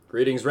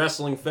Greetings,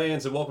 wrestling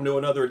fans, and welcome to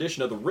another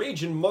edition of the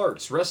Raging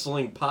Marks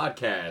Wrestling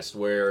Podcast,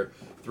 where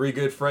three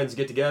good friends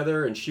get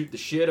together and shoot the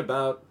shit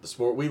about the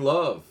sport we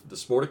love, the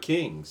sport of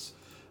kings.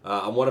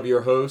 I'm one of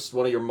your hosts,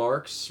 one of your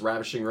marks,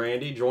 Ravishing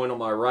Randy, joined on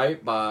my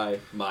right by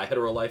my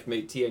hetero life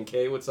mate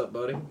TNK. What's up,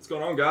 buddy? What's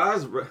going on,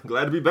 guys?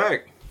 Glad to be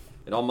back.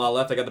 And on my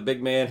left, I got the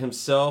big man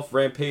himself,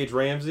 Rampage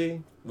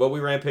Ramsey. What we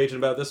rampaging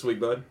about this week,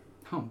 bud?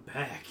 I'm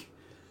back.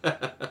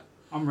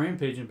 I'm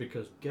rampaging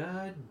because,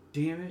 god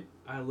damn it,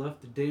 I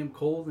left the damn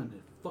cold and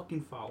it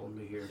fucking followed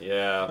me here.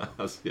 Yeah.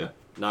 Yeah.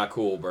 Not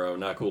cool, bro.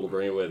 Not cool to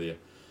bring it with you.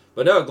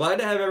 But no, glad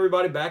to have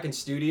everybody back in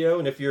studio.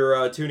 And if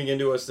you're tuning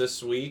into us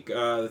this week,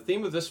 the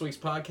theme of this week's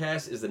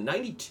podcast is the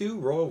 92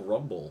 Royal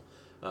Rumble.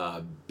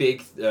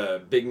 Big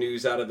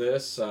news out of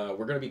this. We're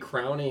going to be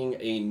crowning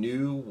a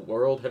new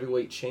World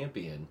Heavyweight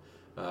Champion.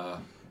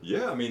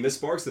 Yeah, I mean,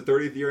 this marks the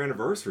 30th year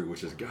anniversary,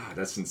 which is, God,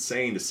 that's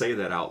insane to say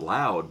that out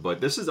loud.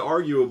 But this is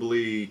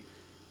arguably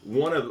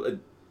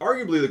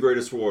the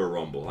greatest Royal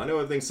Rumble. I know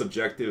everything's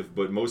subjective,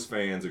 but most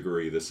fans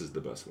agree this is the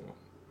best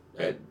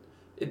one.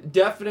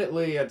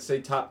 Definitely, I'd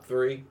say top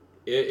three.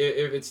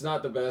 If it's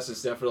not the best,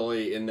 it's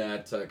definitely in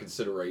that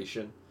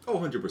consideration. Oh,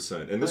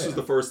 100%. And this was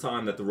the first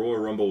time that the Royal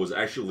Rumble was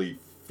actually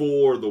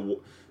for the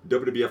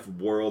WWF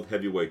World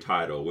Heavyweight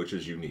title, which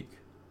is unique.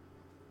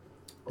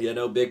 Yeah,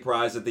 no big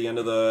prize at the end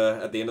of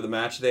the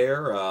match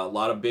there. A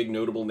lot of big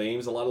notable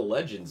names, a lot of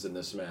legends in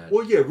this match.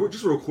 Well, yeah,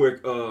 just real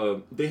quick.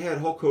 They had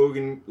Hulk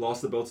Hogan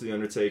lost the belt to The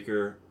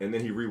Undertaker, and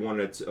then he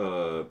re-won at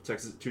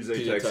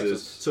Tuesday,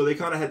 Texas. So they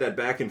kind of had that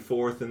back and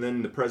forth, and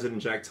then the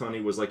president, Jack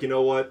Tunney, was like, you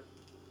know what?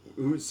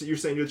 You're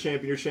saying you're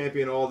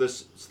champion, all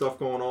this stuff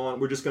going on.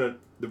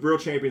 The real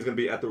champion's going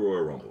to be at the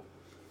Royal Rumble.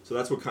 So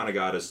that's what kind of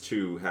got us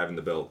to having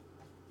the belt.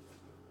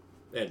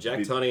 Yeah, Jack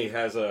Tunney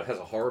has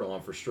a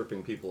hard-on for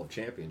stripping people of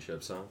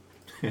championships, huh?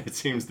 It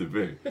seems to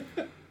be.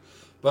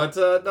 But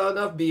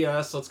enough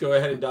BS. Let's go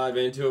ahead and dive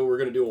into it. We're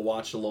going to do a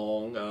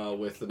watch-along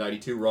with the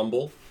 92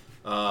 Rumble.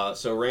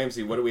 So,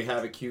 Ramsey, what do we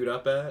have it queued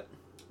up at?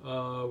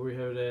 We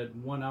have it at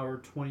 1 hour,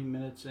 20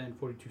 minutes, and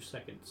 42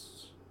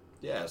 seconds.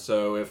 Yeah,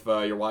 so if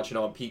you're watching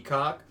on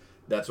Peacock,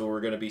 that's where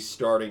we're going to be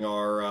starting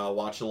our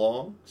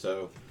watch-along.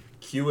 So,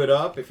 cue it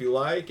up if you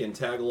like and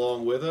tag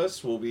along with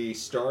us. We'll be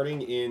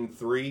starting in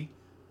 3,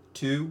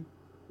 2,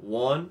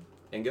 1,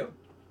 and go.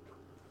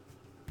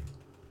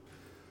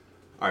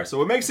 Alright, so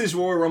what makes this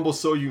Royal Rumble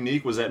so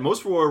unique was that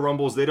most Royal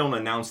Rumbles, they don't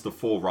announce the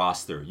full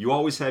roster. You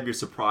always have your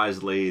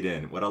surprise laid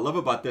in. What I love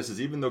about this is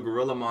even though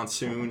Gorilla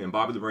Monsoon and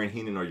Bobby the Brain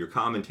Heenan are your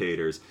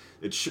commentators,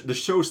 the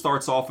show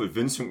starts off with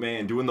Vince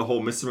McMahon doing the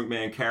whole Mr.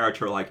 McMahon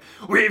character like,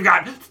 we've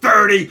got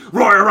 30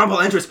 Royal Rumble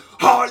entrants,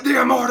 the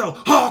Immortal,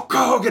 Hulk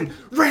Hogan,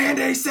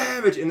 Randy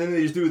Savage, and then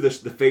they just do the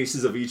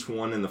faces of each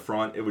one in the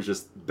front. It was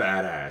just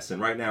badass.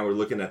 And right now we're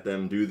looking at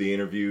them do the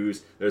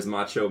interviews. There's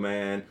Macho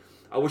Man.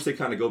 I wish they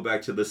kind of go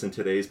back to this in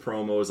today's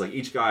promos, like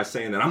each guy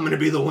saying that I'm going to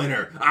be the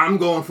winner, I'm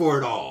going for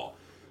it all.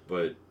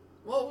 But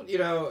well,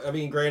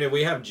 granted,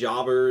 we have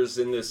jobbers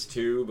in this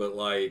too, but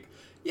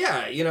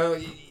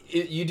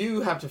you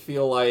do have to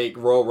feel like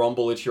Royal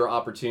Rumble, it's your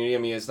opportunity. I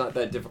mean, it's not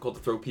that difficult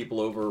to throw people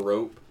over a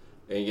rope,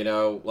 and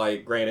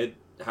granted,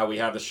 how we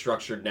have it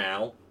structured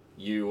now,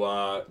 you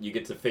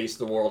get to face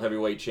the World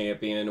Heavyweight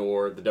Champion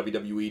or the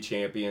WWE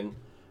Champion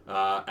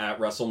at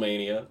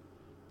WrestleMania.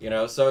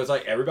 So it's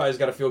like everybody's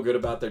got to feel good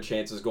about their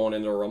chances going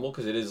into a Rumble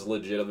because it is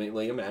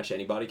legitimately a match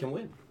anybody can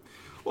win.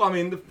 Well, I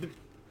mean,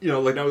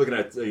 like now we're looking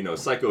at,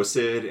 Psycho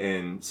Sid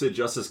and Sid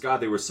Justice. God,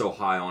 they were so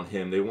high on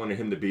him. They wanted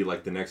him to be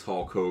like the next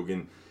Hulk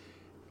Hogan.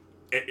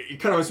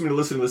 It kind of wants me to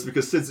listen to this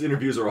because Sid's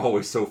interviews are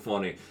always so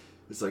funny.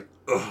 It's like,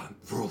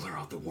 ruler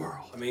of the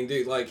world. I mean,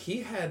 dude,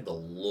 he had the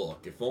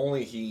look. If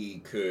only he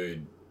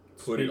could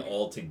put it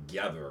all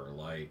together,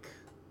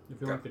 If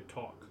he only could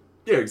talk.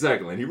 Yeah,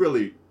 exactly. And he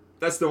really...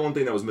 That's the one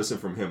thing that was missing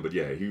from him. But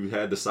yeah, he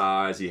had the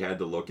size, he had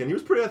the look, and he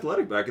was pretty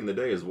athletic back in the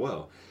day as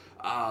well.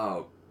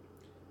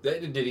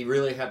 Did he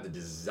really have the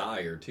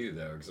desire, too,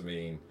 though? Because,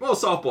 well,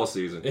 softball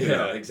season.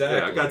 Yeah, exactly.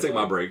 Yeah, I got to take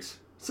my breaks.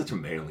 Such a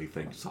manly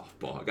thing,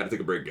 softball. I got to take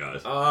a break,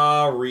 guys.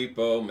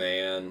 Repo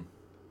Man.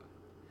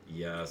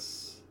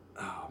 Yes.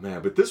 Oh,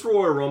 man. But this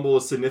Royal Rumble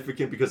is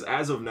significant because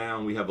as of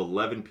now, we have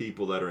 11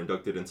 people that are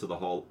inducted into the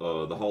Hall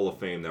of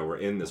Fame that were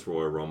in this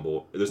Royal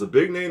Rumble. There's a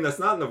big name that's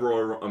not in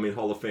the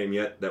Hall of Fame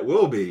yet that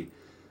will be,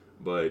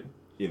 but,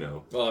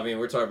 Well,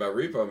 we're talking about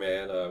Repo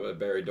Man,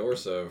 Barry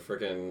Dorso,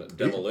 freaking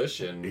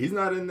Demolition. He's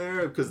not in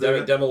there because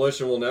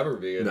Demolition will never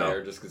be in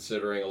there, just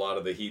considering a lot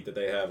of the heat that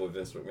they have with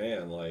Vince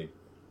McMahon,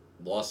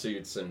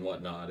 lawsuits and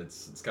whatnot.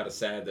 It's kind of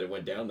sad that it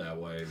went down that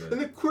way. But.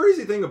 And the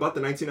crazy thing about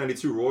the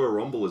 1992 Royal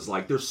Rumble is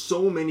there's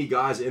so many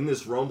guys in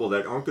this Rumble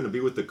that aren't going to be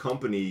with the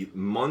company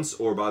months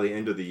or by the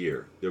end of the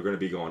year. They're going to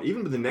be gone.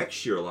 Even the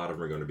next year, a lot of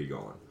them are going to be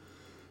gone.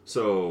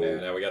 So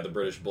yeah, now we got the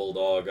British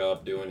Bulldog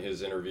up doing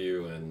his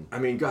interview, and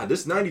God,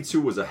 this 92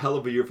 was a hell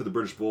of a year for the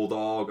British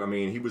Bulldog.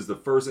 He was the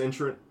first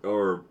entrant,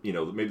 or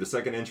maybe the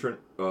second entrant.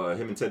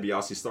 Him and Ted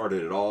DiBiase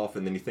started it off,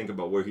 and then you think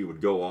about where he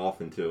would go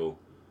off until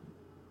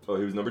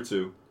he was number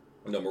 2.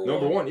 Number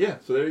one, yeah.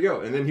 So there you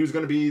go. And then he was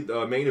going to be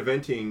main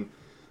eventing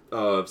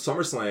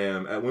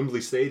SummerSlam at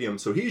Wembley Stadium.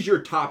 So he's your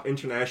top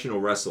international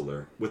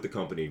wrestler with the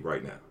company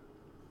right now.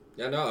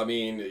 Yeah, no, I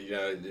mean,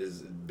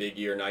 his big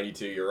year,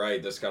 92, you're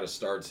right. This kind of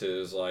starts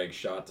his, like,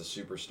 shot to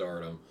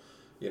superstardom.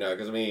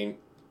 Because, I mean,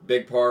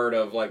 big part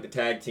of, like, the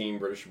tag team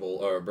British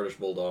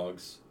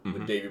Bulldogs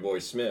with Davey Boy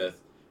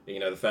Smith,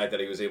 the fact that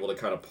he was able to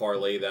kind of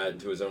parlay that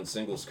into his own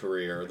singles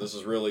career. This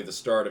is really the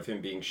start of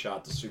him being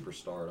shot to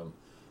superstardom,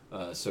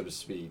 so to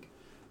speak.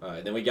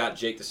 And then we got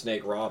Jake the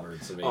Snake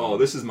Roberts. I mean,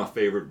 this is my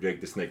favorite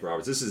Jake the Snake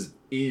Roberts. This is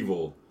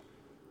evil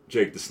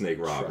Jake the Snake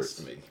Roberts.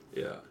 Trust me.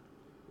 Yeah.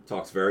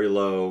 Talks very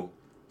low,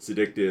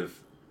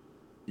 seductive.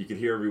 You can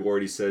hear every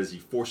word he says. He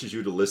forces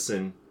you to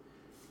listen.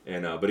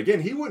 And but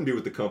again, he wouldn't be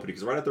with the company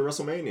because right after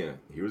WrestleMania,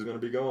 he was going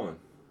to be gone.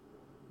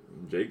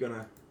 Jake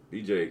gonna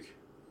be Jake.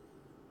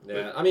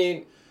 Yeah, I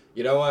mean,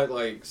 you know what?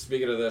 Like,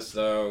 speaking of this,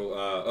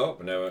 though,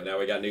 now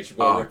we got Nature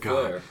Boy Ric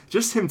Flair.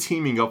 Just him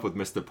teaming up with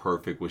Mr.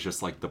 Perfect was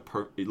just like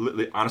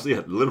honestly,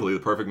 literally the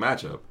perfect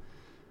matchup.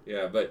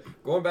 Yeah, but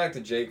going back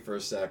to Jake for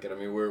a second, I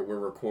mean, we're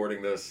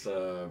recording this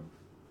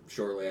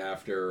shortly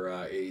after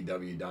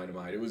AEW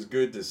Dynamite. It was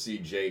good to see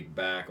Jake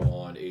back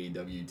on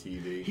AEW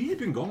TV. He had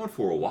been gone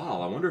for a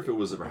while. I wonder if it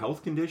was for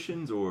health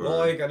conditions or... Well,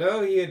 like, I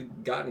know he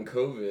had gotten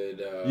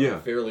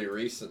COVID fairly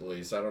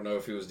recently, so I don't know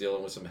if he was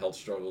dealing with some health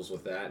struggles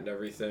with that and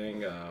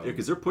everything. Yeah,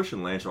 because they're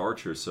pushing Lance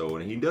Archer,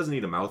 and he does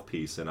need a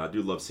mouthpiece, and I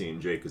do love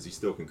seeing Jake because he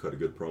still can cut a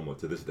good promo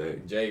to this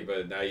day. Jake,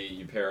 but now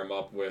you pair him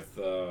up with...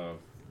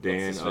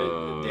 Dan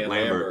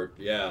Lambert.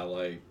 Yeah,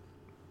 like...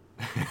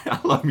 I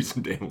love me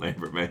some Dan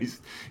Lambert, man.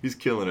 He's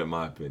killing it, in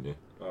my opinion.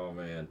 Oh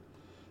man,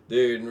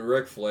 dude,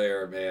 Ric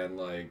Flair, man.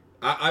 Like,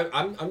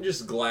 I'm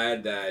just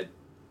glad that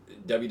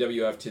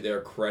WWF, to their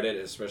credit,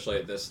 especially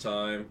at this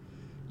time,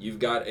 you've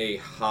got a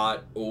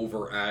hot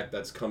overact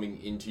that's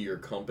coming into your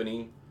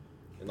company,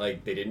 and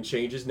like they didn't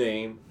change his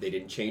name, they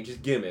didn't change his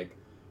gimmick,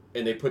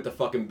 and they put the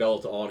fucking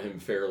belt on him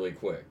fairly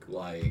quick.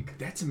 Like,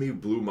 that to me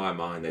blew my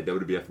mind that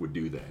WWF would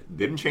do that.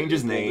 Didn't change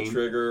his name. The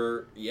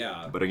trigger,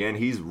 yeah. But again,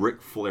 he's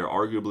Ric Flair,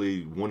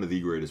 arguably one of the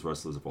greatest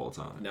wrestlers of all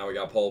time. Now we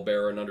got Paul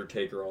Bearer and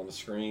Undertaker on the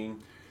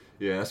screen.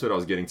 Yeah, that's what I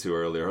was getting to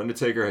earlier.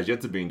 Undertaker has yet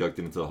to be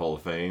inducted into the Hall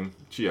of Fame.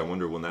 Gee, I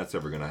wonder when that's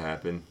ever going to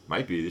happen.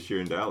 Might be this year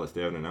in Dallas.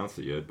 They haven't announced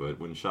it yet, but it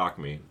wouldn't shock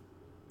me.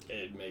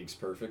 It makes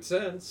perfect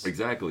sense.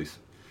 Exactly.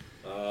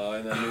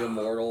 And then the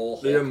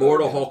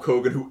Immortal Hulk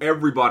Hogan, who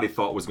everybody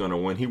thought was going to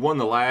win. He won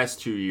the last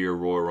 2-year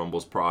Royal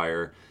Rumbles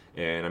prior.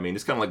 And, I mean,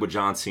 it's kind of like with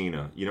John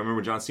Cena.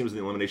 Remember John Cena was in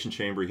the Elimination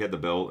Chamber? He had the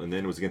belt, and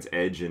then it was against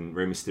Edge and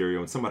Rey Mysterio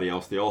and somebody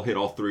else. They all hit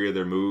all 3 of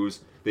their moves.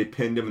 They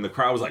pinned him, and the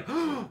crowd was like,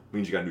 oh,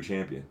 means you got a new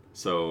champion.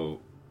 So,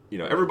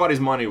 everybody's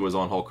money was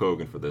on Hulk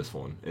Hogan for this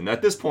one. And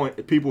at this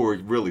point, people were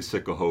really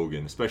sick of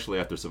Hogan, especially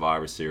after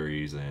Survivor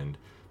Series. And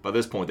by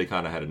this point, they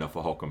kind of had enough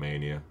of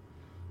Hulkamania.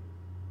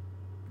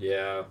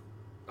 Yeah.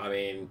 I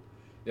mean,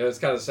 it's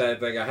kind of a sad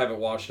thing. I haven't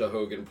watched a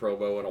Hogan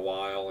promo in a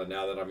while, and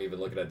now that I'm even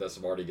looking at this,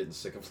 I'm already getting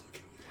sick of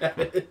looking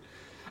at it.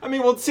 I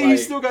mean, well, see,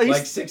 he's still got...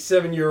 Like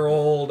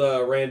 6-7-year-old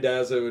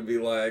Randazzo would be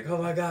like,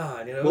 oh my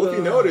god, Well, if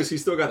you notice,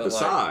 he's still got the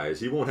size.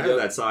 He won't have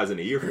that size in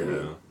a year from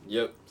now.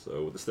 Yep.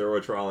 So with the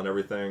steroid trial and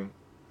everything,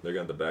 they're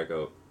going to back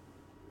up.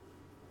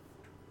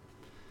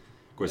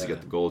 Of course, you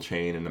got the gold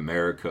chain in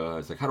America.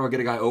 It's like, how do I get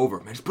a guy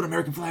over? Man, just put an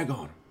American flag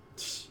on him.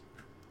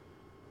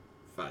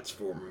 Fights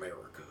for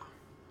America.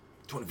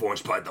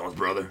 24-inch pythons,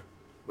 brother.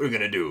 What are you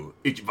going to do?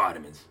 Eat your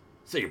vitamins.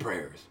 Say your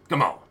prayers.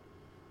 Come on.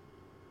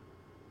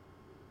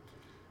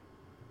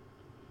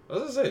 I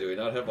was going to say, do we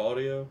not have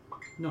audio?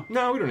 No,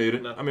 we don't need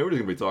it. No. I mean, we're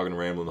just going to be talking and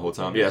rambling the whole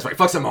time. Yeah, that's right.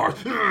 Fuck some Mars.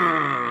 And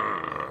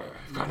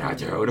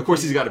of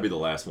course, he's got to be the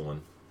last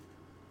one.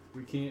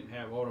 we can't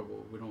have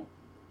Audible. We don't.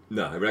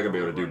 No, we're not going to be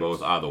able to do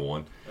both, either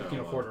one. We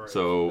can't afford it right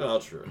So, no,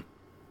 true.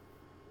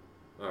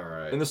 All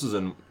right. And this is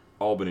in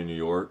Albany, New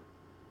York.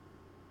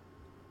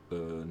 The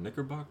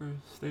Knickerbocker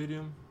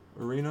Stadium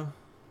Arena.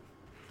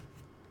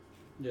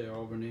 Yeah,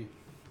 Albany.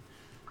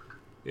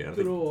 Yeah,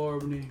 Good old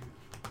Albany.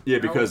 Yeah,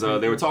 because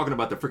they were talking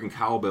about the freaking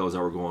cowbells that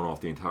were going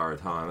off the entire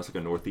time. That's like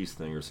a Northeast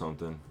thing or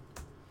something.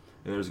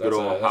 And there's good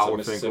old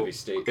Howard Finkel.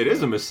 It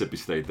is a Mississippi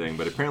State thing,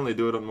 but apparently they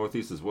do it up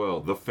Northeast as well.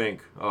 The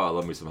Fink. Oh, I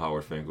love me some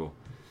Howard Finkel.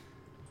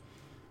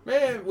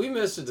 Man, we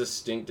miss a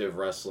distinctive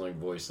wrestling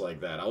voice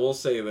like that. I will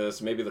say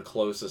this: maybe the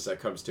closest that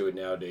comes to it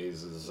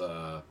nowadays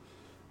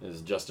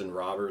is Justin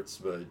Roberts,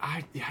 but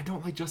I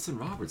don't like Justin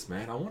Roberts,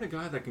 man. I want a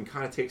guy that can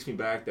kind of takes me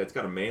back. That's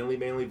got a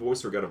manly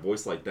voice, or got a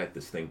voice like that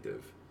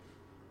distinctive.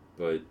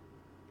 But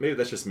maybe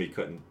that's just me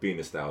being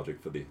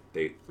nostalgic for the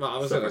date. Well, I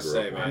was gonna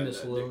say, man,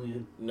 Miss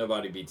Lillian.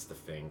 Nobody beats the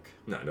Fink.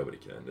 No, nobody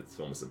can. It's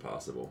almost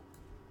impossible.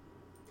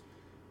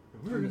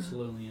 Miss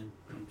Lillian.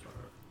 I'm sorry.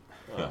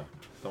 Well,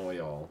 don't we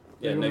all?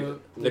 Yeah,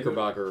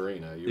 Knickerbocker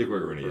Arena.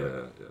 Knickerbocker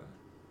Arena, yeah.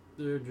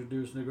 They're going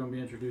to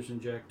be introducing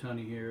Jack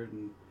Tunney here,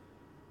 and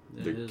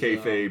the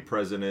kayfabe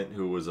president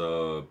who was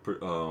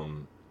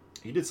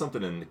he did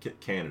something in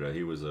Canada.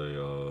 He was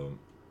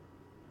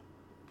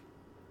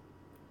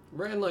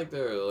ran like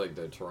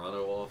the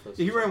Toronto office.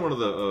 He ran one of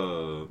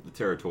the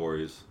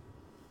territories.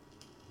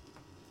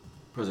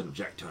 President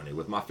Jack Tunney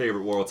with my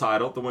favorite world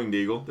title, the Winged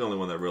Eagle, the only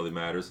one that really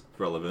matters,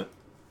 relevant.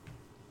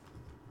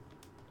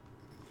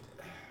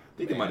 I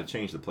think they might have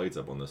changed the plates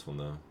up on this one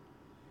though.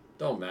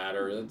 Don't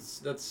matter.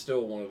 That's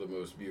still one of the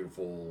most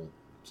beautiful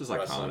It's just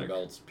wrestling iconic.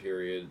 belts.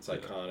 Period. It's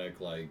iconic.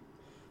 Like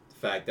the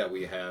fact that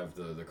we have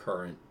the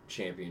current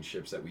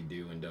championships that we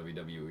do in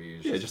WWE.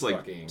 Is Yeah, just like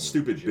fucking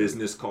stupid joke.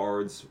 business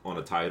cards on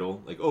a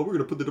title. Like, oh, we're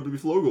gonna put the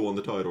WWE logo on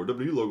the title or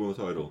WWE logo on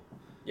the title.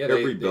 Yeah,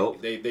 every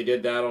belt. They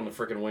did that on the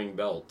freaking wing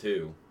belt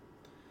too.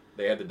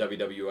 They had the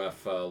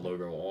WWF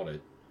logo on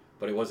it,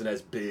 but it wasn't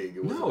as big.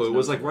 It No, it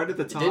was like right at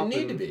the top. It didn't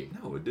need to be.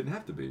 No, it didn't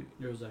have to be.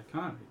 It was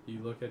iconic. You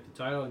look at the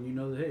title and you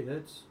know, hey,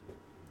 that's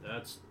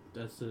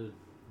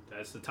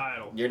the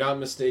title. You're not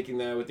mistaking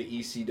that with the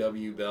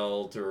ECW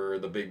belt or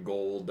the big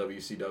gold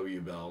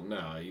WCW belt.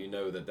 No, you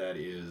know that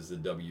is the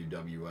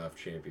WWF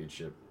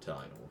Championship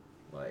title.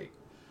 Like,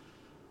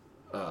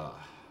 Yeah,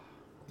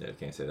 I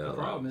can't say that. The out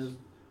loud. problem is,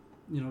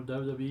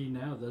 WWE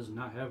now does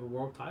not have a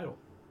world title.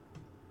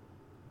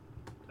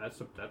 That's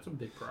a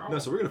big problem. No,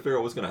 so we're gonna figure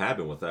out what's gonna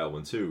happen with that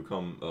one too,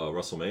 come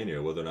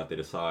WrestleMania, whether or not they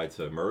decide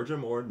to merge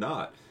them or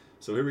not.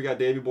 So here we got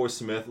Davey Boy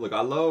Smith. Look,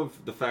 I love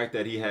the fact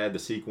that he had the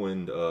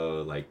sequined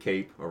like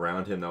cape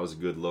around him. That was a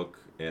good look.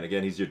 And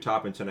again, he's your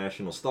top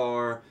international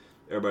star.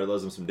 Everybody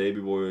loves him some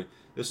Davey Boy.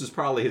 This was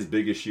probably his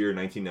biggest year,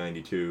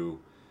 1992.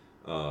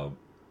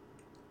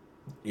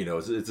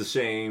 It's a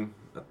shame.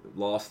 I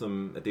lost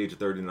him at the age of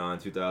 39,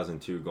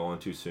 2002, gone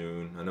too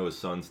soon. I know his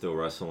son's still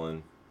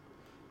wrestling.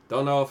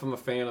 don't know if I'm a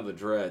fan of the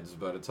dreads,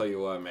 but I tell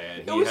you what, man,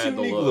 It was a had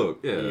the unique look. look,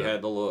 yeah. He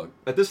had the look.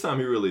 At this time,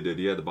 he really did.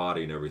 He had the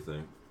body and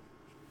everything.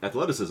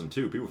 Athleticism,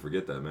 too. People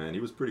forget that, man. He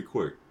was pretty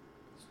quick.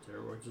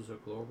 Steroids is a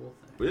global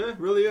thing. But yeah, it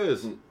really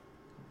is.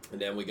 And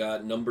then we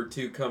got number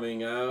 2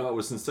 coming out.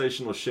 With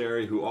Sensational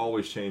Sherry, who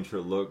always changed her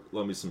look.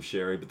 Love me some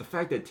Sherry. But the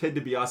fact that Ted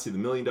DiBiase, the $1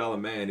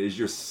 Million Man, is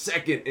your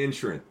second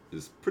entrant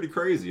is pretty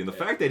crazy. And the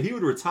fact that he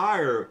would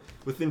retire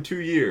within 2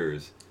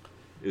 years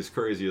is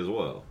crazy as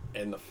well.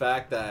 And the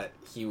fact that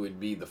he would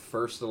be the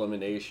first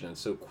elimination and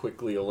so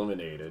quickly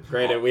eliminated.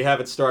 Granted, we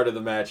haven't started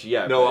the match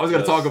yet. No, but I was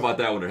going to just- talk about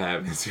that when it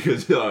happens.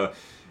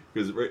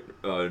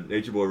 Because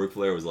Nature Boy Ric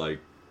Flair was like,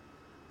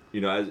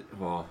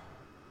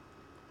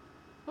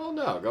 Oh,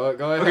 no. Go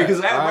ahead. Okay, because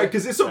All right.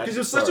 it's Match such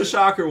a started.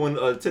 shocker when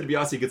Ted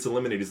DiBiase gets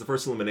eliminated. It's the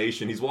first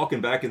elimination. He's walking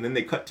back, and then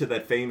they cut to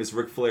that famous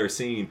Ric Flair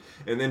scene.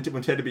 And then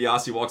when Ted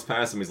DiBiase walks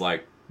past him, he's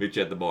like, "Meet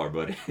you at the bar,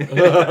 buddy."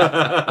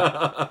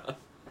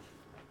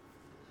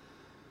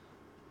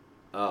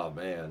 Oh,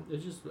 man.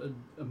 It's just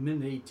a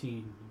minute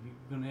 18. You're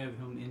gonna have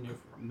him in there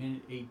for a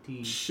minute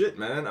 18. Shit,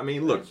 man. I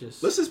mean, look, It's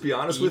just- let's just be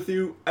honest with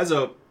you. I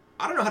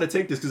don't know how to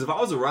take this, because if I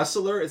was a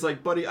wrestler, it's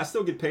like, buddy, I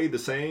still get paid the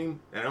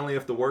same, and I only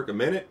have to work a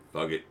minute.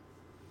 Fuck it.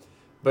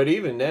 But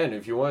even then,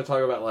 if you want to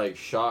talk about, like,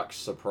 shock,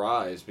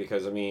 surprise,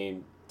 because, I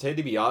mean, Ted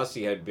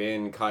DiBiase had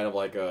been kind of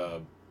like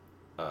a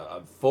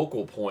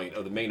focal point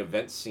of the main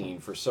event scene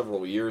for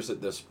several years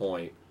at this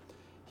point.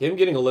 Him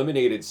getting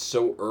eliminated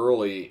so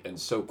early and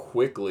so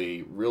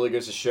quickly really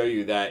goes to show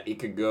you that it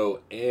could go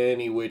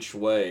any which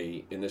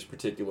way in this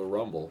particular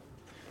Rumble.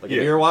 Like, Yeah.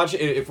 if you're watching,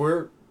 if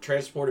we're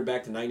transported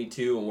back to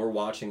 92 and we're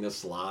watching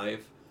this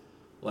live,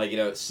 like,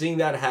 seeing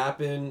that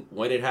happen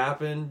when it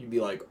happened, you'd be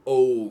like,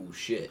 oh,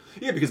 shit.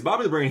 Yeah, because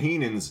Bobby the Brain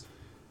Heenan's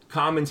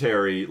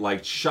commentary,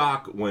 like,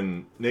 shock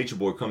when Nature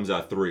Boy comes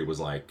out 3 was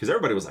like, because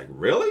everybody was like,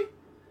 really?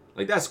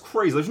 Like, that's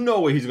crazy. There's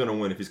no way he's going to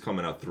win if he's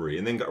coming out 3.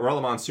 And then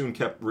Gorilla Monsoon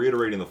kept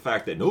reiterating the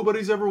fact that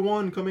nobody's ever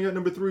won coming out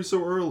number 3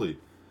 so early.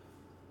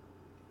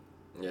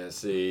 Yeah,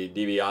 see,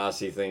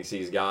 DiBiase thinks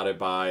he's got it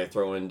by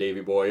throwing Davey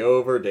Boy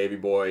over. Davey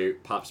Boy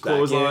pops back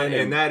Clothesline, in.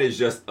 and that is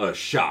just a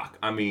shock.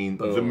 I mean,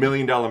 the Boom. $1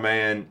 Million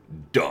Man,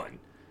 done.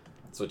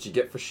 That's what you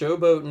get for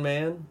showboating,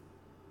 man.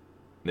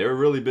 They were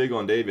really big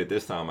on Davey at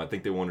this time. I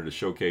think they wanted to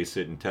showcase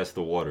it and test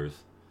the waters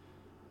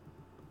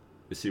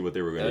to see what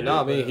they were going to And do. no,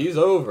 I mean, he's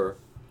over.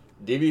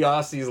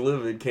 DiBiase's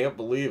livid, can't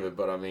believe it,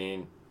 but I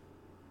mean...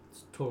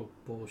 It's total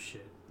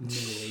bullshit. Minute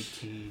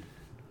 18.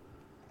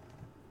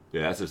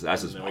 Yeah, that's just And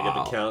then we get the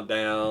wild.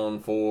 countdown,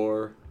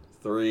 4,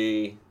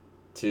 3,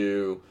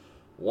 2,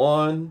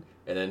 1,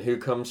 and then who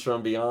comes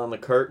from beyond the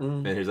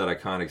curtain? And here's that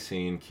iconic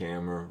scene,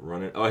 camera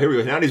running. Oh, here we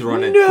go. Now he's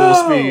running No!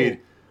 full speed.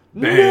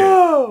 Bam.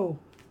 No!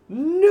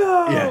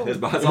 Yeah,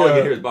 that's all I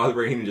can hear is Bobby the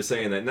Brain Heenan just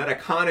saying that. And that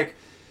iconic.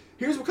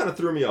 Here's what kind of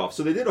threw me off.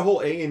 So they did a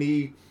whole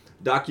A&E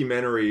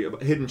documentary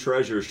about hidden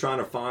treasures, trying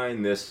to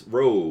find this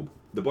robe,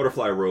 the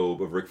butterfly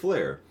robe of Ric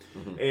Flair.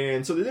 Mm-hmm.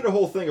 And so they did a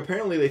whole thing.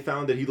 Apparently, they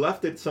found that he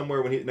left it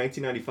somewhere when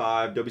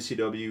 1995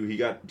 WCW. He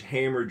got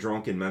hammered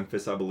drunk in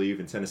Memphis, I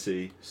believe, in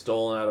Tennessee.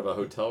 Stolen out of a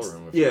hotel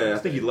room. if I'm Yeah, I think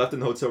mistaken. he left in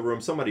the hotel room.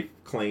 Somebody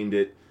claimed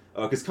it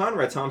because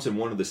Conrad Thompson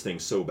wanted this thing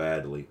so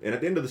badly. And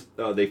at the end of this,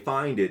 they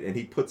find it, and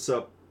he puts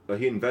up.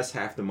 He invests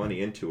half the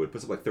money into it.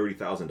 Puts up like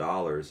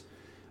 $30,000.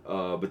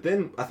 But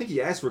then I think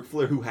he asked Ric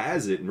Flair who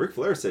has it, and Ric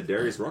Flair said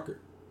Darius Rucker.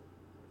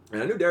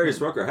 And I knew Darius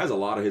Rucker has a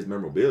lot of his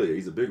memorabilia.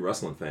 He's a big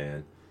wrestling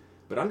fan.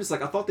 But I'm just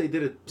like, I thought they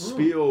did a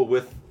spiel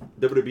with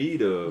WWE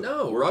to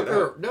No, work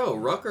it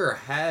out. Rucker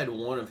had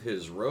one of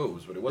his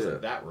robes, but it wasn't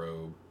Yeah. that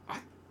robe.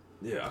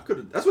 Yeah, I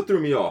could. That's what threw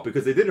me off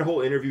because they did a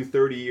whole interview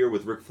 30-year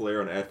with Ric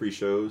Flair on ad-free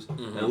shows,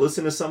 and I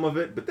listened to some of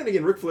it. But then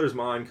again, Ric Flair's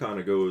mind kind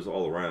of goes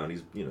all around.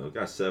 He's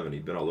guy's 70,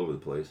 been all over the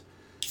place.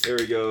 There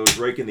he goes,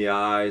 raking the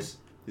eyes.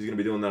 He's gonna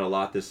be doing that a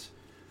lot this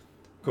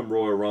come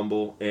Royal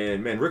Rumble.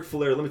 And man, Ric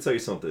Flair, let me tell you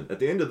something. At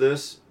the end of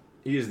this,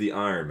 he is the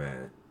Iron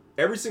Man.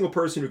 Every single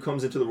person who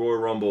comes into the Royal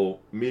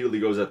Rumble immediately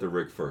goes after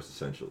Ric first,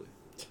 essentially.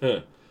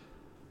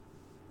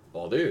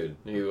 Well, dude,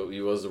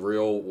 he was the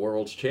real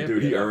world's champion.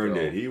 Dude, he earned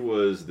it. He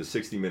was the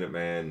 60-minute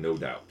man, no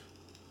doubt.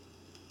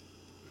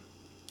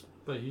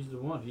 But he's the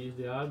one. He's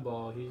the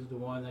oddball. He's the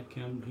one that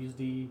can. He's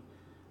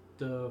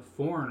the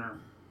foreigner,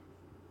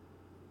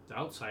 the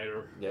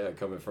outsider. Yeah,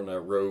 coming from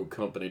that rogue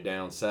company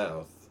down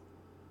south.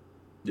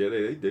 Yeah,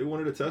 they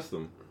wanted to test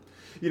him.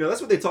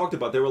 That's what they talked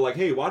about. They were like,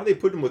 hey, why did they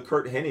put him with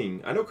Kurt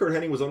Hennig? I know Kurt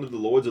Hennig was under the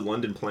Lloyds of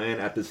London plan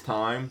at this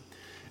time,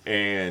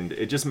 and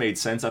it just made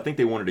sense. I think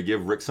they wanted to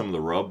give Rick some of the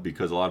rub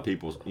because a lot of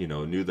people,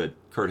 knew that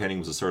Kurt Hennig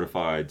was a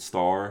certified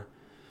star.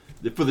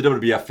 For the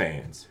WWF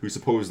fans who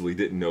supposedly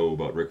didn't know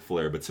about Ric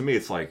Flair. But to me,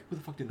 it's like, who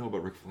the fuck didn't know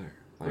about Ric Flair?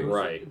 Like,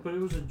 Right. But it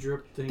was a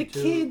drip thing, The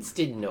too. kids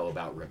didn't know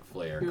about Ric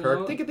Flair.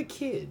 Kirk, think of the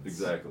kids.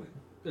 Exactly.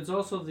 It's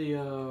also the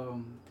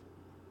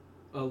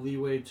a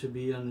leeway to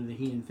be under the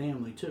Heenan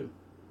family, too.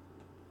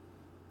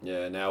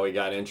 Yeah, now we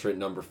got entrant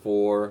number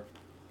 4,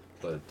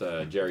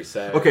 but Jerry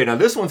Savage. Okay, now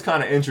this one's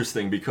kind of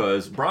interesting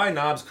because Brian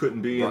Knobbs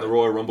couldn't be in the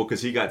Royal Rumble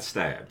because he got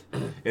stabbed.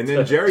 And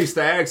then Jerry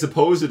Stagg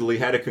supposedly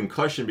had a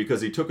concussion because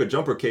he took a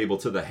jumper cable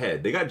to the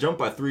head. They got jumped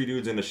by 3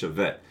 dudes in a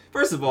Chevette.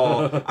 First of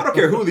all, I don't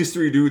care who these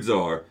 3 dudes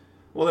are.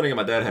 Well, then again,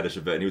 my dad had a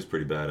Chevette and he was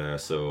pretty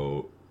badass,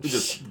 so he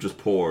just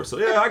poor. So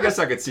yeah, I guess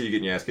I could see you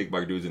getting your ass kicked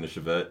by dudes in a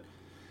Chevette.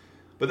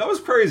 But that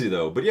was crazy,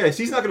 though. But yeah,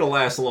 he's not going to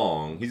last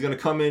long. He's going to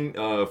come in.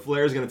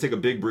 Flair's going to take a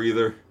big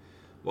breather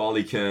while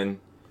he can.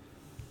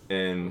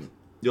 And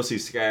you'll see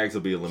Skaggs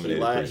will be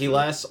eliminated. He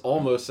lasts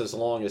almost as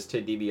long as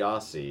Ted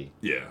DiBiase.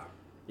 Yeah.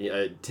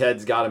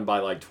 Ted's got him by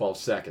like 12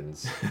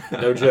 seconds.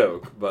 No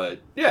joke. But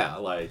yeah,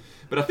 like.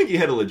 But I think he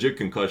had a legit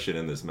concussion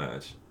in this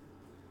match.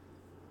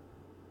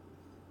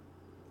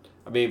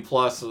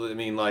 Plus,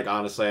 like,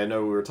 honestly, I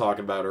know we were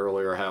talking about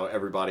earlier how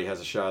everybody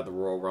has a shot at the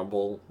Royal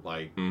Rumble,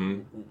 like,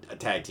 a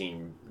tag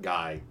team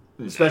guy.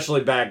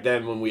 Especially back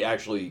then when we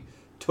actually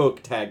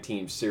took tag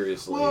teams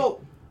seriously.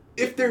 Well,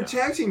 if their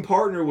tag team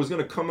partner was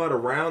going to come out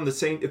around the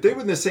same... If they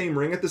were in the same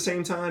ring at the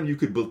same time, you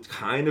could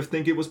kind of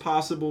think it was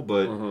possible,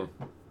 but...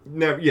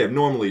 Never,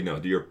 normally, no.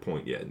 To your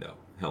point, no.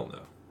 Hell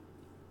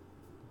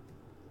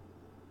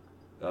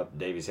no.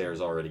 Davy's hair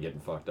is already getting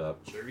fucked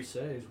up. Jerry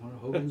Saggs, one of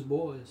Hogan's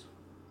boys.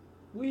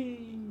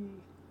 Whee!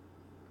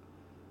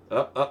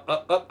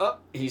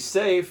 Up. He's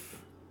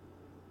safe.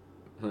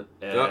 And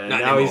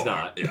now he's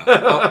not.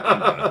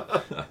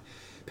 Yeah.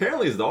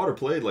 Apparently his daughter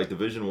played like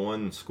Division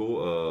I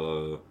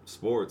school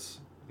sports.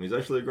 He's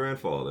actually a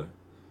grandfather.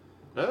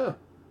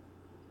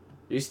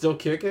 He's still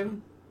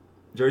kicking?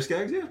 Jerry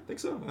Skaggs? Yeah, I think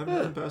so. I haven't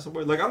heard him pass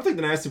away. Like, I don't think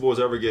the Nasty Boys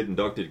ever get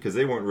inducted because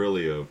they weren't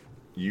really a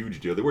huge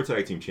deal. They were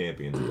tag team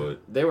champions,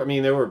 but they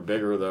were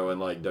bigger though in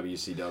like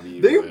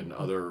WCW and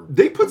other.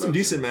 They put some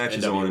decent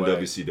matches on in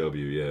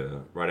WCW. Yeah,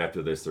 right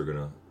after this, they're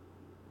gonna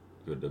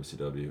go to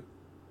WCW.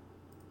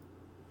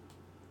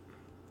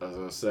 I was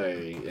gonna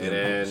say, and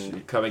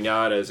then coming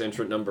out as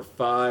entrant number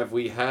 5,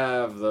 we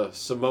have the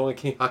Samoan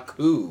King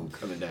Haku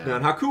coming down. Now,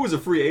 Haku was a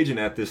free agent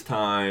at this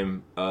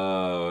time.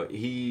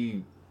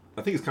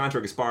 I think his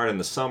contract expired in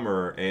the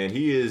summer, and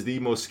he is the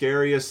most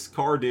scariest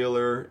car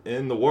dealer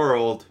in the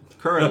world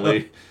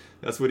currently.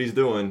 That's what he's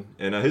doing,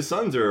 and his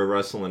sons are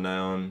wrestling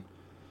now.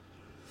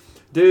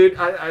 Dude,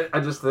 I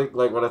just think,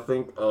 like, when I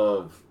think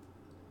of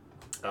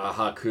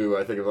Haku,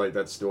 I think of like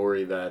that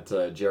story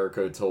that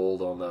Jericho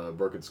told on the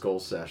Broken Skull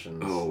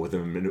sessions. Oh, with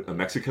him in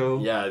Mexico?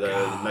 Yeah,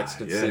 the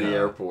Mexican City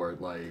airport.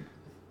 Like,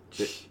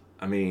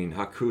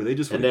 Haku, they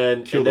just would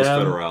kill those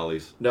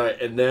federales. No,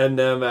 and then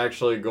them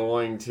actually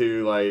going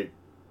to like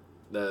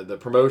the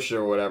promotion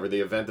or whatever, the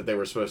event that they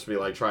were supposed to be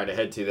like trying to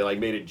head to. They like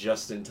made it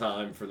just in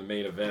time for the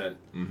main event.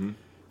 Mm-hmm.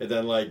 And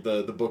then, like,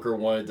 the booker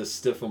wanted to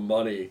stiff him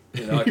money.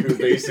 And Haku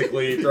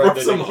basically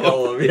threatened to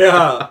kill him.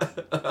 Yeah.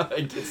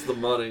 He gets the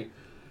money.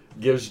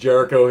 Gives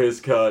Jericho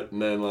his cut.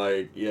 And then,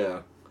 like,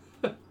 yeah.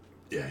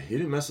 Yeah, he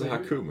didn't mess with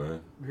Haku,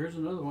 man. Here's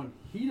another one.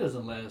 He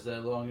doesn't last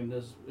that long in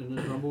this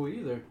Rumble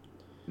either.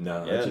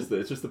 No, yeah.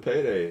 It's just the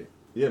payday.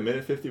 Yeah,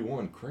 minute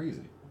 51.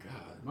 Crazy.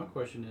 God. My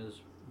question is,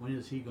 when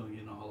is he going to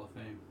get in the Hall of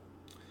Fame?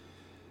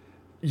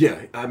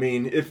 Yeah,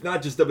 if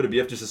not just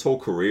WWF, just his whole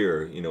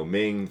career,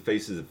 Ming,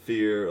 Faces of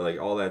Fear, like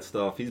all that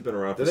stuff. He's been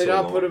around for so long. Did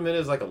they not put him in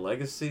as like a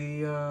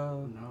legacy?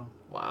 No.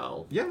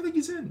 Wow. Yeah, I don't think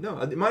he's in. No,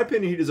 in my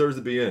opinion, he deserves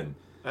to be in.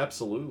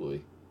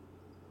 Absolutely.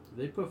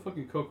 They put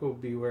fucking Coco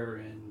Beware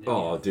in.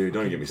 Oh, dude,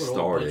 don't get me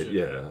started.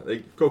 Yeah,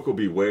 Coco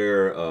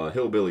Beware,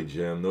 Hillbilly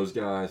Jim, those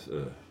guys.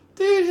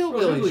 Dude,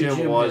 Hillbilly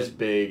Jim was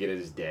big in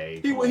his day.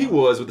 He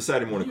was with the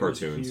Saturday morning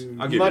cartoons.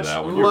 I'll give you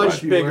that one.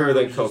 Much bigger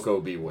than Coco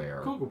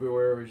Beware. Coco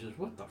Beware was just,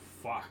 what the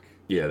fuck?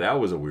 Yeah, that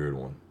was a weird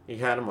one. He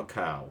had a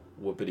Macau.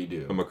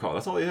 Whoopity-doo. A Macau.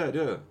 That's all he had,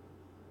 yeah.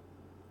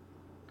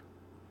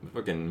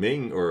 fucking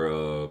Ming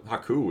or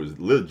Haku was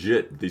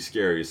legit the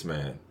scariest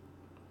man.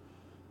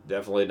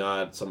 Definitely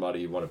not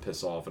somebody you want to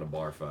piss off in a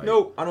bar fight.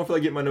 Nope, I don't feel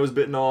like getting my nose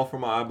bitten off or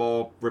my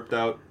eyeball ripped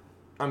out.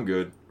 I'm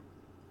good.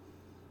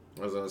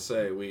 I was gonna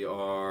say we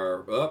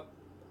are up,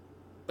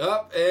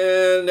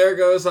 and there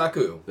goes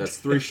Haku. That's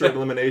 3 straight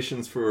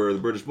eliminations for the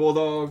British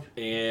Bulldog.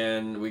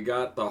 And we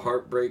got the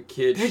Heartbreak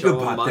Kid, Think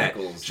Shawn about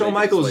Michaels. that. Shawn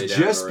making his Michaels way down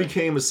just the ring.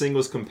 became a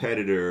singles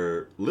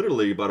competitor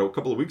literally about a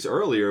couple of weeks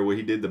earlier where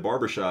he did the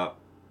barbershop.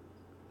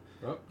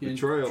 Getting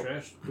Betrayal.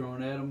 trash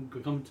thrown at him,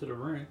 coming to the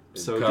ring.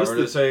 So Covered just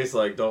his face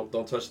like don't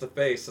touch the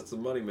face. That's the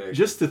money maker.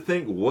 Just to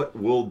think what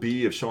will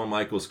be of Shawn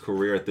Michaels'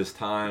 career at this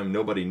time,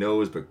 nobody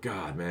knows. But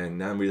God, man,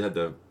 now we had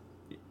the,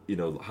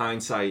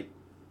 hindsight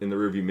in the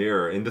rearview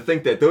mirror, and to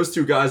think that those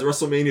two guys,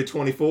 WrestleMania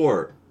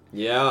 24.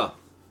 Yeah.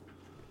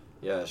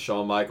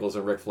 Shawn Michaels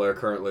and Ric Flair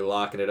currently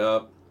locking it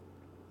up.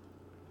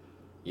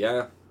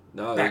 Yeah.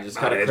 No, they're just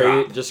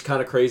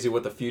kind of crazy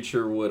what the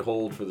future would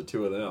hold for the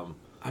two of them.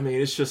 I mean,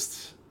 it's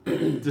just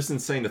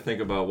insane to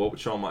think about what would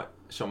Shawn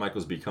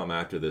Michaels become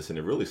after this, and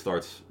it really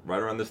starts right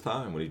around this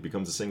time when he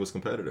becomes a singles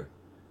competitor.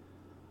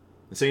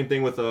 The same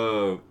thing with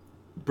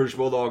British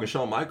Bulldog and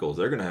Shawn Michaels.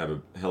 They're gonna have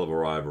a hell of a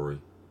rivalry.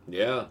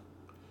 Yeah.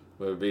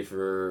 What would be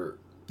for?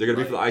 They're gonna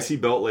be for the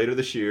IC belt later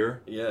this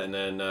year. Yeah, and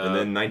then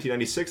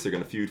 1996 they're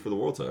gonna feud for the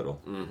world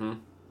title. Mm-hmm.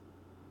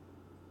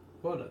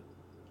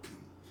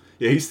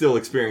 Yeah, he's still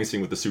experiencing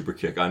with the super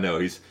kick. I know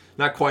he's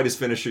not quite his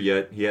finisher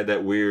yet. He had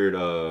that weird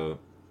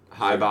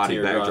high body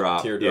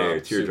backdrop.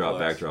 Teardrop suplex.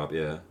 Backdrop.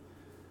 Yeah.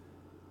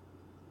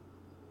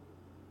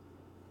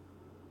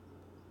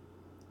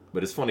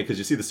 But it's funny because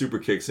you see the super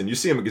kicks and you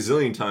see them a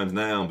gazillion times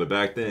now, but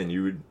back then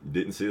you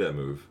didn't see that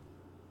move.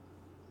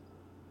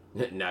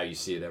 Now you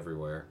see it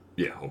everywhere.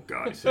 Yeah, oh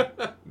God, you see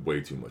it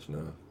way too much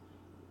now.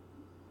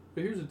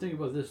 But here's the thing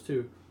about this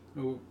too.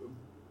 We'll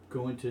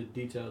go into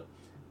detail.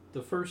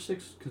 The first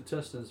 6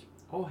 contestants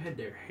all had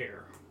their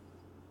hair.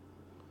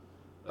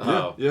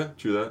 Oh. Yeah,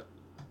 true that.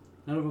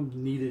 None of them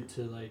needed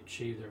to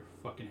shave their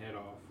fucking head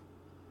off.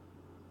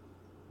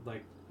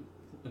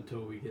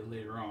 Until we get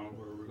later on,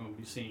 where we're going to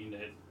be seeing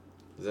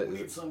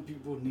that. Some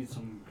people need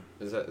some.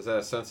 Is that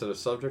a sensitive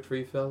subject for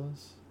you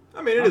fellas?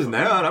 I mean, it is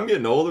now, and I'm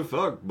getting older,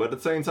 fuck. But at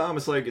the same time,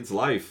 it's like, it's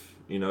life.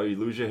 You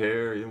lose your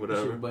hair, I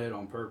whatever. should buy it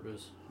on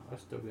purpose. I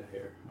still got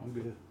hair. I'm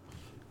good.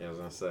 Yeah, I was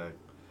gonna say.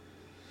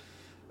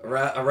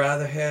 I'd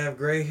rather have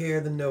gray hair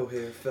than no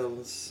hair,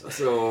 fellas.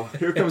 So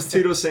here comes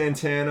Tito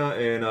Santana,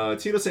 and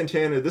Tito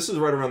Santana. This is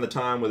right around the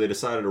time where they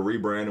decided to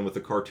rebrand him with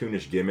the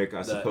cartoonish gimmick,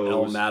 I suppose.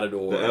 El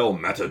Matador. The El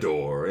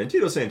Matador. And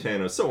Tito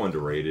Santana is so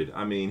underrated.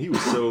 I mean, he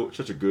was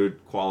such a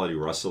good quality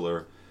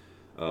wrestler.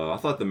 I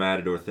thought the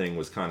Matador thing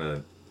was kind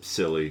of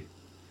silly.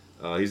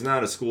 He's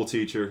not a school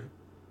teacher,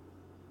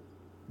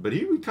 but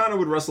he kind of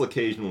would wrestle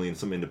occasionally in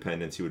some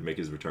independents. He would make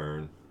his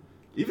return,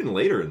 even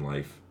later in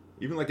life.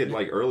 Even at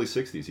early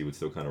 60s, he would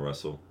still kind of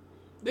wrestle.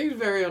 He's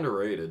very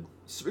underrated.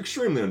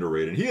 Extremely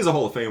underrated. He is a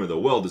Hall of Famer, though.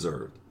 Well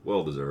deserved.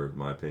 Well deserved, in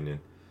my opinion.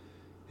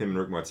 Him and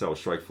Rick Martel,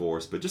 Strike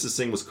Force, but just a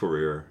singles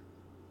career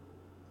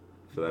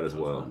for that as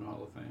well. Not in the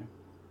Hall of Fame.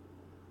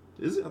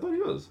 Is it? I thought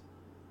he was.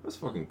 That's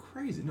fucking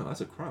crazy. No,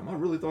 that's a crime. I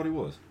really thought he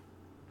was.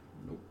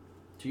 Nope.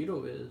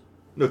 Tito is.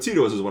 No,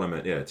 Tito is what I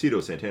meant. Yeah, Tito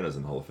Santana's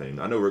in the Hall of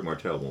Fame. I know Rick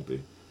Martel won't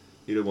be.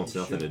 He wants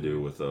nothing to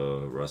do with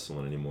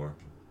wrestling anymore.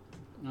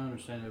 I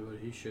understand that, but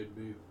he should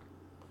be.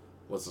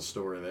 What's the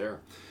story there?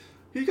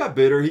 He got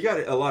bitter. He got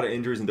a lot of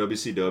injuries in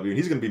WCW, and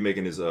he's going to be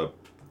making his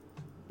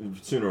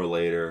sooner or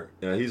later.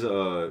 Now he's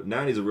a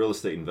real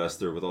estate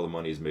investor with all the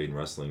money he's made in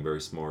wrestling.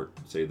 Very smart.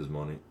 Saved his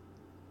money.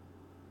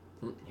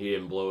 He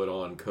didn't blow it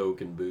on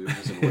coke and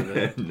booze and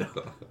women.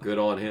 No. Good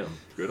on him.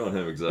 Good on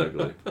him,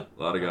 exactly. A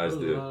lot of guys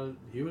do.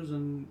 He was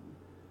in.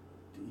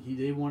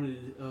 They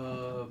wanted.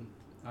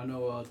 I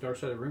know Dark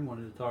Side of the Ring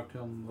wanted to talk to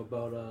him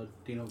about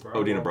Dino Bravo.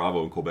 Oh, Dino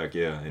Bravo in Quebec,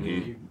 yeah, and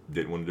he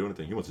didn't want to do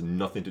anything. He wants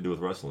nothing to do with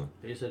wrestling.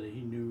 They said that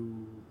he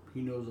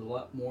knows a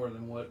lot more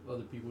than what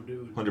other people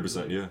do.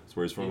 100%, yeah. That's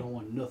where he's from. He don't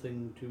want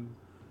nothing to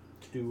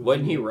do with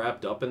Wasn't he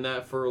wrapped up in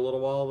that for a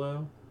little while,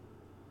 though?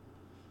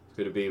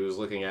 Could it be he was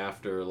looking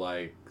after,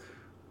 the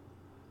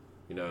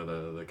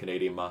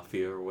Canadian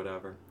Mafia or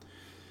whatever?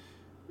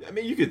 I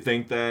mean, you could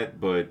think that,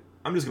 but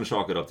I'm just going to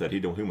chalk it up that he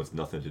wants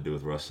nothing to do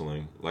with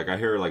wrestling. I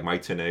hear,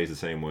 Mike Tenay is the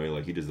same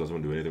way. He just doesn't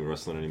want to do anything with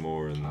wrestling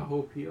anymore. And I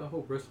hope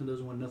wrestling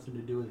doesn't want nothing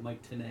to do with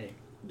Mike Tenay.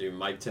 Dude,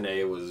 Mike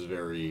Tenay was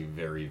very,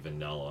 very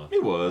vanilla. He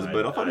was,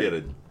 but I thought he had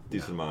a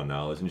decent amount of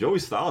knowledge. And Joey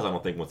Styles, I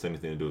don't think wants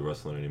anything to do with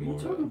wrestling anymore.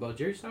 What are you talking about?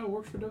 Jerry Styles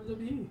works for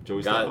WWE.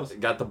 Joey Styles?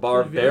 Got the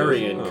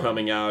Barbarian Oh.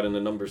 coming out in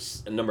the number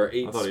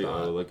 8 I thought he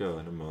spot.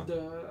 never mind.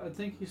 I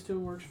think he still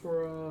works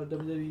for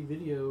WWE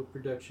Video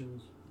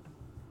Productions.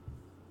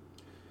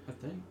 I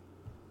think.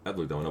 I'd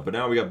look that one up. But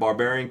now we got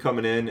Barbarian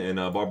coming in, and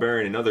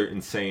Barbarian, another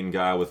insane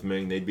guy with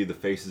Ming. They'd be the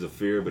faces of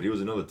fear, but he was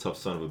another tough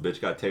son of a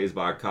bitch. Got tased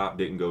by a cop,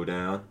 didn't go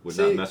down. Would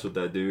not mess with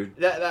that dude.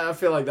 That I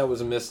feel like that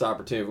was a missed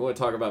opportunity. We want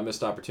to talk about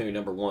missed opportunity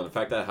number 1. The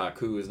fact that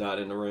Haku is not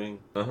in the ring.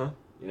 Uh-huh.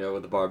 You know,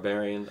 with the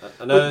Barbarian.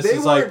 I know But this they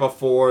is like were-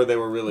 before they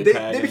were really They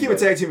tagging. became a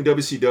tag team in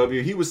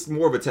WCW. He was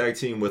more of a tag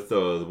team with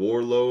the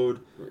Warlord,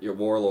 Your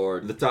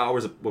Warlord. the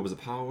Towers. What was it?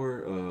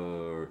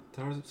 Power?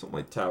 Towers? Something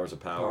like Towers of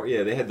Power.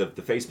 Yeah, they had the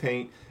face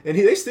paint, and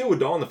they still would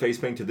don the face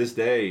paint to this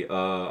day.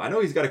 I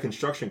know he's got a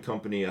construction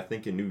company, I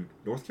think in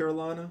North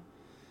Carolina,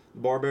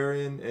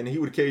 Barbarian, and he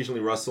would occasionally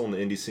wrestle in the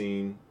indie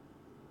scene.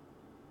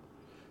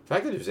 The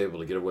fact that he was able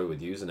to get away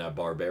with using that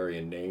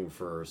Barbarian name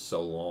for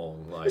so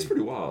long, like, It's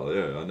pretty wild.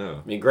 Yeah, I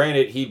know. I mean,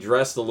 granted, he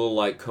dressed a little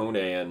like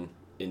Conan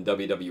in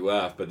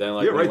WWF, but then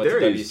like Yeah, when he right went there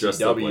to he's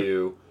dressed up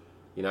WCW,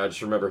 you know, I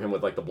just remember him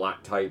with like the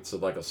black tights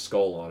with like a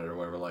skull on it or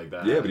whatever like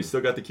that. Yeah, but he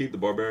still got to keep the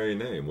Barbarian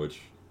name,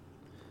 which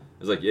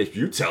is like, if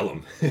you tell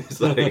him,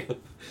 it's like,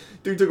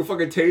 dude took a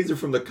fucking taser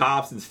from the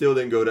cops and still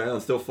didn't go down,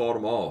 still fought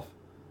him off.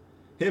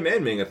 Him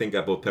and Ming, I think,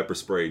 got both pepper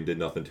sprayed and did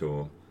nothing to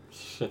him.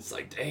 It's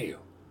like, damn,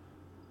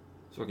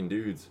 these fucking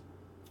dudes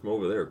from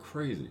over there are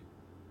crazy.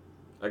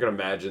 I can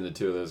imagine the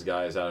two of those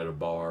guys out at a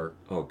bar.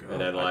 Oh god.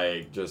 And then,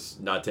 like,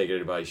 just not taking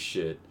anybody's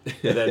shit.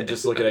 And then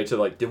just looking at each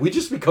other like, did we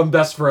just become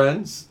best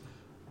friends?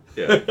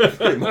 Yeah,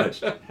 pretty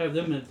much. Have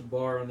them at the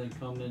bar and then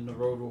come in the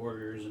Road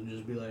Warriors and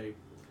just be like,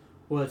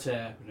 "What's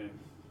happening?"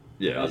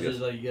 Yeah, I was it's just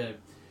gonna, like,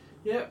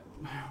 yep,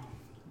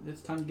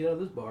 it's time to get out of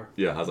this bar.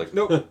 yeah, I was like,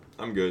 nope,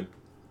 I'm good.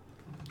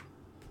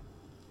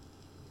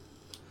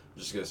 I'm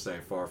just going to stay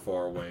far,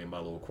 far away in my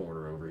little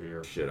corner over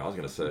here. Shit, I was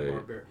gonna say,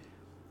 Barbar-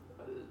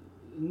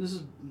 and this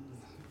is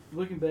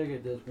looking back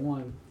at this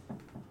one,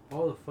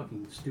 all the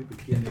fucking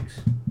stupid gimmicks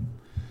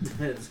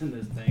that's in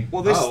this thing.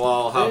 well, this Oh,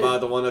 well, how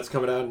about the one that's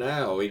coming out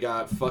now? We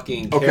got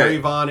fucking Okay. Kerry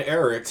Von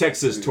Erich.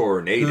 Texas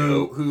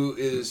Tornado. Who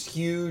is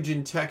huge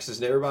in Texas,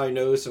 and everybody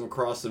knows him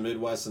across the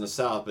Midwest and the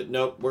South, but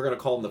nope, we're going to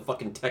call him the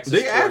fucking Texas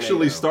They Tornado.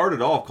 actually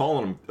started off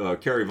calling him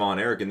Kerry Von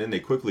Erich, and then they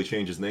quickly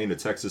changed his name to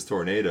Texas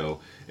Tornado.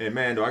 And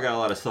man, do I got a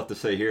lot of stuff to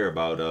say here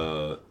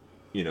about,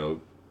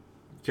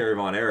 Kerry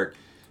Von Erich.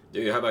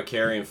 Dude, how about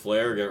Kerry and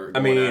Flair going I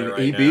at mean, it right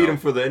he now? beat him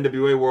for the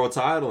NWA World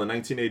Title in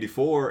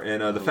 1984,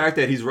 and the fact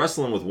that he's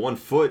wrestling with 1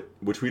 foot,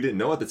 which we didn't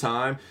know at the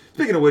time.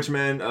 Speaking of which,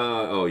 man,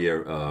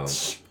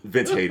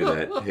 Vince hated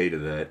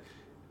that.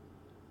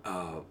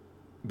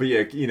 But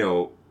yeah,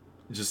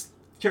 just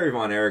Kerry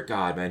Von Erich,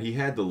 God, man, he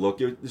had the look.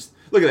 Just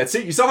look at that.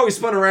 See, you saw how he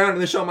spun around, and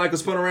then Shawn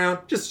Michaels spun around.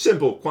 Just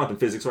simple quantum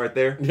physics right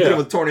there. Hit Yeah. him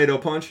with a tornado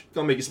punch.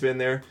 Gonna make you spin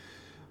there.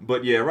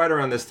 But yeah, right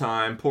around this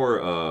time,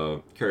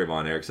 poor Kerry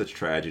Von Erich, such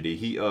tragedy.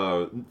 He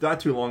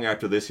not too long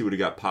after this, he would have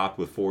got popped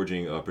with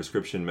forging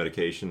prescription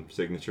medication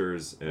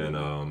signatures,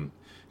 and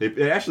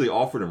they actually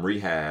offered him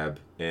rehab,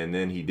 and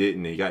then he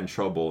didn't. He got in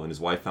trouble, and his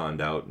wife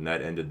found out, and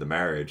that ended the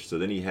marriage. So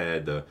then he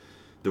had the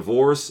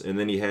divorce, and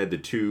then he had the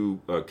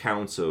 2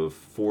 counts of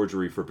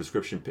forgery for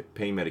prescription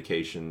pain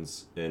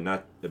medications, and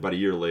not about a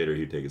year later,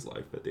 he'd take his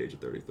life at the age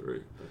of 33.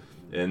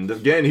 And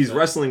again, he's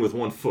wrestling with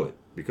 1 foot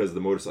because of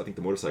the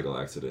motorcycle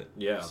accident.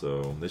 Yeah.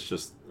 So it's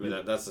just. I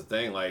mean, that's the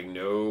thing. Like,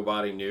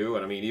 nobody knew.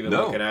 And I mean, even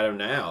No. looking at him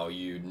now,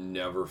 you'd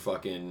never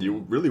fucking.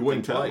 You really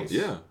wouldn't think tell. twice.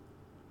 Yeah.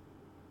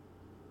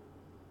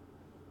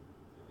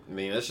 I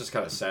mean, that's just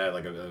kind of sad.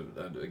 Like,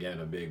 again,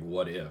 a big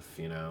what if,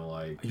 you know?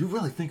 Like, You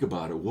really think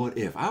about it. What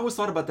if? I always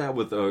thought about that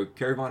with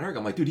Kerry Von Erich.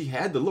 I'm like, dude, he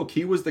had the look.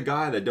 He was the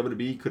guy that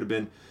WWE could have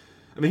been.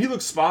 I mean, he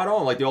looked spot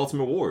on like the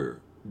Ultimate Warrior.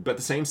 But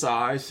the same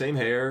size, same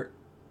hair.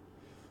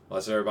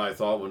 that's what everybody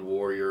thought when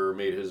Warrior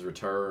made his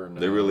return.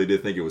 They really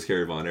did think it was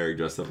Kerry Von Erich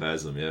dressed up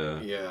as him,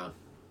 yeah. Yeah.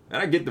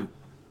 And I get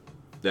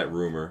that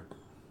rumor.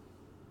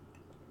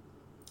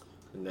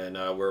 And then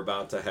we're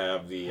about to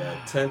have the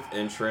 10th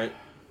entrant,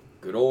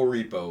 good old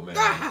Repo Man.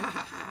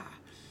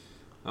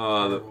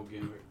 Horrible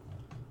gimmick.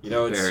 You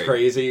know, it's Very.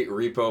 crazy.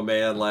 Repo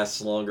Man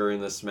lasts longer in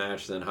this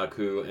match than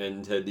Haku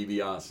and Ted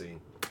DiBiase.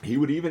 He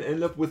would even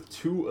end up with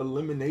 2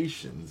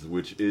 eliminations,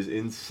 which is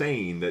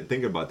insane.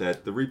 Think about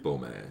that, the Repo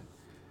Man.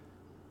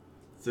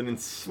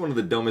 It's one of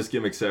the dumbest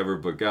gimmicks ever,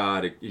 but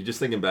God, you're just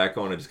thinking back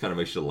on it, just kind of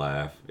makes you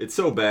laugh. It's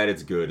so bad,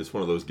 it's good. It's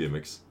one of those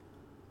gimmicks.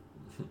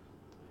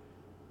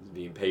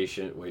 Being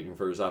patient, waiting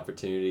for his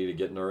opportunity to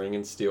get in the ring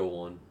and steal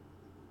one.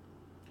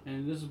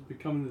 And this is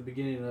becoming the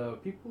beginning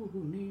of people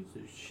who need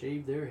to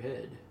shave their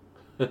head.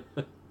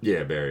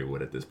 Yeah, Barry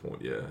would at this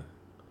point, yeah.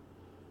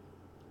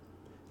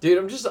 Dude,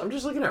 I'm just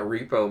looking at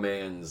Repo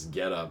Man's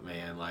getup,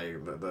 man. Like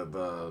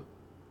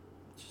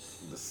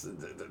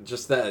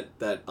just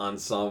that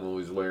ensemble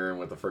he's wearing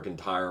with the freaking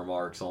tire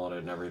marks on it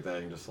and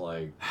everything. Just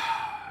like,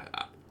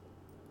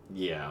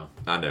 yeah.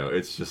 I know,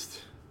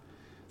 it's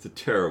a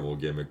terrible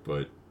gimmick,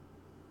 but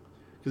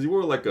because he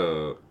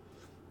wore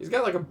He's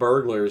got like a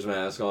burglar's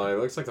mask on. It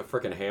looks like the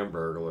freaking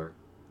Hamburglar.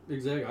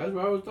 Exactly. That's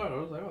what I was thought. I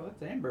was like, oh,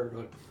 that's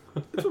Hamburger.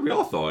 that's what we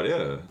all thought,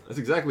 yeah. That's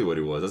exactly what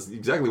he was. That's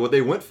exactly what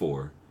they went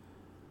for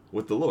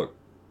with the look.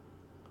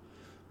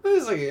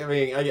 It's like, I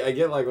mean, I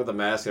get like with the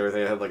mask and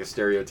everything, it had like a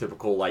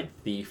stereotypical like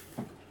thief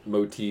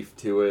motif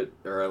to it,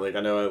 or like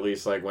I know at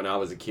least like when I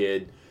was a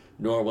kid,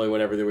 normally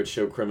whenever they would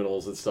show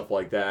criminals and stuff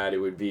like that, it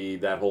would be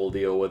that whole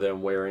deal with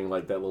them wearing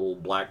like that little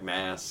black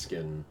mask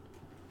and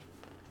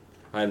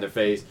hiding their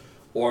face.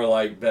 Or,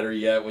 like, better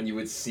yet, when you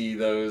would see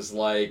those,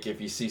 like, if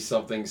you see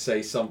something,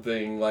 say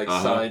something, like,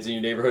 signs in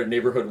your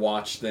neighborhood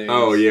watch things.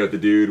 Oh, yeah, with the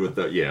dude with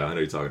the... Yeah, I know what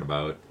you're talking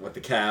about. With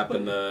the cap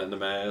and the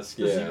mask.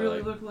 Does he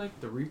really look like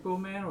the Repo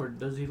Man, or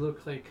does he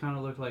kind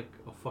of look like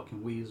a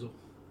fucking weasel?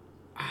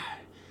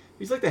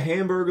 He's like the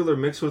Hamburglar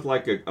mixed with,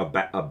 like,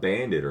 a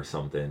bandit or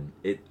something.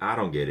 I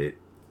don't get it.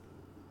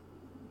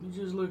 He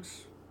just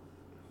looks...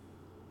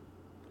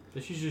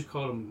 They should just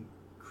call him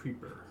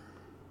Creeper.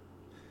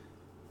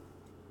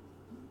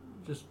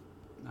 Just,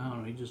 I don't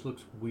know, he just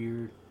looks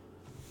weird.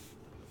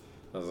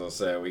 I was gonna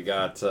say, we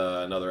got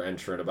another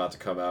entrant about to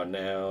come out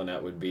now, and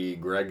that would be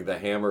Greg the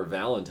Hammer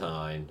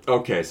Valentine.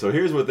 Okay, so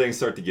here's where things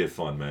start to get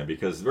fun, man,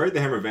 because Greg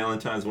the Hammer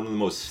Valentine is one of the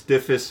most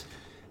stiffest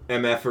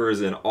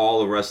MFers in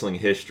all of wrestling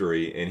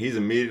history, and he's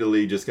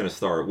immediately just gonna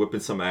start whipping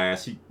some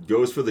ass. He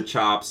goes for the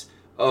chops.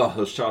 Oh,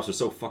 those chops are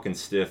so fucking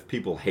stiff.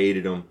 People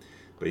hated him,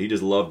 but he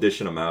just loved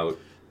dishing them out.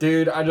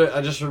 Dude,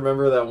 I just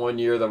remember that one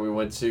year that we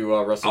went to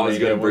WrestleMania. I was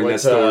going to bring that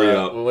story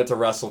up. We went to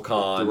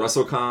WrestleCon. The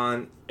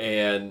WrestleCon.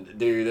 And,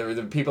 dude, there were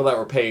the people that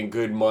were paying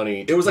good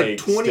money to It was like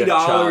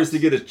 $20 to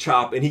get a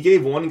chop, and he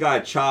gave one guy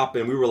a chop,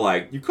 and we were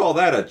like, you call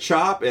that a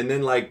chop? And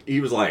then, like,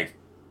 he was like,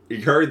 he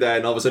heard that,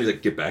 and all of a sudden he's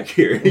like, get back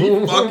here. And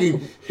he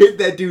fucking hit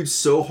that dude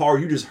so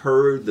hard, you just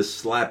heard the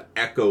slap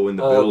echo in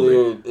the building.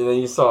 Dude. And then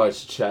you saw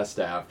his chest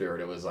after,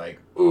 and it was like,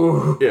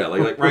 ooh. Yeah,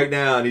 like right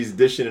now, and he's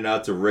dishing it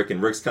out to Rick,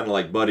 and Rick's kind of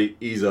like, buddy,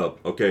 ease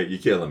up. Okay, you're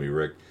killing me,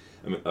 Rick.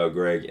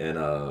 Greg. And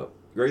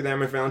Greg the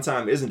Hammer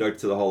Valentine is inducted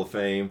to the Hall of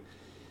Fame.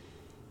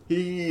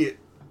 I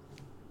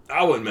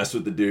wouldn't mess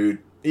with the dude.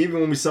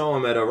 Even when we saw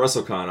him at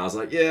WrestleCon, I was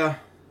like, yeah,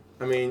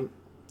 I mean...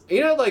 You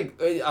know, like,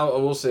 I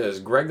will say this,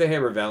 Greg the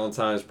Hammer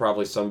Valentine is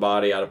probably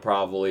somebody I'd have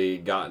probably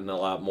gotten a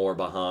lot more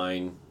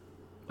behind,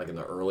 like in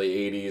the early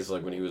 80s,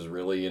 like when he was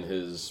really in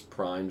his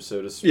prime,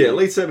 so to speak. Yeah,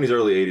 late 70s,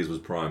 early 80s was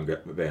prime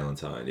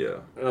Valentine, yeah.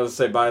 I would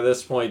say by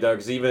this point, though,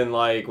 because even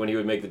like when he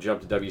would make the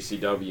jump to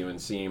WCW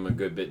and see him a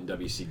good bit in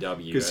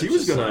WCW. Because he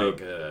was going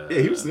to...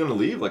 he was going to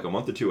leave like a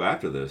month or two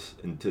after this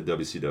into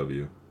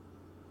WCW.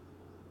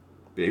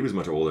 Yeah, he was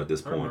much older at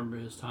this point. I remember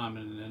his time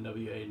in the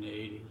NWA in the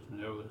 80s,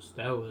 and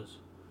that was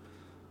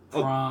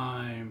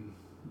prime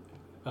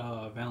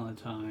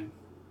Valentine.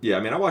 Yeah, I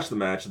mean, I watched the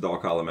match, the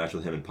Dog Collar match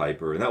with him and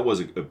Piper, and that was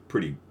a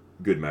pretty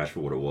good match for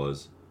what it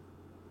was.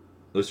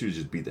 Those two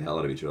just beat the hell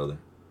out of each other.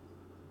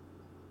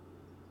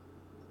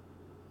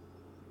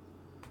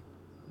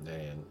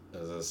 Man,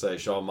 as I say,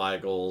 Shawn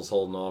Michaels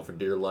holding on for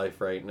dear life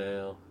right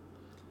now.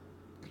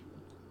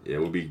 Yeah,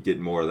 we'll be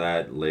getting more of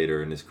that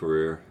later in his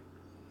career.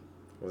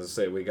 As I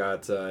say, we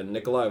got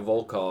Nikolai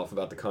Volkov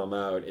about to come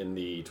out in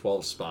the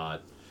 12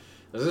 spot.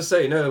 As I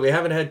say, no, we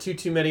haven't had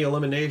too many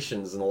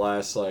eliminations in the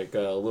last, like,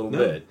 little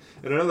bit.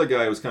 And another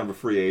guy was kind of a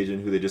free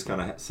agent who they just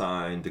kind of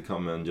signed to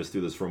come and just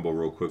do this Rumble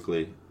real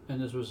quickly. And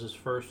this was his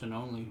first and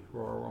only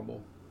Royal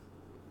Rumble.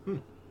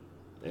 And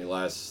he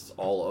lasts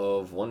all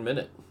of 1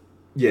 minute.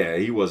 Yeah,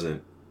 he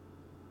wasn't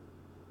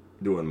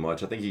doing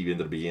much. I think he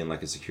ended up being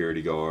like a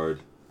security guard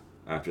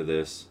after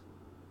this.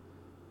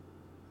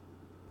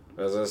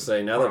 As I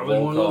say, now that Probably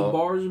one of those Volkov...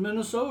 bars in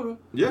Minnesota.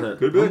 Yeah,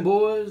 could be. Them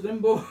boys.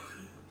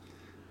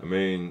 I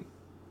mean,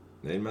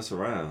 they didn't mess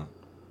around.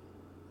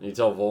 You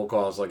tell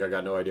Volkov's like, I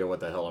got no idea what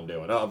the hell I'm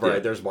doing. Oh, right, Yeah.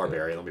 there's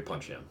Barbarian. Let me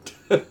punch him.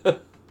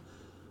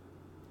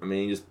 I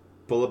mean, you just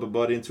pull up a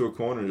buddy into a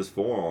corner and just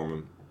forearm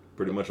him.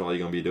 Pretty much all you're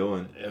going to be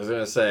doing. I was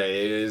going to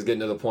say, it is getting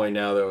to the point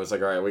now that it's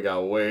like, all right, we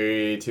got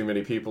way too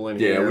many people in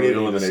here. Yeah, we need to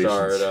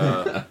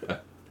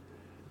eliminations.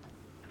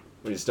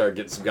 We need to start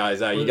getting some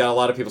guys out. You got a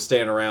lot of people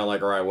standing around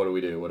like, all right, what do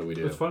we do? What do we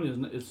do? What's funny is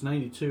it's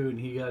 92, and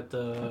he got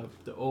the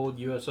old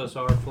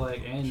USSR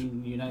flag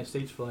and United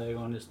States flag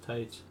on his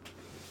tights,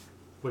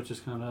 which is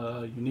kind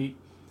of unique.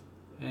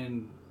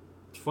 And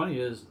what's funny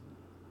is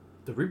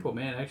the Repo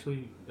Man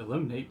actually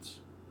eliminates.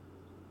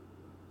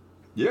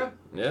 Yeah.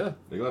 Yeah.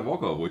 They got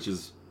Volkov, which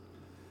is...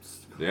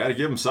 They had to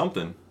give him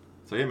something.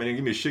 So, hey, man,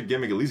 give me a shit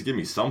gimmick. At least give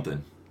me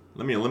something.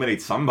 Let me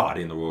eliminate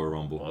somebody in the Royal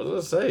Rumble. I was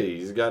going to say,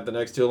 he's got the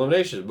next two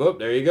eliminations. Boop,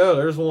 there you go.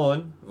 There's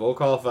one.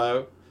 Volkov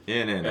out.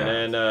 In and out.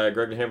 And then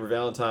Greg the Hammer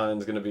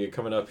Valentine's going to be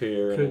coming up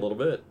here in a little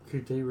bit.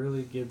 Could they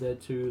really give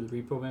that to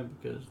the Repo Man?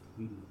 Because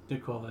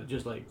Nicola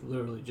just like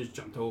literally just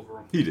jumped over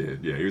him. He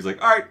did, yeah. He was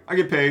like, all right, I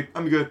get paid.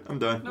 I'm good. I'm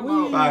done.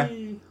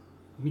 Bye.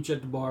 Meet you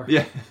at the bar.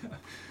 Yeah.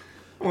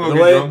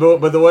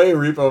 But the way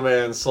Repo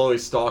Man's slowly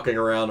stalking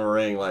around the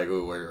ring, like,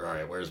 ooh,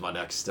 where's my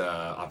next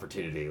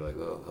opportunity? Like,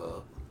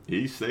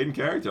 he stayed in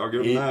character. I'll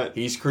give him that.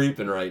 He's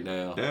creeping right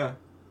now. Yeah.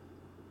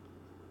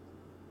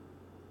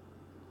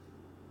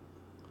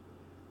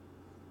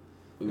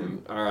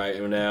 All right,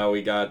 and now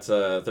we got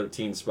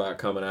 13 spot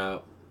coming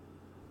out.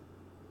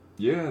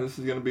 Yeah, this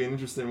is going to be an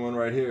interesting one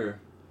right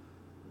here.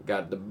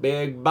 Got the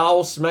big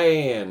boss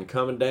man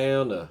coming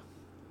down to...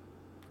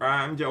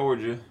 I'm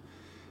Georgia.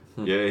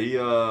 Yeah, he,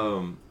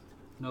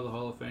 Another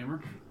Hall of Famer.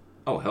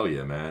 Oh, hell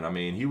yeah, man. I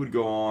mean, he would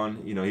go on,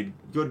 he'd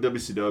go to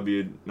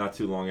WCW not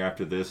too long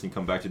after this and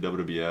come back to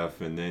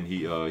WWF, and then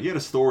he had a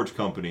storage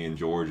company in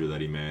Georgia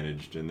that he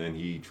managed, and then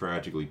he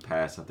tragically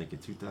passed, I think, in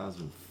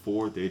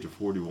 2004 at the age of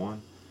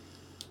 41.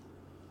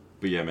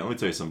 But yeah, man, let me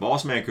tell you something.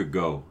 Boss Man could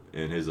go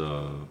in his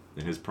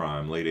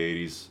prime, late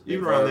 80s.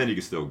 Even Yeah, around then, he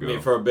could still go. I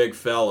mean, for a big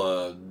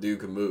fella, dude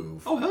can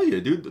move. Oh, hell yeah,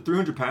 dude.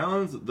 300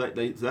 pounds,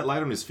 that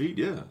light on his feet,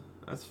 yeah.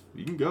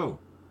 You can go.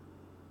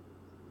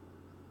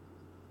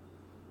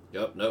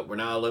 Yep, nope, we're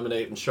not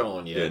eliminating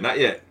Sean yet. Yeah, not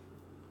yet.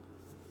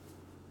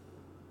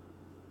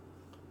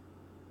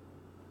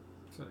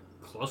 It's a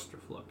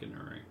clusterfuck in the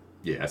ring.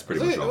 Yeah, that's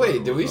pretty much all.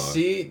 Wait, did we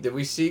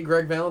see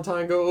Greg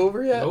Valentine go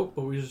over yet? Nope,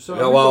 but we just saw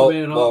No, Repo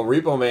Man well,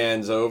 Repo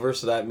Man's over,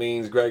 so that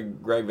means Greg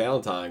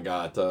Valentine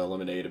got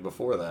eliminated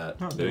before that.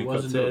 Oh, It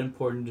wasn't that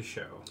important to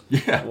show.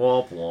 Yeah.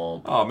 Womp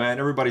womp. Oh, man,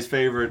 everybody's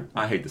favorite.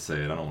 I hate to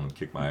say it. I don't want to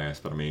kick my ass,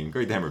 but I mean,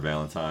 Great Hammer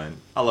Valentine.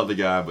 I love the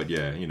guy, but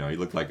yeah, he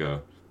looked like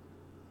a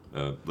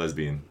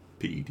lesbian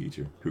PE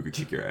teacher who could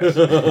kick your ass.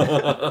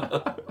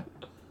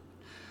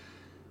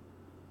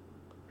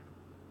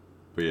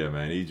 But yeah,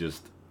 man,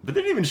 but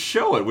they didn't even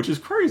show it, which is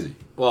crazy.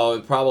 Well,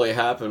 it probably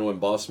happened when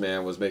Boss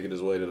Man was making his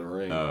way to the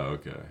ring. Oh,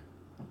 okay.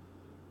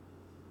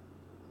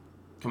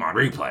 Come on,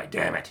 replay,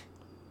 damn it.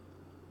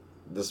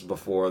 This is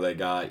before they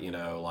got,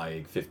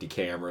 like 50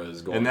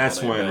 cameras going on. And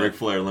that's when event. Ric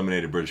Flair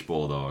eliminated British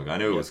Bulldog. I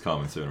knew it was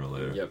coming sooner or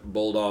later. Yep,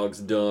 Bulldog's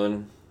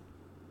done.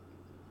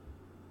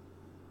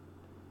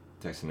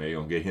 Texas Tornado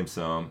gonna get him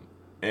some.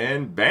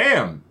 And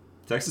bam!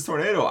 Texas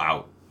Tornado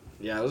out.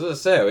 Yeah, I was gonna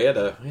say we had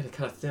to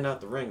kind of thin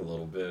out the ring a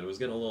little bit. It was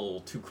getting a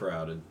little too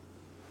crowded.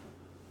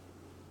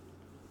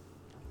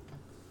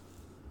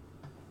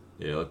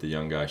 Yeah, let the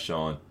young guy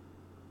Sean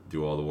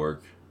do all the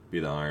work. Be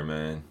the Iron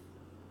Man.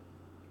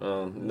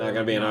 Not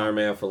gonna be an Iron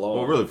Man for long.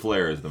 Well, really,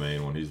 Flair is the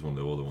main one. He's one of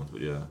the older ones,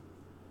 but yeah.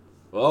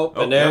 Well,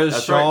 Oh, and there's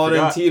that's right, Sean and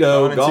forgot. Tito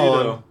Sean and gone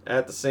Tito.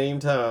 at the same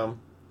time.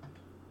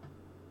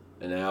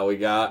 And now we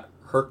got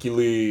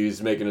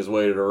Hercules making his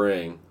way to the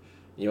ring.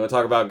 You want to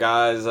talk about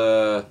guys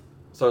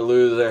start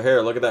losing their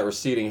hair? Look at that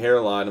receding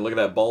hairline and look at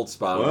that bald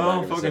spot. on the Well,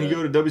 back of his fucking, you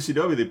head. go to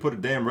WCW, they put a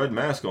damn red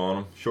mask on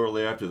him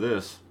shortly after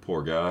this.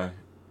 Poor guy.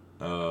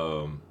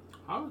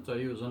 I would say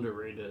he was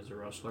underrated as a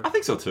wrestler. I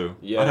think so too.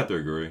 Yeah. I'd have to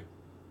agree.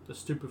 The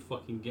stupid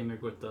fucking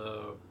gimmick with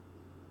the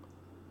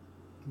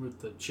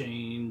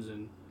chains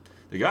and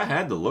The guy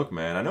had the look,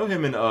 man. I know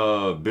him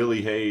and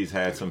Billy Hayes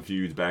had some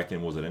feuds back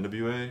in, was it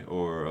NWA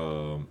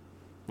or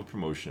what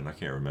promotion? I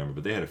can't remember,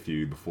 but they had a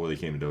feud before they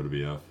came to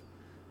WWF.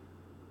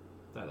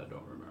 that I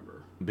don't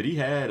remember. But he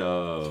had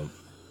Oh,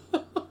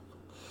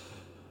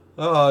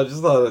 I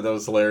just thought that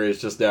was hilarious.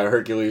 Just now,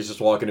 Hercules just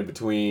walking in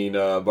between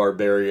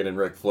Barbarian and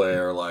Ric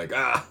Flair, like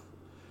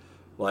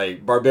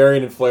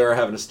Barbarian and Flair are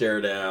having to stare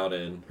down,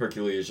 and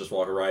Hercules just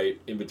walking right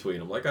in between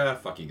them, like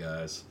fuck you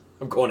guys,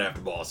 I'm going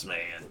after Boss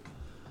Man.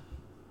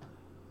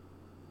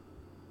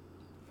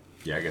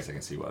 yeah, I guess I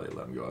can see why they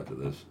let him go after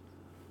this.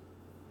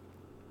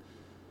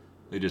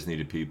 They just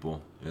needed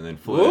people. And then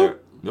Flair,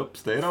 Whoop. nope,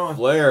 stayed on.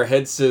 Flair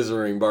head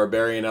scissoring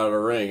Barbarian out of the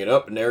ring, and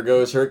up and there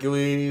goes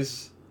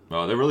Hercules.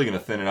 Well, they're really going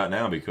to thin it out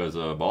now because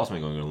Bossman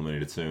going to get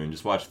eliminated soon.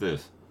 Just watch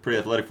this. Pretty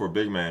athletic for a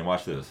big man.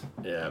 Watch this.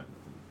 Yeah,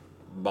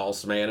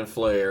 Boss Man and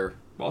Flair.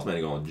 Bossman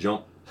is going to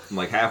jump from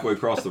like halfway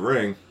across the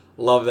ring.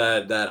 Love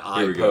that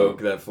eye we go.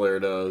 poke that Flair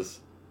does.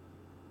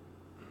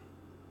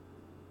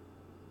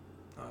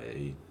 Oh,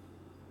 yeah,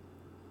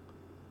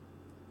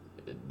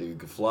 That dude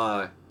could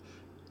fly.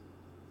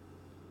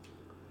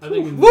 I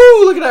think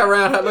Woo! Look at that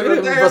roundhouse. Look at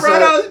him. bust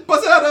that-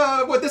 Bust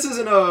out, what, this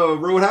isn't a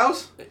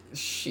Roadhouse?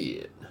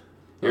 Shit.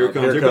 Here it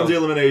comes. Here comes the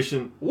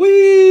elimination.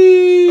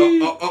 Whee!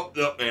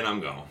 Oh, and I'm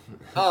gone.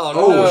 Oh,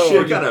 Oh, no.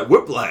 shit. Got a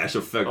whiplash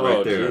effect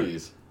right there.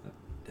 Jeez.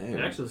 it Damn.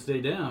 actually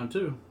stayed down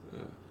too.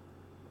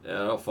 Yeah,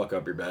 don't fuck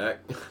up your back.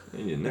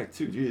 In your neck,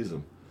 too.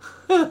 Jeez.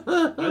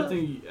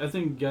 I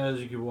think guys,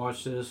 you could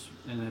watch this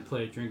and then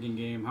play a drinking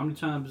game. How many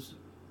times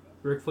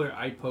Ric Flair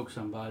eye pokes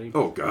somebody?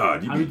 Oh,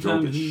 God. You'd How be many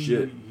drunk times as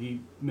shit.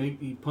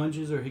 he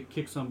punches or he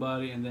kicks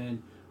somebody and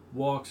then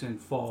walks and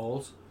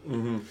falls.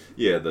 Mm-hmm.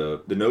 Yeah, the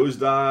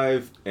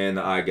nosedive and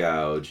the eye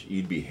gouge,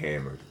 you'd be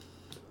hammered.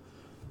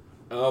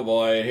 Oh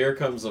boy, and here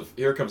comes a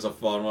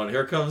fun one.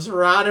 Here comes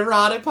Roddy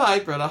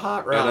Piper, the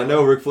hot rod. And I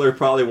know Ric Flair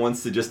probably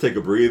wants to just take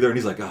a breather, and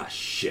he's like, ah,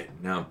 shit,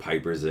 now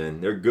Piper's in.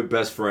 They're good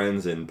best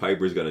friends, and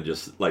Piper's gonna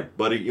just, like,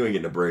 buddy, you ain't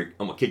getting a break.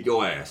 I'm gonna kick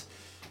your ass.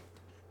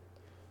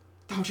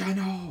 Don't you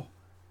know?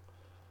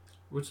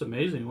 What's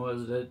amazing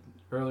was that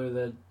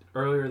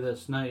earlier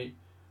this night,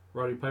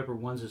 Roddy Piper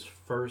won his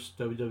first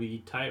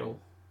WWE title.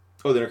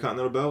 Oh, the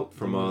Intercontinental belt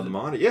from the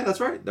Monty? Yeah, that's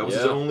right. That was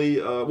his Yeah. only,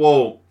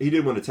 well, he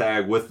did win a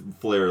tag with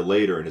Flair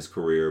later in his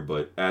career,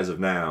 but as of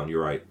now,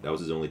 you're right, that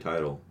was his only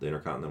title, the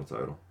Intercontinental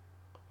title.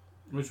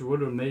 Which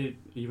would have made it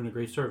even a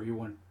great story if he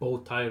won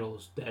both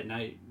titles that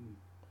night.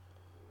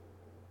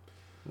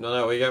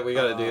 No, we got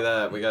to do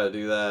that. We got to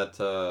do that.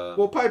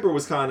 Well, Piper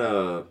was kind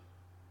of...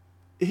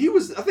 I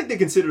think they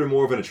considered him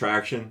more of an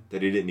attraction,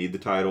 that he didn't need the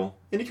title.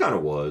 And he kind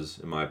of was,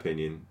 in my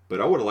opinion. But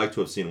I would have liked to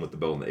have seen him with the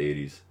belt in the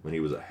 80s, when he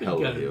was a hell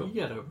of a heel.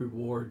 You gotta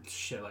reward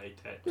shit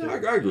like that. Too. Yeah,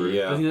 I agree.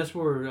 Yeah. I think that's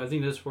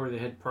where they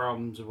had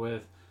problems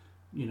with,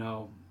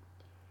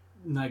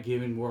 not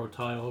giving world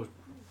title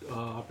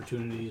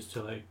opportunities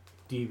to like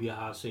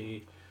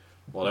DiBiase.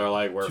 Well, they're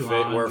like, we're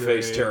 200.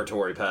 face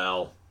territory,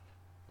 pal.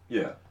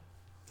 Yeah.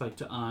 like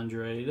to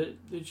Andre.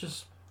 It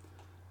just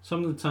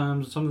some of the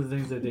times, some of the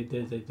things that they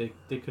did,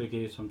 they could have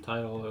gave some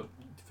title of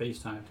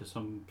FaceTime to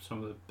some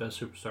of the best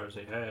superstars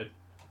they had.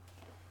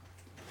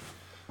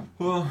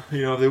 Well,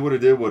 if they would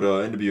have did what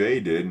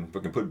NWA did and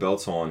fucking put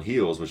belts on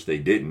heels, which they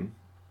didn't,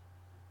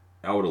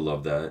 I would have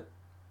loved that.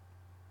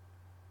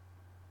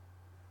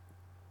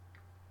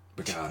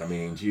 But God, I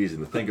mean, geez,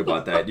 and to think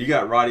about that, you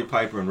got Roddy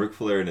Piper and Ric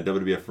Flair in the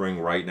WWF ring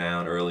right now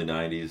in the early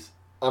 '90s.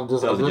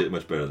 Doesn't get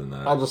much better than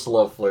that. I just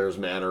love Flair's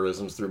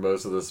mannerisms through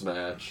most of this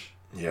match.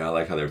 Yeah, I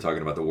like how they were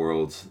talking about the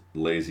world's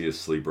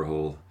laziest sleeper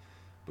hole,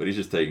 but he's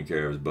just taking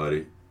care of his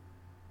buddy.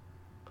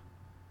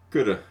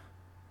 Could have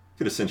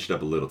cinched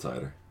up a little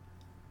tighter.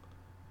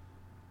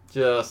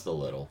 Just a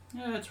little.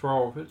 Yeah, it's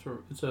raw.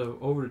 It's a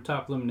over the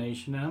top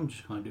elimination, and I'm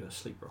just gonna do a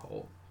sleeper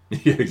hole.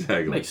 Yeah,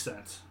 exactly. Makes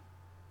sense.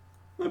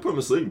 I put him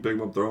asleep and pick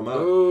him up, throw him out.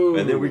 Ooh.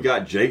 And then we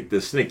got Jake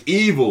the Snake.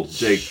 Evil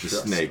Jake the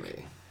Trust Snake.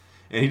 me.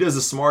 And he does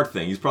the smart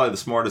thing. He's probably the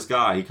smartest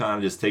guy. He kind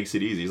of just takes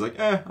it easy. He's like,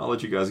 I'll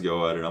let you guys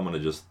go at it. I'm going to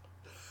just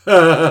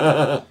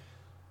bide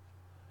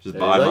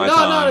my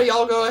time. No,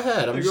 y'all go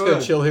ahead. I'm just going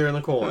to chill here in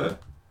the corner. Yeah.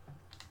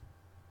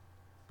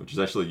 Which is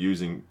actually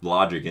using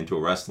logic into a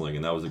wrestling.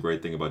 And that was the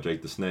great thing about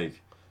Jake the Snake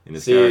in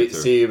his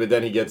character. But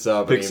then he gets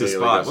up Picks and his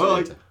spot.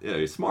 Well,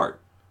 he's smart.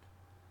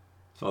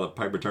 Saw that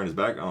Piper turn his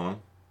back on him.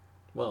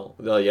 Well,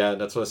 yeah,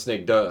 that's what a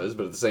snake does.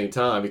 But at the same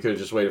time, he could have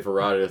just waited for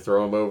Roddy to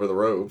throw him over the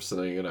ropes.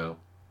 And then,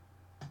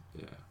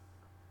 Yeah.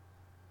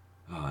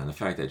 And the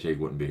fact that Jake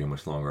wouldn't be here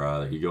much longer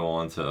either. He'd go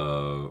on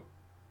to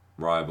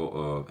have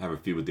a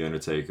feud with The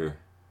Undertaker.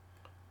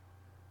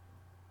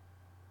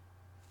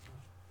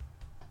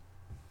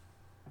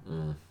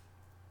 Mm.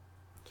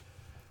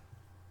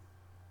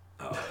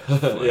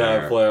 Oh,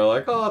 yeah, Flair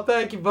like, oh,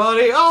 thank you,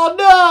 buddy. Oh,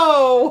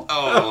 no!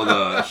 Oh,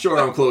 the short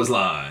arm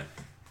clothesline.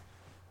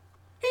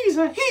 He's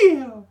a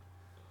heel.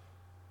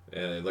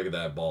 And look at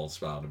that bald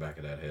spot on the back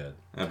of that head.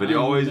 Yeah, but he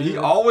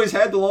always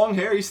had the long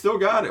hair. He still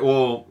got it.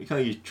 Well, he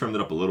kind of trimmed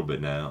it up a little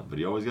bit now, but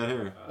he always got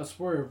hair. I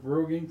swear, if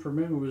Rogaine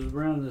Permin was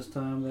around this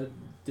time, that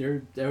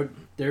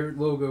their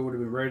logo would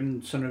have been right in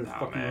the center of the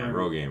fucking ring.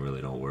 Rogaine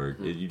really don't work.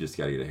 You just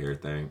got to get a hair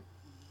thing.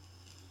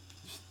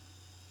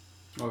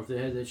 Or if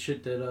they had that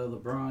shit that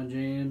LeBron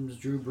James,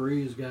 Drew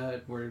Brees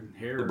got, where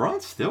hair.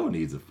 LeBron still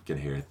needs a fucking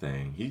hair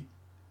thing.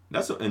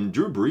 And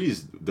Drew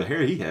Brees, the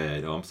hair he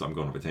had. Oh, I'm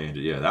going off a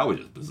tangent. Yeah, that was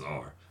just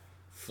bizarre.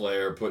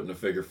 Flair putting a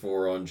figure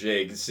 4 on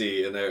Jake.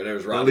 See, and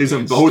there's Roddy. That leaves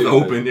them both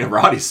open. Yeah,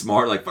 Roddy's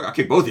smart. Like, fuck, I'll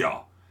kick both of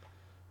y'all.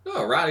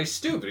 No, Roddy's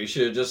stupid. He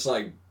should have just,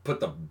 put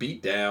the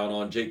beat down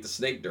on Jake the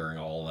Snake during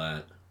all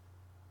that.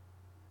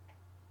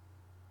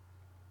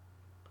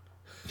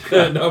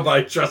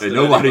 Nobody trusted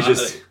nobody anybody.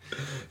 just...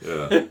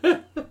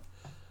 Yeah.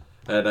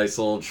 A nice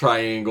little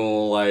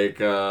triangle, like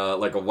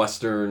a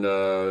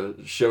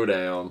Western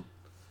showdown.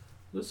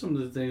 There's some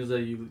of the things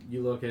that you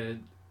look at.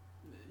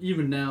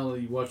 Even now,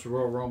 you watch the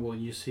Royal Rumble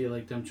and you see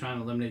them trying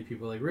to eliminate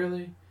people. Like,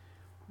 really?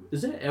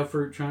 Is that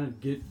effort trying to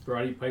get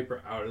Roddy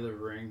Piper out of the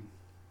ring?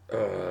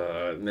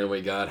 And then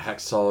we got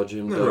Hacksaw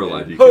Jim In Duggan. real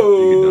life, you could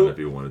have done it if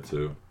you wanted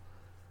to.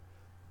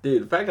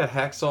 Dude, the fact that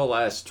Hacksaw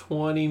lasts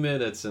 20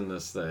 minutes in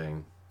this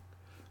thing.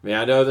 I mean,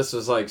 I know this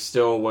was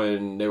still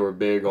when they were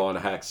big on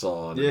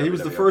Hacksaw. Yeah, he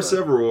was the first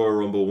ever Royal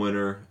Rumble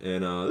winner,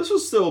 and this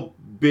was still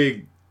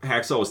big.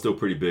 Hacksaw was still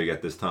pretty big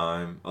at this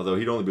time, although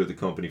he'd only be with the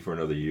company for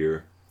another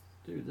year.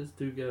 Dude, this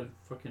dude got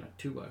fucking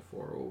a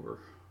 2x4 over.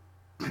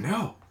 I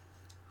know.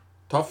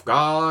 Tough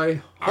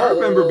guy. I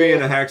remember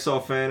being a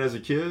Hacksaw fan as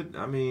a kid.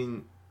 I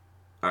mean,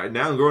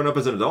 now growing up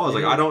as an adult, I was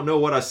like, I don't know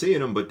what I see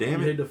in him, but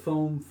damn you it. had the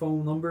phone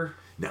number?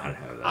 No, I didn't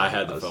have that. I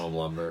had the foam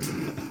lumber.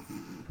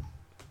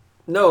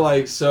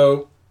 No,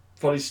 so,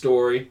 funny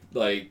story.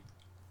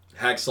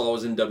 Hacksaw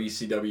was in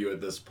WCW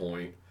at this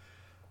point.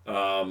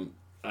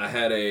 I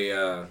had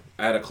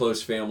a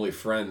close family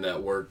friend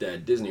that worked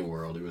at Disney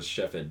World. He was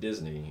chef at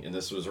Disney, and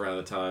this was around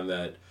the time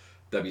that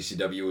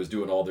WCW was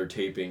doing all their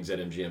tapings at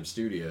MGM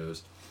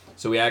Studios.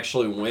 So we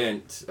actually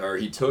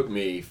he took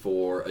me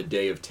for a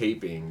day of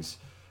tapings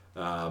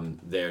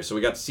there. So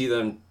we got to see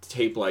them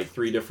tape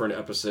 3 different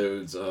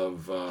episodes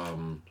of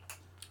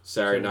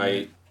Saturday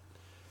Night.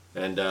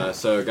 And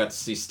so I got to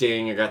see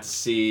Sting. I got to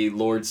see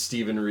Lord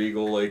Steven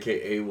Regal,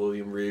 a.k.a.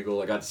 William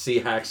Regal. I got to see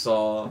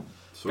Hacksaw.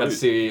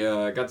 Sweet.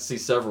 Got to see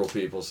several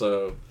people,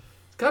 so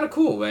it's kind of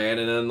cool, man.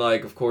 And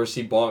then, of course,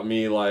 he bought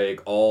me,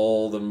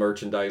 all the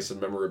merchandise and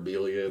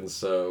memorabilia, and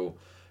so,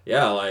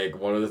 yeah,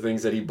 one of the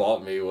things that he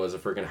bought me was a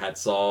freaking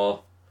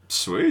Hacksaw.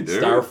 Sweet,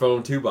 dude.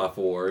 Styrofoam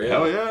 2x4, yeah.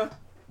 Hell yeah.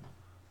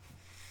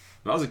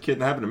 When I was a kid,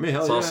 that happened to me.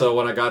 Hell it's yeah. also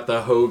when I got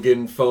the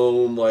Hogan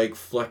foam,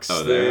 flex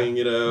thing,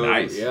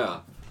 Nice.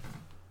 Yeah.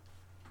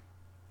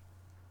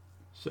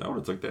 Shit, I would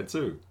have took that,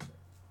 too.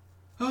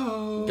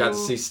 Oh. Got to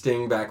see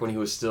Sting back when he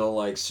was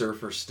still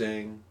Surfer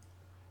Sting.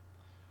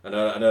 I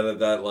know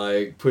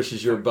that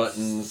pushes your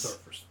buttons.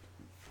 Surfers.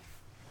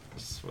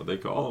 That's what they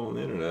call him on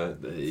the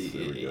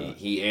internet.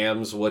 He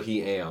ams what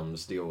he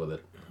ams. Deal with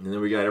it. And then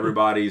we got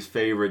everybody's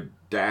favorite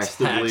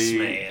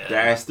dastardly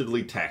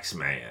Taxman.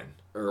 Taxman.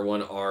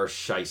 Erwin R.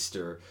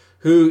 Shyster,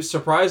 who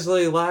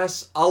surprisingly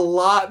lasts a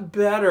lot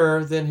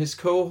better than his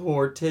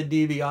cohort, Ted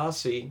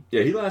DiBiase.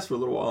 Yeah, he lasts for a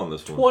little while on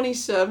this one.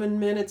 27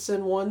 minutes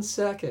and 1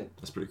 second.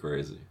 That's pretty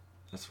crazy.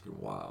 That's fucking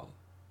wild.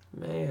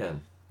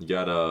 Man. You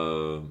got,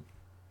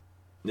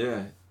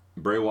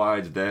 Bray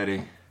Wyatt's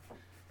daddy.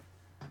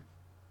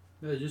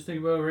 Yeah, just think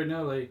about it right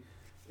now. Like,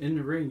 in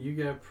the ring, you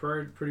got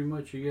pretty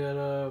much, you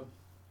got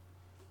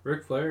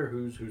Ric Flair,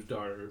 whose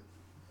daughter,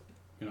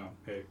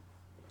 hey,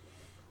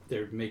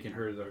 they're making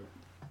her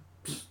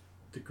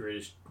the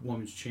greatest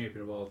women's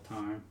champion of all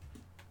time.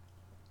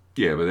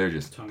 Yeah, but they're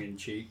just Tongue in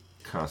cheek.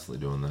 constantly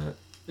doing that.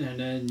 And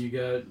then you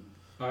got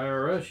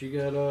IRS. You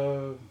got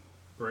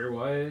Bray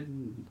Wyatt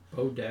and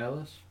Bo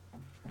Dallas,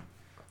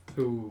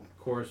 who, of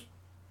course,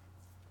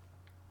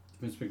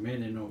 Vince McMahon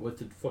didn't know what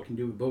to fucking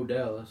do with Bo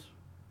Dallas.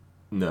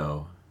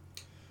 No.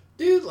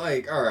 Dude,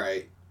 like,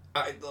 alright.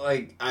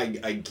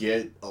 I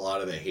get a lot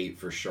of the hate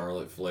for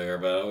Charlotte Flair,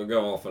 but I'll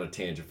go off on a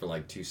tangent for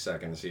like 2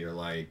 seconds here.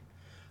 Like,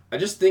 I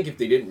just think if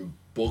they didn't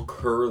book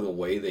her the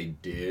way they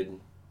did,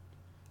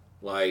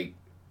 like,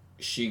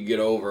 she'd get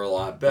over a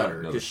lot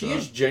better. Because she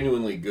is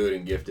genuinely good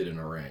and gifted in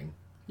a ring.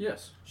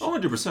 Yes.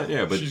 100%,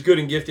 yeah. But she's good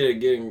and gifted at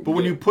getting... But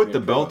when you put the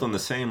belt on the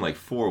same, like,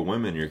 4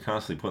 women, you're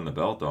constantly putting the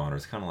belt on her,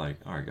 it's kind of like,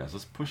 all right, guys,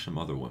 let's push some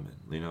other women,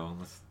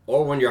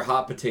 Or when you're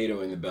hot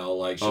potatoing the belt,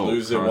 like, she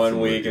loses it one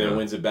week and then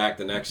wins it back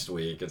the next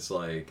week. It's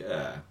like,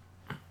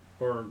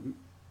 Or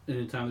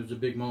anytime there's a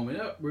big moment,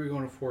 we're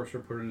going to force her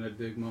to put in that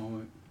big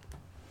moment.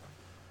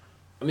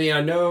 I mean,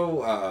 I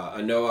know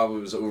I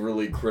was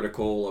overly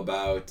critical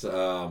about,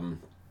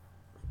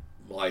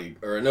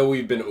 I know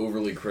we've been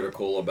overly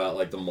critical about,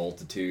 like, the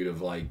multitude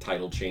of, like,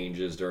 title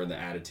changes during the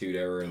Attitude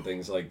Era and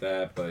things like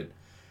that, but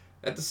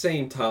at the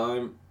same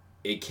time,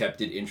 it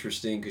kept it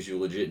interesting because you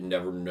legit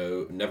never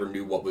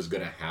knew what was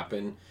going to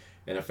happen,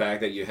 and the fact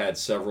that you had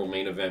several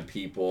main event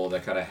people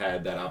that kind of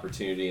had that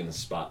opportunity in the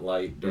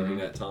spotlight during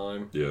that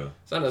time,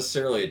 it's not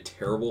necessarily a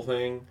terrible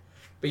thing.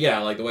 But yeah,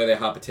 like the way they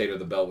hot potato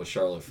the belt with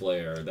Charlotte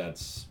Flair,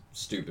 that's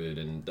stupid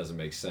and doesn't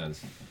make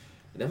sense.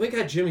 And then we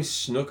got Jimmy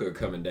Snuka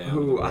coming down.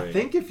 Who I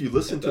think if you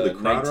listen to the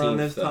crowd around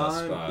this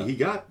time, he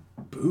got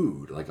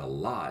booed like a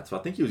lot. So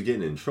I think he was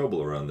getting in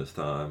trouble around this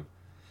time.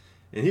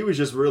 And he was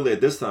just really,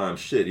 at this time,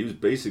 he was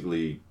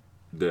basically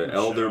the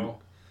elder.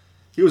 Shell.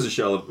 He was a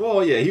shell of,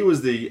 he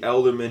was the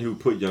elderman who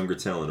put younger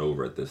talent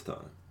over at this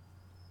time.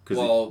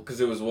 Because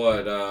it was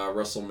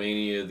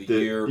WrestleMania the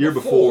year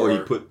before he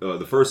put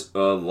the first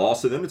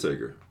loss to The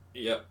Undertaker.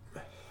 Yep.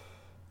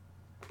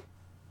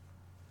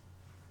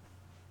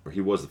 Or he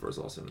was the first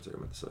loss to The Undertaker, I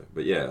meant to say.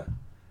 But yeah.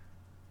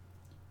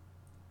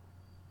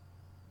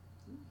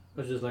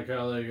 It's just like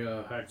how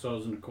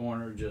Hacksaw's in the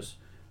corner just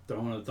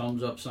throwing a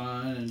thumbs up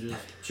sign and just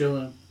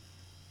chilling.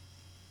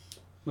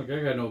 Like,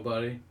 I got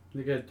nobody.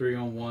 They got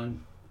 3-on-1.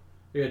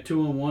 They got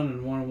 2-on-1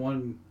 and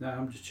 1-on-1. Nah,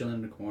 I'm just chilling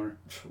in the corner.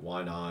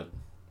 Why not?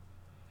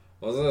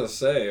 I was going to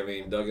say, I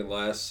mean, Duggan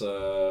lasts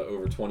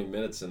over 20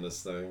 minutes in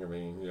this thing. I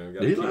mean,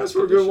 he lasts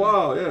for a good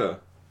while, yeah.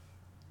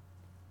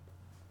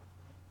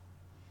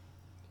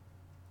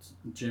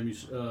 Jimmy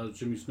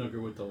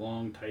Snuka with the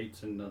long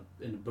tights and the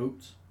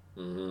boots.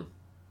 Mm-hmm.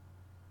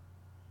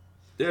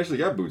 They actually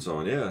got boots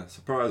on, yeah.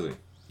 Surprising.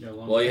 Yeah,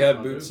 he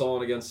had boots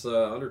on against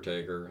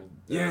Undertaker.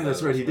 Yeah,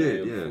 that's right, he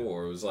did, yeah.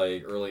 Before. It was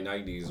like early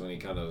 90s when he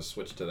kind of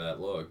switched to that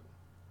look.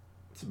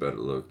 It's a better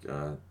look.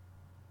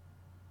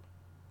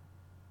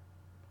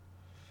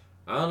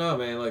 I don't know,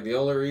 man. Like, the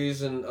only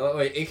reason...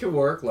 it could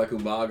work. Like,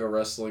 Umaga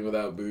wrestling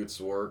without boots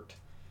worked.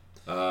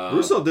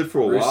 Rusev did for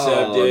a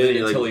while. Rusev did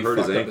until he hurt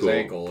fucked his up his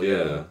ankle.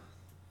 Yeah.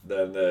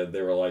 Then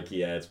they were like,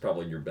 it's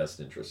probably in your best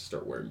interest to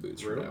start wearing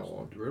boots from now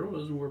on. Riddle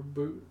doesn't wear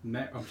boots.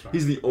 I'm sorry.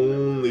 He's the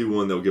only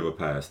one they'll give a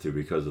pass to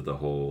because of the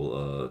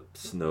whole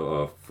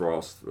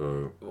frost.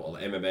 The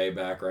MMA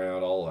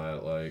background, all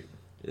that. Like,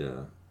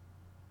 yeah.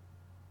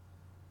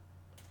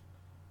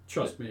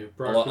 Trust me, if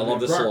I love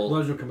this little...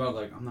 Lesnar come out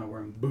like, I'm not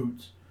wearing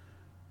boots.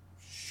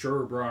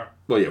 Sure, Brock.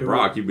 Well, yeah,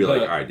 Brock, you'd be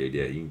like, all right, dude,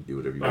 yeah, you can do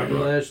whatever you want.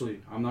 Lashley,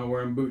 I'm not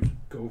wearing boots.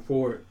 Go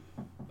for it.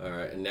 All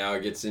right, and now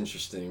it gets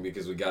interesting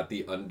because we got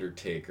The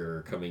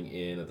Undertaker coming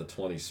in at the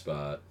 20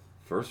 spot.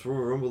 First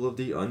Royal Rumble of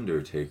The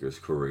Undertaker's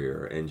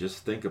career, and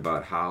just think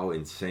about how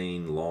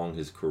insane long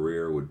his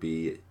career would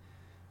be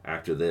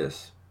after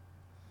this.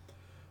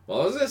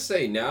 Well, I was going to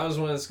say, now is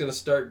when it's going to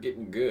start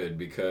getting good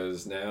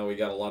because now we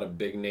got a lot of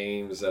big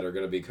names that are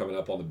going to be coming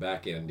up on the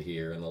back end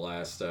here in the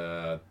last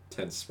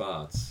 10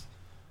 spots.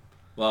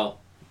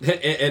 Well,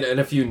 and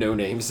a few no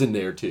names in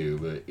there too,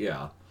 but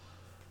yeah.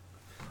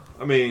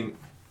 I mean,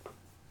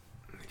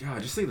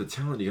 God, just think of the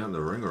talent you got in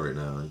the ring right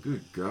now.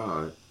 Good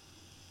God.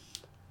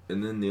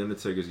 And then The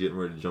Undertaker's getting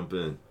ready to jump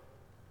in.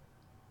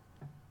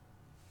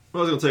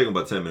 Well, it's going to take him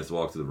about 10 minutes to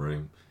walk to the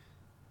ring.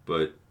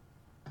 But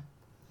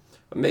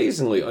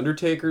amazingly,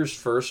 Undertaker's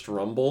first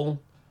Rumble,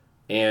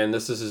 and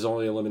this is his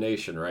only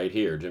elimination right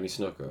here, Jimmy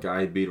Snuka.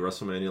 Guy beat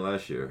WrestleMania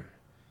last year.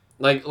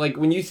 Like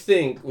when you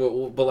think,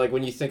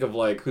 when you think of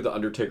like who the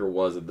Undertaker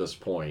was at this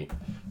point,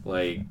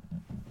 like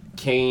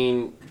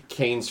Kane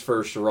Kane's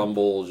first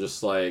Rumble,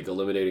 just like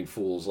eliminating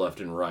fools left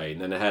and right,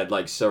 and then it had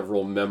like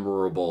several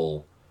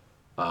memorable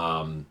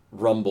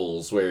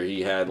Rumbles where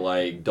he had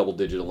like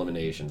double-digit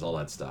eliminations, all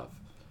that stuff.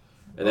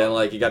 And then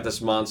like you got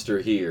this monster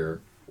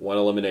here, one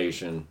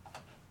elimination,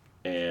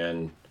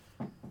 and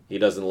he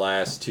doesn't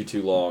last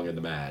too long in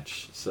the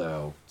match,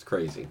 so it's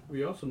crazy.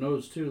 We also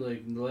noticed too,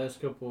 like in the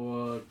last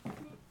couple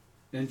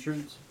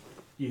entrants,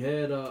 you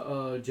had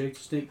Jake the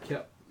Snake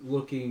kept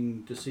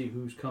looking to see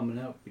who's coming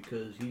out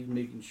because he's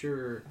making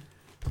sure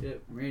if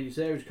Randy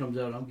Savage comes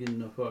out, I'm getting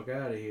the fuck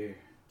out of here.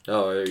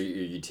 Oh, are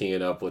you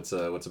teeing up what's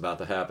about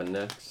to happen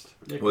next?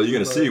 Well, you're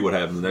gonna see what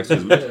happens next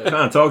because we kind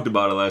of talked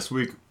about it last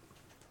week.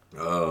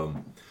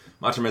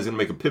 Macho Man's gonna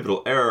make a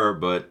pivotal error,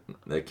 but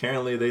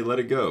apparently they let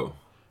it go.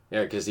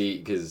 Yeah,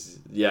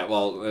 yeah,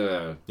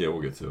 well, yeah,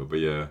 we'll get to it, but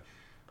yeah.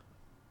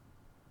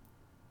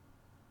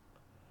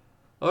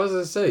 I was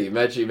gonna say you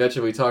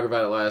mentioned we talked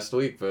about it last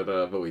week,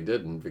 but we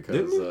didn't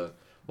because Didn't we?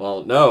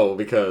 Well, no,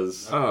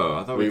 because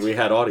I thought we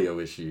had audio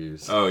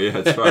issues. Oh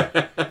yeah, that's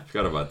right.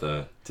 Forgot about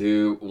that.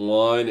 2,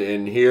 1,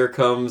 and here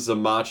comes the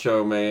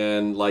Macho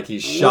Man like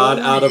he's shot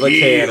out of a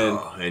cannon.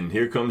 And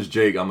here comes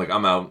Jake. I'm like,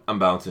 I'm out. I'm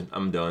bouncing.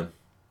 I'm done.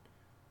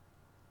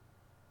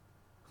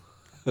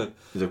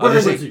 He's like, where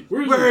is he?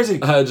 Where is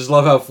he? I just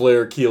love how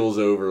Flair keels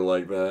over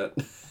like that.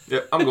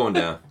 Yep, I'm going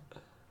down.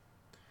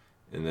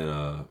 And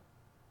then,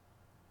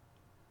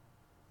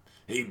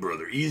 hey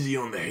brother, easy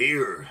on the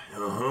hair.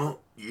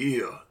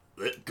 Yeah,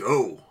 let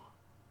go.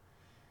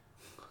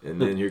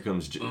 And then here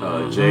comes Jake,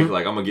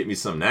 like, I'm gonna get me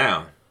some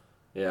now.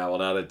 Yeah, well,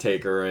 now that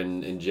Taker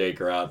and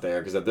Jake are out there,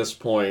 because at this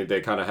point, they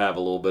kind of have a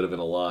little bit of an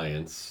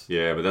alliance.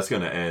 Yeah, but that's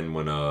going to end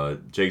when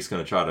Jake's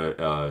going to try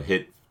to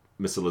hit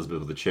Miss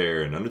Elizabeth with a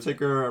chair, and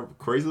Undertaker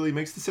crazily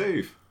makes the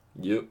save.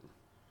 Yep.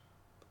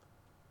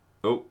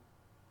 Oh,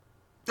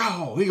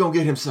 he going to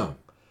get him some.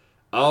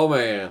 Oh,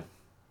 man.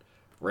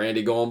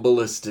 Randy going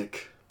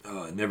ballistic.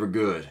 Never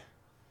good.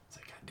 It's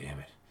like, God damn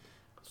it.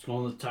 Let's go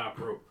on the top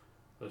rope.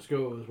 Let's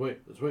go. Let's wait.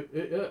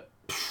 Yeah.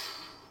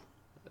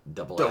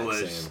 Double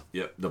axe.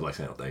 Yep, double axe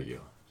handle. Thank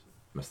you.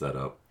 Messed that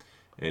up.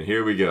 And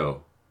here we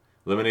go.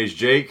 Eliminates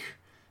Jake.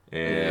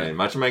 And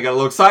Macho Man got a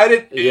little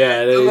excited.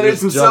 Yeah, and he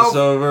just jumps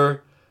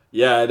over.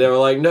 Yeah, they were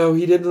like, no,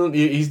 he didn't.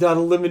 He's not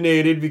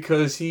eliminated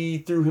because he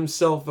threw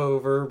himself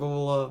over. Blah,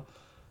 blah, blah.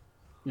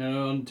 You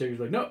know, Undertaker's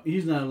like, no,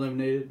 he's not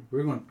eliminated.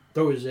 We're going to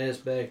throw his ass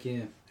back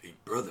in. Hey,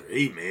 brother.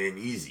 Hey, man.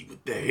 Easy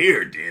with the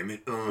hair, damn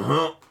it.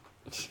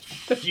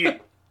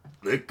 Shit.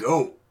 Let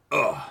go.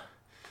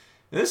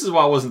 And this is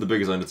why I wasn't the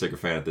biggest Undertaker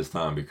fan at this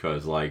time,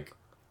 because, like,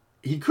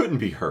 he couldn't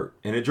be hurt.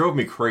 And it drove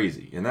me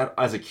crazy. And that,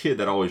 as a kid,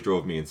 that always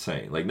drove me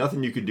insane. Like,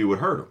 nothing you could do would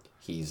hurt him.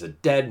 He's a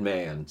dead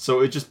man.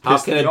 So it just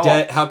pissed me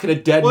off. How can a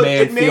dead man feel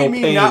pain? It made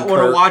me not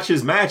want to watch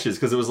his matches,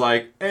 because it was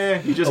like,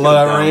 he just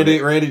got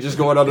Randy just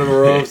going under the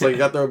ropes, like, he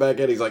got thrown back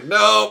in. He's like,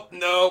 no.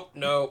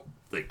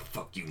 Like,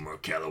 fuck you,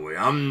 Mark Calloway.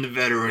 I'm the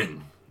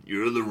veteran.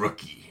 You're the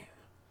rookie.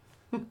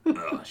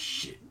 Oh,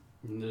 shit.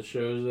 And this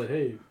shows that,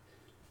 hey,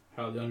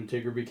 how the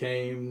Undertaker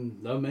became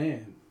the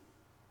man.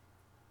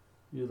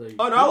 You're like,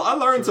 I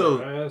learned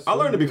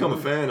to become a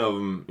fan of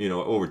him,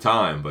 over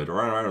time. But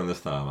right around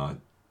this time, I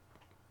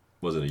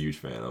wasn't a huge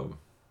fan of him.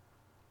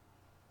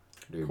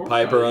 Dude,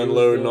 Piper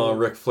unloading on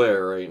Ric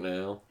Flair right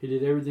now. He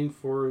did everything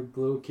for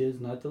little kids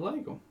not to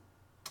like him.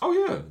 Oh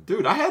yeah,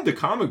 dude! I had the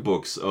comic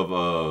books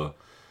of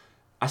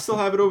I still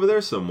have it over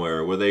there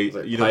somewhere where they,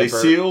 they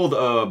sealed.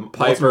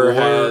 Piper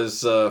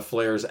has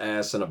Flair's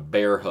ass in a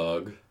bear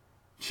hug.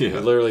 Yeah,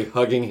 they're literally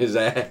hugging his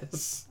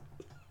ass.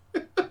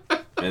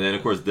 And then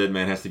of course, Dead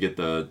Man has to get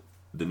the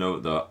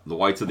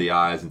whites of the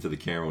eyes into the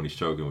camera when he's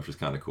choking, which is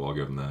kind of cool. I'll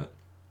give him that.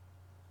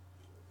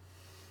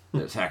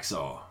 There's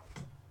Hacksaw.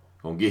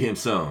 Gonna get him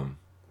some.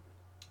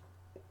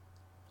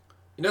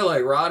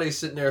 Like Roddy's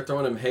sitting there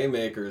throwing him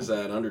haymakers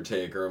at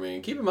Undertaker. I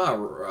mean, keep in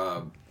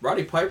mind,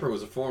 Roddy Piper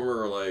was a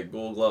former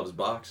Gold Gloves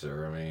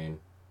boxer. I mean,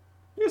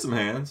 he had some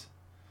hands.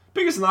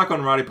 Biggest knock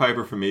on Roddy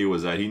Piper for me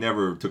was that he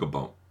never took a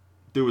bump.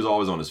 Dude was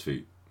always on his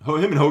feet.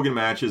 Him and Hogan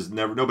matches,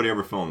 nobody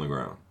ever fell on the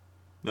ground.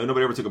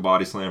 Nobody ever took a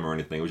body slam or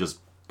anything. It was just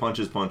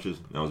punches.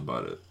 That was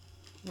about it.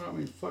 Well, I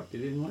mean, fuck, they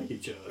didn't like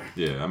each other.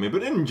 Yeah, I mean,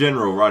 but in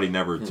general, Roddy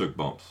never took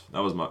bumps.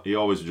 He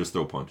always just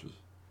throw punches.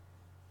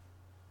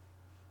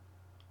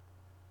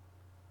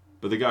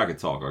 But the guy could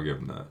talk, I'll give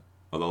him that.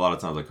 Although a lot of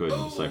times I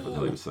couldn't decipher what the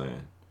hell he was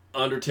saying.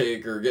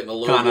 Undertaker getting a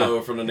low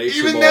blow from the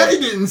Nation Even that he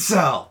didn't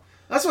sell.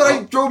 That's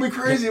what drove me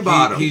crazy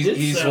about him.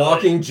 He's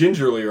walking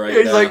gingerly right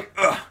now. He's like,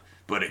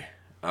 buddy,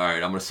 all right,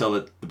 I'm going to sell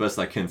it the best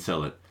I can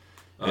sell it.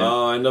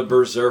 And the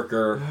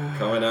Berserker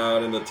coming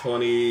out in the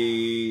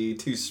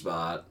 22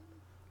 spot.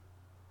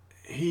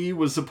 He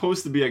was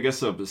supposed to be, I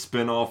guess, a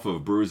spin-off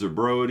of Bruiser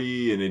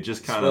Brody, and it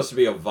just kind of... supposed to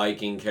be a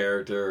Viking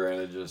character,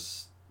 and it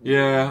just...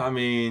 Yeah, I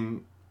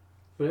mean...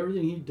 But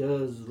everything he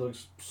does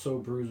looks so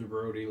Bruiser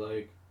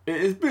Brody-like.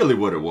 It's really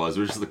what it was.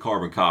 It was just a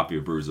carbon copy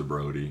of Bruiser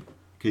Brody.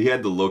 He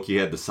had the look, he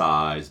had the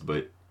size,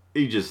 but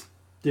he just...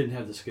 Didn't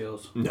have the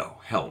skills. No,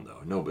 hell no.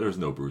 No, there's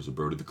no Bruiser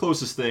Brody. The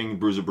closest thing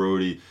Bruiser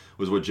Brody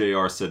was what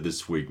JR said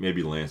this week.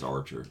 Maybe Lance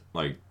Archer.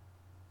 Like,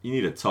 You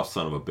need a tough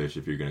son of a bitch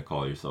if you're gonna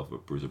call yourself a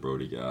Bruiser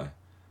Brody guy.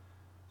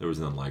 There was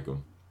none like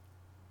him.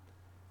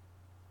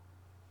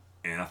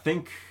 And I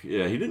think,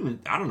 yeah, he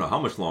didn't. I don't know how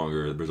much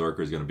longer the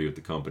Berserker is gonna be with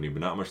the company, but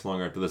not much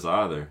longer after this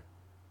either.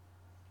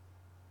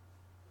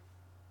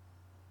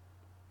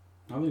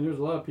 I mean, there's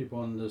a lot of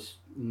people in this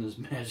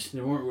match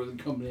that weren't with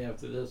the company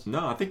after this.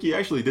 No, I think he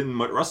actually didn't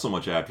wrestle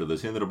much after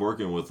this. He ended up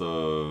working with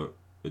a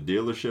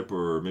dealership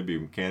or maybe a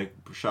mechanic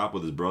shop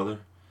with his brother.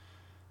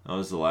 That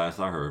was the last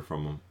I heard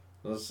from him.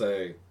 Let's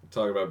say,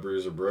 talk about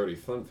Bruiser Brody.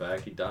 Fun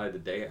fact, he died the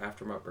day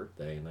after my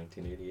birthday in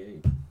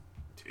 1988.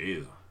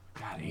 Jeez.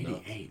 God,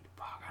 88.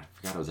 Fuck, I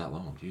forgot it was that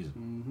long. Jesus.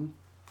 Mm-hmm.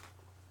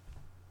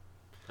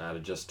 I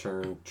had just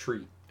turned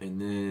tree.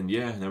 And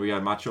then we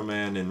got Macho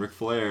Man and Ric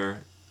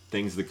Flair.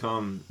 Things to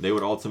come. They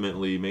would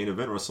ultimately main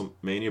event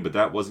WrestleMania, but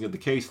that wasn't the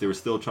case. They were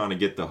still trying to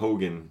get the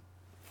Hogan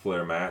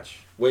Flair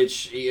match.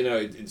 Which, you know,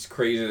 it's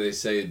crazy they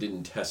say it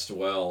didn't test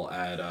well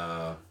at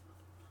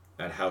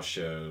house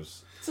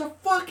shows. It's a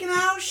fucking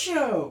house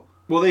show.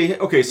 Well, so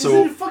is it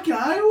in fucking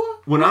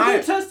Iowa? Where are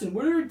they testing?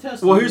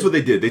 Well, here's what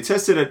they did. They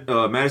tested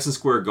at Madison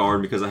Square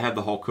Garden because I had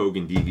the Hulk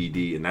Hogan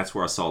DVD, and that's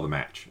where I saw the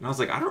match. And I was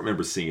like, I don't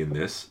remember seeing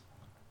this.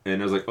 And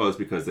I was like, oh, it's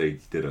because they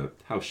did a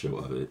house show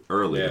of it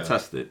early to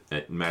test it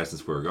at Madison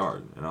Square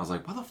Garden. And I was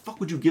like, why the fuck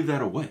would you give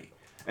that away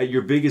at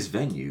your biggest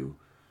venue?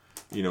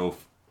 You know,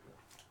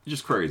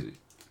 just crazy.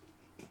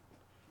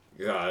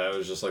 God, that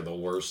was just like the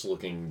worst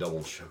looking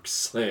double choke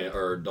slam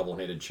or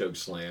double-handed choke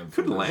slam.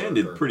 Could have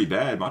landed pretty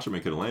bad. Macho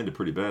Man could have landed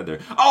pretty bad there.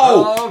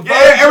 Oh,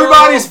 yeah,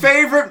 everybody's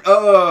favorite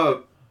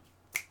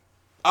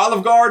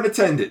Olive Garden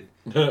attendant.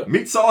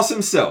 Meat Sauce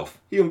himself.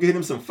 He gonna get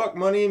him some fuck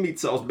money and meat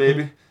sauce,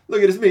 baby.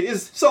 Look at his meat.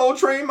 It's Soul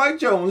Train Mike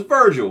Jones,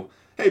 Virgil.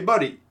 Hey,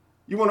 buddy,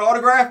 you want an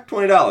autograph?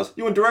 $20.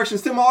 You want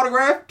directions to my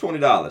autograph?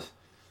 $20.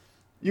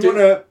 You want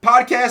to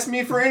podcast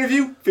me for an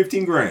interview?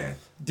 $15,000.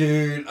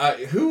 Dude,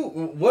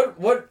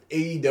 what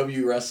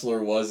AEW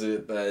wrestler was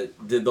it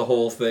that did the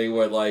whole thing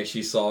where like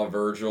she saw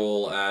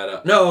Virgil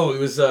at no, it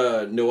was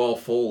Noelle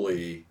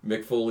Foley,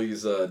 Mick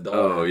Foley's daughter.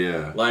 Oh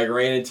yeah. Like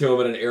ran into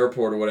him at an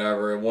airport or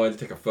whatever and wanted to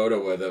take a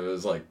photo with him. It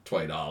was like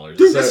 $20.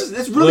 Dude,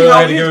 it's really how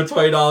I had to give him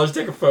 $20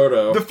 take a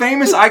photo. The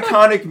famous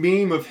iconic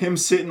meme of him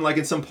sitting like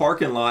in some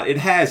parking lot. It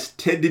has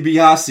Ted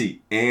DiBiase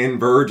and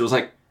Virgil. It's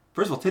like,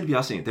 first of all, Ted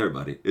DiBiase ain't there,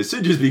 buddy. It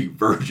should just be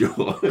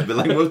Virgil. But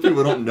like most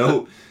people don't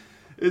know.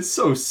 It's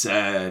so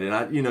sad,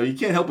 and you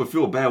can't help but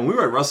feel bad. When we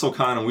were at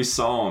WrestleCon and we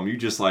saw him, you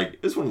just like,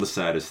 it's one of the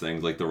saddest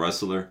things, like the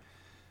wrestler,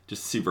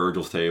 just to see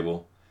Virgil's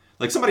table.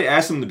 Like somebody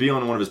asked him to be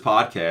on one of his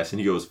podcasts, and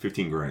he goes,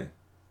 $15,000.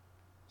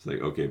 It's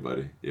like, okay,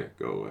 buddy, yeah,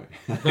 go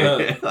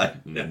away.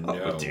 Like,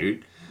 no,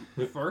 dude.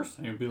 The first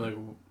thing would be like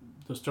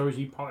the stories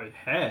he probably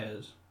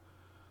has.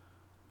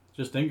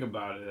 Just think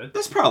about it.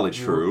 That's probably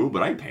true,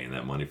 but I ain't paying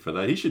that money for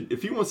that. He should,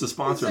 if he wants to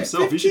sponsor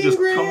himself, he should just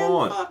come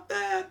on. Fuck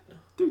that.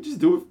 Dude, just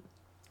do it.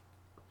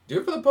 Do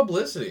it for the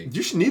publicity.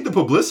 You should need the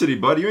publicity,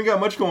 buddy. You ain't got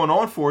much going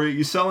on for you.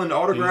 You selling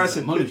autographs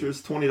and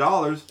pictures, $20.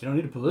 You don't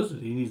need the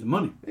publicity. He needs the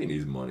money. He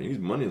needs money. He needs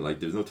money like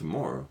there's no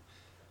tomorrow.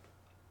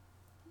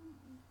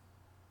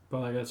 But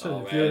like I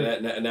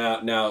said,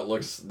 now it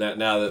looks now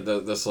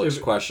that this looks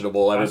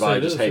questionable.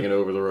 Everybody just hanging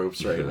over the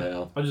ropes right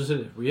now. I just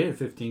said if we had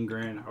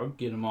 $15,000, I would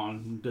get him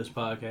on this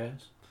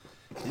podcast.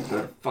 You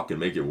better fucking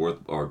make it worth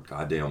our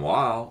goddamn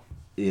while.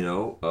 You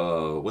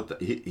know,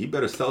 he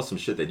better sell some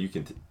shit that you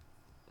can.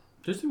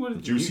 Just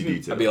what juicy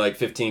detail. I'd be like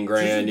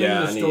 $15,000.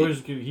 Yeah, the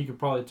stories he could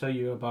probably tell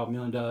you about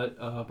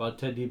about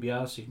Ted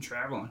DiBiase and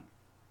traveling.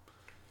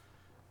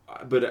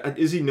 But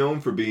is he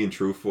known for being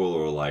truthful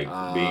or like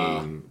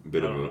being a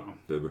bit of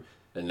a?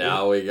 And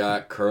now we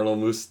got Colonel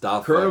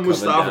Mustafa. Colonel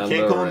Mustafa,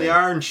 can't call him the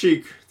Iron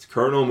Sheik. It's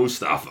Colonel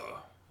Mustafa.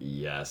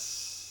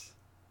 Yes.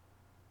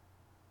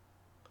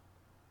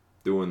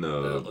 Doing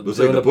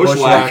the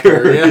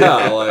bushwhacker.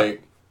 Yeah,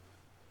 like.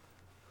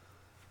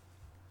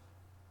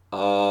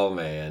 Oh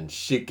man,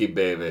 Cheeky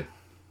baby.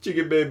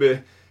 Cheeky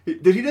baby.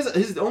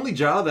 His only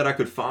job that I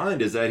could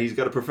find is that he's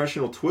got a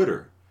professional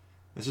Twitter.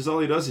 That's just all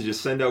he does is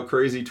just send out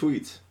crazy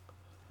tweets.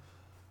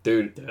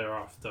 Dude. They're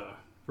off the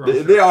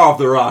rocker. They're off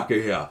the rocker,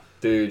 yeah.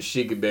 Dude,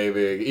 Cheeky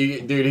baby.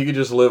 He could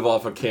just live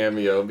off a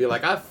cameo and be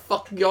like, I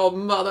fuck your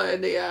mother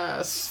in the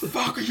ass.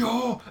 Fuck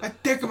you. I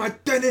take my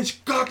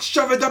 10-inch cock,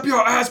 shove it up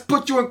your ass,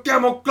 put you in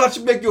camel clutch,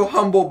 make you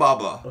humble,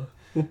 baba.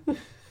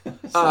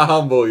 I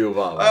humble you,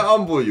 baba. I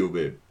humble you,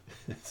 babe.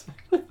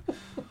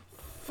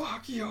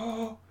 Fuck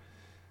y'all.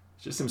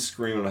 Just him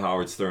screaming at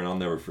Howard Stern. I'll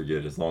never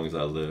forget as long as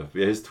I live.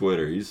 Yeah, his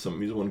Twitter. He's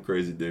one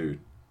crazy dude.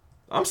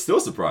 I'm still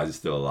surprised he's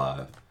still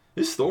alive.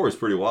 His story's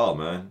pretty wild,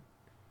 man.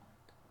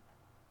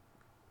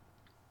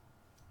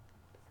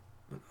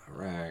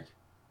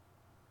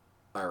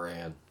 Iran.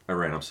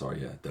 I'm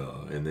sorry, yeah,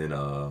 duh. And then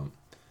having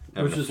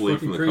Which to is flee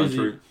from the crazy.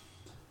 country.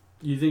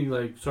 You think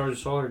like Sergeant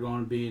Slaughter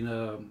going to be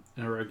an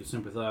Iraqi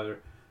sympathizer?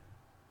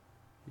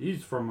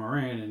 He's from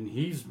Iran and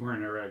he's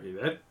wearing Iraqi.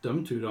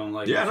 Them two don't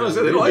like each other. Yeah,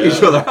 they don't like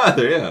each other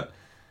either, yeah.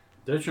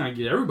 They're trying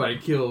to get everybody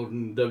killed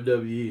in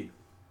WWE.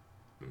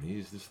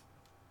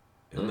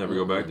 He'll never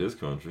go back to his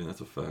country,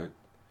 that's a fact.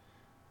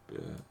 Yeah.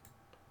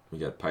 We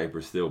got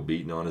Piper still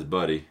beating on his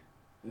buddy.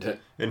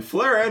 And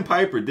Flair and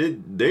Piper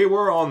they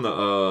were on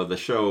the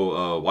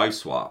show Wife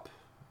Swap.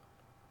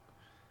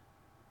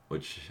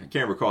 Which I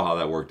can't recall how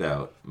that worked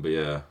out. But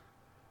yeah.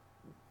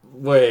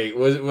 Wait.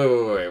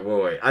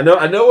 I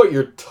know what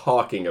you're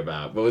talking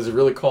about, but was it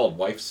really called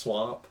Wife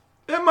Swap?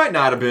 It might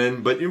not have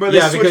been, but you remember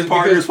they switched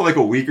partners for like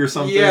a week or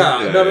something?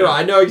 Yeah, no.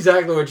 I know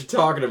exactly what you're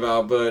talking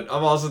about, but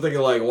I'm also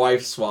thinking like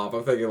Wife Swap.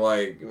 I'm thinking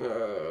like,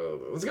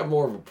 it's got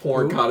more of a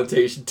porn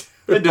connotation to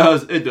it. It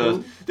does.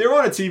 They were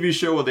on a TV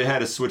show where they had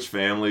to switch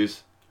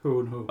families. Who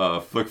and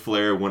who? Flick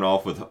Flair went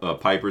off with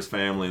Piper's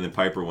family, and then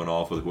Piper went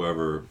off with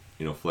whoever,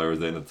 Flair was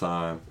there at the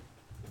time.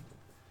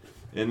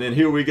 And then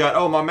here we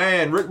got, my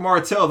man, Rick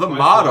Martel, the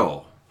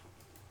model.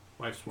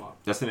 Wife Swap.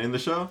 That's the end of the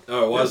show?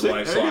 Oh, it was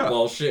Wife Swap.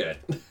 Well, shit.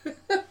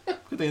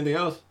 Could think anything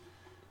else?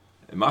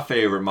 And my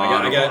favorite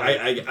model.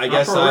 I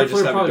guess I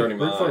just have a dirty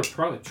mind. Rick Flair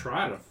probably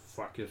tried to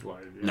fuck his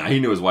wife. Nah, he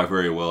knew his wife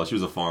very well. She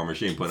was a farmer.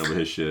 She ain't putting up with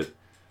his shit.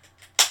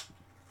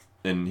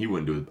 And he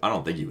wouldn't do it. I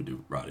don't think he would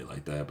do Roddy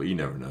like that, but you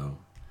never know.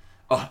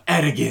 Oh,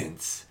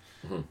 elegance.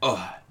 Mm-hmm.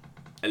 Oh,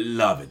 I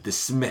love it. The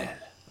smell.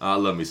 I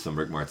love me some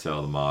Rick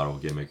Martel, the model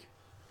gimmick.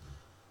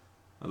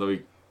 Although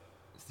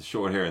it's the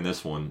short hair in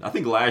this one. I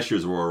think last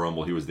year's Royal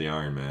Rumble, he was the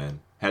Iron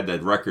Man. Had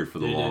that record for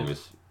the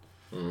longest.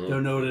 Mm-hmm.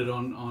 They'll note it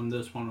on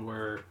this one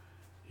where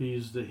he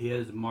has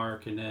the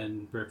mark and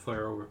then Ric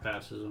Flair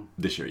overpasses him.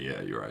 This year,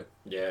 yeah, you're right.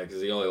 Yeah, because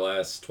he only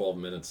lasts 12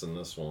 minutes in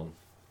this one.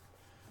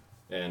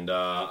 And,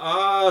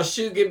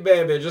 Shooky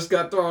Baby just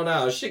got thrown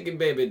out. Shooky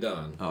Baby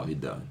done. Oh, he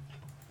done.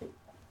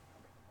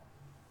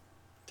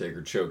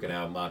 Taker choking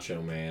out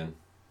Macho Man.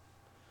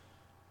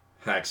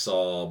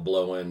 Hacksaw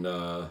blowing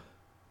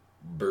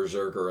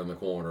Berserker in the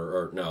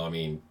corner.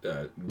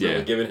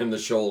 Giving him the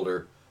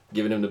shoulder.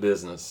 Giving him the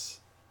business.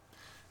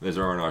 There's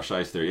R&R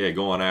Shyster. Yeah,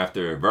 going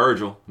after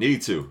Virgil.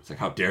 Need to. It's like,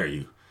 how dare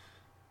you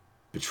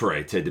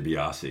betray Ted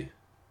DiBiase.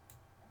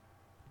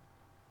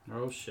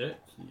 Oh, shit.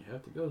 You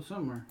have to go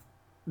somewhere.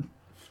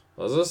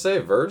 I was going to say,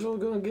 Virgil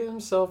going to get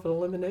himself an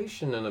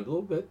elimination in a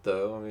little bit,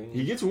 though. I mean,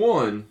 he gets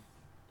one.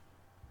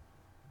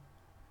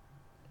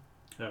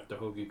 After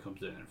Hogan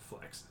comes in and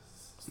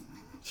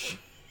flexes.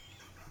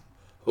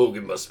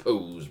 Hogan must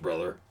pose,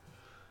 brother.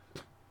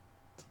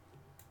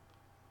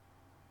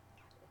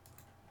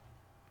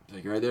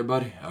 Take it right there,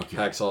 buddy. Okay.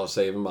 Hacksaw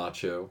saving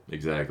Macho.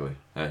 Exactly.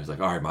 And he's like,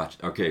 all right,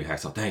 Macho. Okay,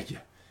 Hacksaw, thank you.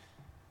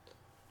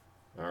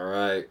 All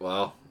right,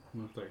 well.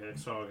 Looks like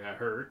Hacksaw got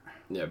hurt.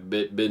 Yeah,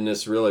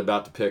 business really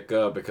about to pick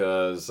up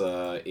because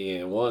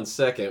in 1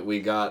 second we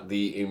got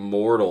the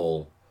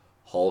immortal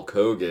Hulk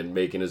Hogan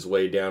making his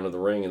way down to the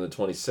ring in the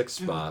 26th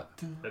spot.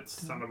 That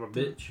son of a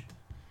bitch.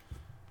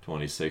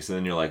 26. And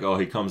then you're like, oh,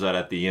 he comes out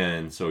at the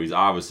end, so he's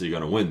obviously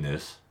going to win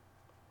this.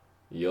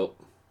 Yep.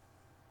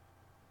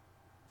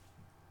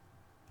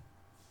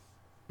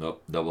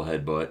 Nope, double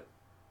headbutt.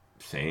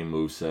 Same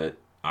moveset.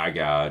 Eye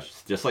gouge.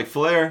 Just like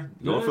Flair.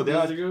 Going for the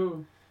eye.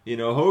 Go.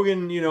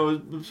 Hogan,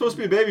 is supposed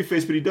to be a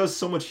babyface, but he does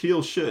so much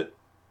heel shit.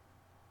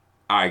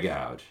 Eye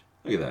gouge.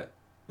 Look at that.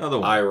 Another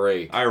one. Eye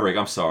rake.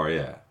 I'm sorry,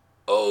 yeah.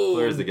 Oh.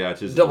 Flair's the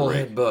gouge. Double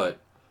headbutt.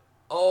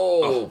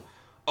 Oh.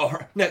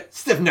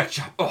 Stiff neck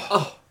chop.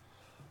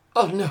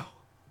 Oh, no.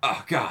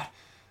 Oh, God.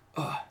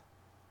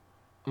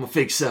 I'm a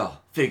fake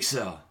cell.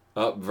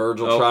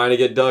 Virgil trying to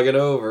get Duggan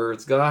over.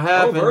 It's going to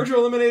happen. Virgil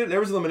eliminated. There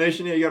was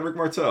elimination. Yeah, you got Rick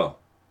Martel.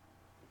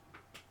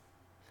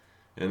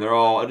 And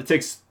it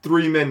takes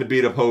 3 men to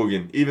beat up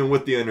Hogan, even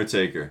with The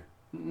Undertaker.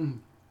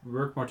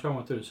 Rick Martel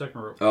went through the second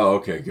rope. Oh,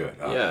 okay, good.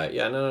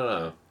 Yeah,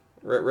 no.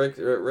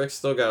 Rick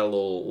still got a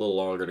little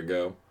longer to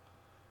go.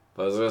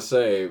 But I was going to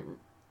say,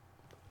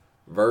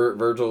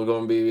 Virgil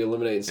going to be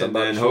eliminating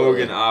somebody. And then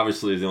Hogan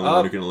obviously is the only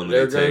one who can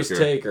eliminate Taker. There goes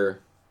Taker.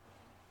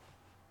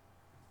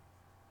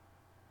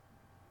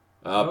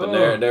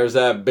 And there's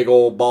that big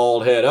old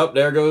bald head.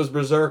 There goes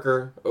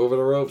Berserker. Over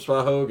the ropes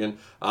by Hogan.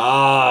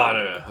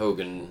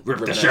 Hogan.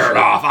 Ripped the shirt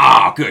off.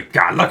 Oh, good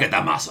God. Look at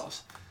the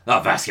muscles. The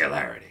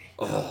vascularity.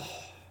 Oh.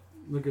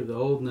 Look at the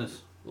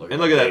oldness. Look at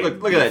that.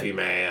 Look at that.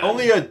 Man.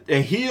 Only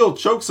a heel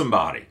choked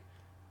somebody.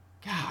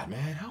 God,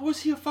 man. How was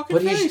he a fucking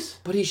face?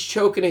 But he's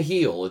choking a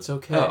heel. It's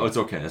okay. Oh, it's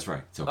okay. That's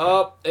right. It's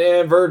okay.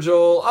 And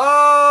Virgil.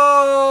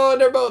 Oh,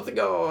 they're both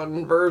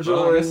gone.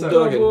 Virgil and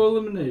Duggan. Double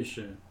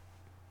elimination.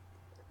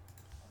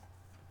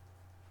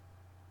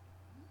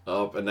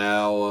 And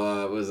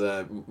now, was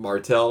that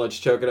Martel that's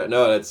choking out?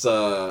 No, that's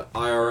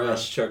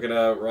IRS choking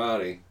out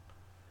Roddy.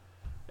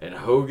 And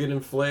Hogan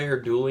and Flair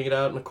dueling it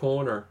out in the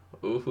corner.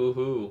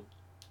 Ooh-hoo-hoo.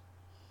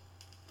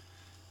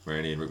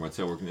 Randy and Rick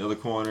Martel working the other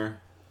corner.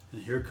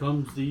 And here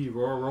comes the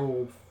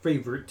Royal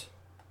favorite.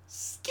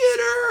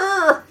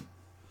 Skidder!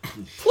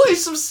 Play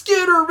some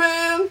Skidder,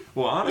 man!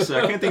 Well, honestly,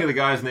 I can't think of the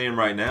guy's name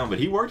right now, but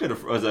he worked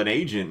as an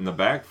agent in the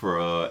back for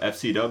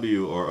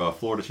FCW or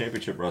Florida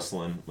Championship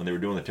Wrestling when they were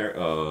doing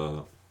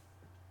the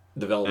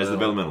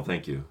developmental.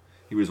 Thank you.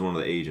 He was one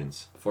of the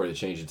agents before they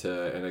changed it to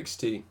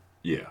NXT.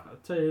 Yeah, I'll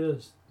tell you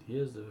this: he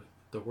has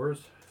the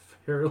worst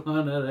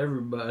hairline out of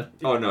everybody.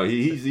 Oh no,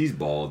 he's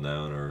bald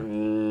now. Or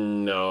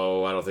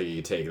no, I don't think you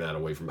can take that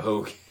away from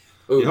Hogan.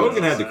 Ooh, Yeah,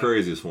 Hogan that's had the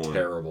craziest one.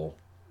 terrible.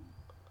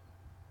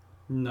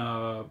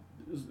 Nah.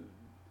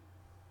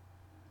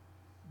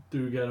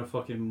 Dude got a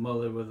fucking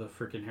mullet with a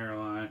freaking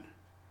hairline.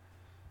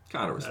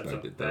 Kind of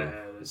respected though.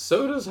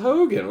 So does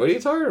Hogan. What are you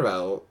talking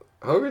about?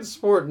 Hogan's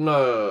sporting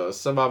a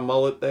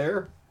semi-mullet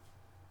there.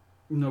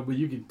 No, but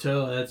you can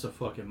tell that's a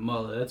fucking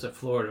mullet. That's a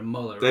Florida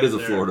mullet. That is a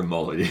there. Florida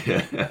mullet,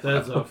 yeah.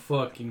 That's a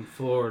fucking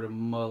Florida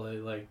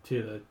mullet, like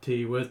to the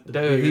T with the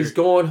Dude, beard. he's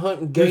going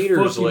hunting gators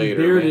his fucking later.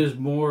 beard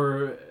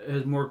Man.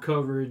 has more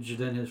coverage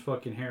than his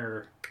fucking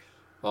hair.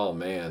 Oh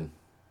man.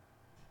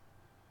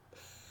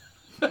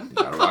 You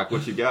gotta rock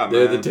what you got, man.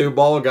 They're the two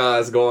bald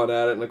guys going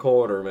at it in the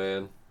corner,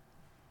 man.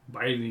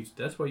 Biting each.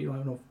 That's why you don't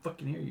have no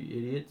fucking hair, you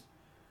idiots.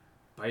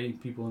 Biting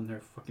people in their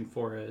fucking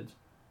foreheads.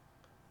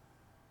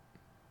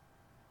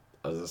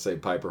 I was gonna say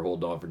Piper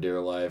hold on for dear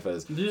life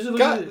as Just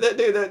God,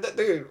 that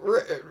dude,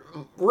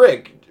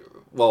 Rick,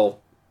 well,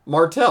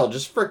 Martel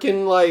just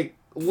freaking like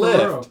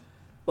lift,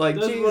 like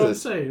That's what I'm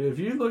Jesus. saying. If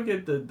you look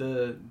at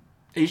the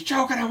He's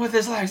choking him with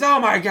his legs. Oh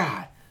my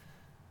god.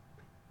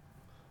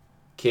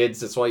 Kids,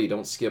 that's why you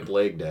don't skip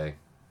leg day.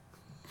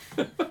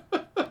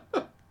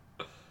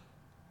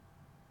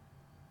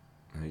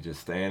 He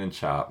just stand and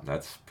chop.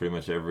 That's pretty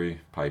much every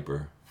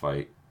Piper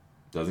fight.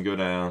 Doesn't go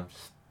down.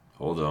 Just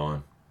holds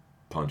on.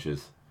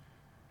 Punches.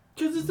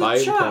 because it's Bite a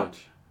and chop.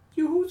 punch.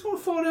 Who's gonna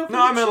fall down? For No,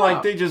 the I mean like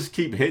chop? they just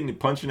keep hitting it,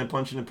 punching and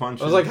punching and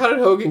punching. I was like, how did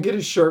Hogan get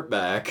his shirt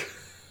back?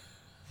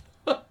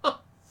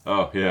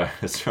 oh yeah,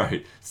 that's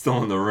right.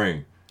 Still in the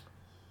ring.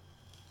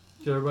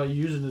 Everybody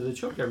using it to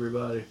choke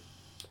everybody.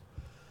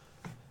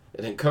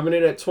 And then coming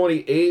in at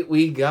 28,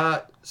 we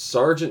got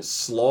Sergeant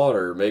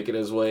Slaughter making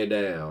his way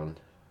down.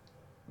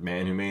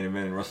 Man who main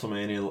evented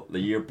WrestleMania the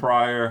year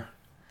prior.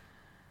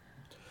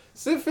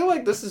 So I feel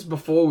like this is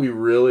before we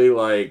really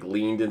like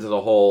leaned into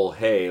the whole,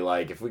 hey,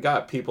 like if we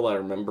got people that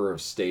are a member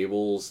of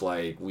stables,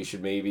 like we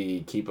should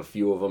maybe keep a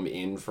few of them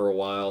in for a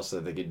while so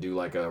that they could do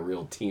like a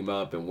real team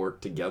up and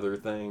work together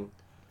thing.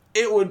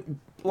 It would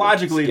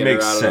logically Get her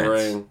make out of the sense.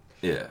 ring.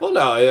 Yeah. Well,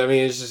 no, I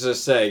mean it's just to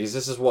say because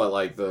this is what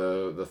like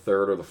the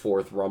third or the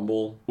fourth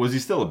Rumble. Was he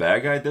still a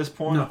bad guy at this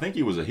point? No. I think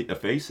he was a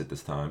face at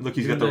this time. Look,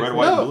 he's He got was the like- red,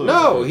 white, and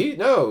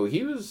blue.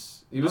 He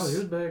was. He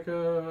was back.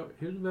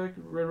 He was back.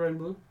 Red, white, and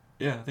blue.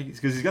 Yeah, I think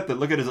because he's got the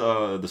look at his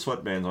the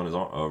sweatbands on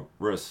his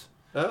wrists,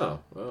 Oh.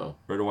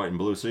 red, white, and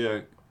blue. So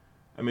yeah,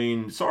 I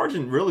mean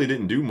Sargent really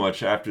didn't do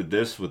much after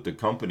this with the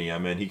company. I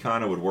mean he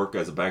kind of would work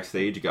as a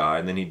backstage guy,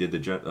 and then he did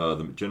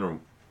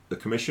the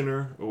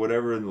commissioner or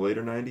whatever in the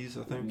later '90s,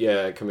 I think.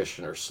 Yeah,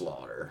 Commissioner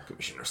Slaughter.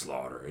 Commissioner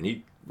Slaughter, and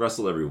he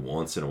wrestled every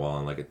once in a while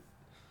in like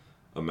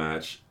a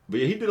match. But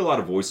yeah, he did a lot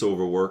of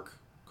voiceover work,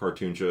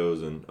 cartoon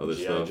shows, and other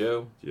G.I. stuff.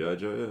 Joe. G.I.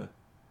 Joe, yeah.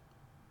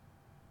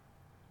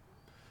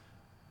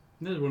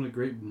 That is one of the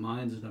great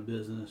minds in the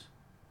business.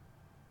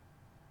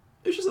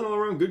 It's just an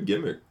all-around good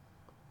gimmick.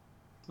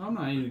 I'm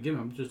not even giving.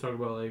 I'm just talking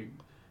about like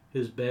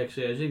his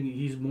backstage. I think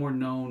he's more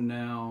known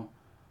now,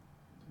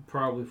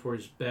 probably for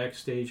his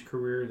backstage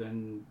career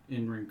than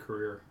in-ring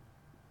career,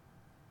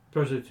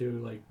 especially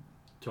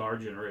to our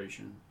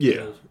generation. Yeah,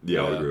 Because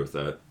I'll Yeah. agree with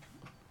that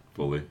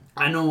fully.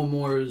 I know him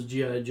more as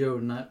G.I. Joe,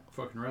 not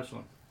fucking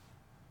wrestling.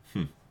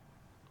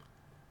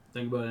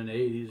 Think about it in the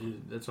 '80s.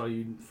 That's all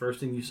you first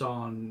thing you saw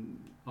on.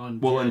 Well, G.I.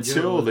 Joe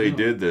until was they him.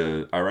 did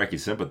the Iraqi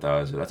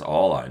Sympathizer, that's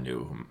all I knew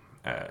him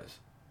as.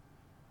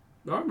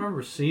 I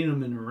remember seeing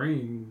him in the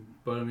ring,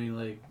 but I mean,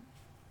 like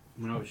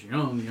when I was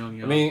young.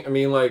 I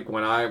mean, like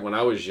when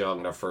I was young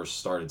and I first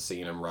started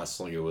seeing him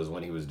wrestling, it was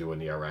when he was doing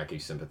the Iraqi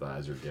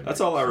Sympathizer gimmick.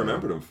 That's all I So-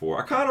 remembered him for.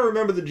 I kind of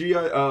remember the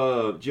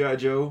G.I.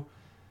 Joe,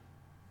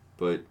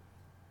 but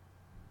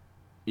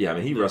yeah, I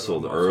mean he Yeah,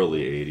 wrestled I'm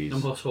early I'm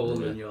 '80s. much older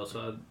Yeah. than you,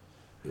 so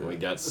We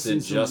got Listen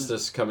Sid to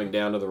Justice coming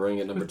down to the ring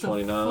at number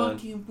 29.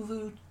 fucking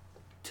blue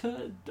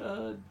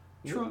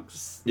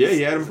trunks. Yeah,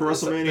 he had him for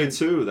WrestleMania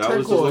too. That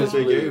was the look turquoise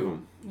they blue. gave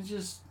him. It's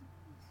just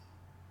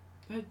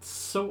that's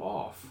so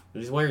off.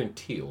 He's wearing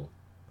teal.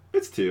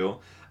 It's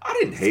teal. I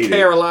didn't hate it.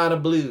 Carolina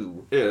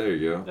blue. Yeah, there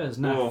you go. That is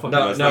not fucking-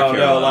 it's not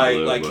Carolina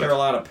blue, but-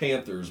 Carolina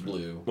Panthers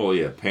blue. Well,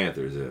 yeah,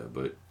 Panthers, yeah,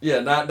 but Yeah,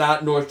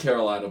 not North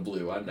Carolina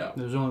blue. I know.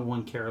 There's only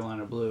one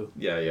Carolina blue.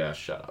 Yeah.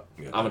 Shut up.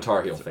 Yeah, I'm a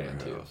Tar Heel that's fan at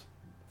too. our house.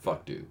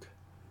 Fuck Duke.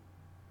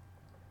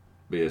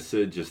 But yeah,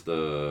 Sid just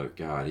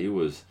God, he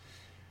was.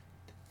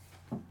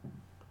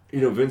 You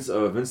know, Vince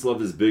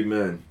loved his big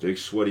men, big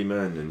sweaty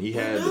men, and he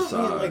had the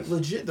size. Like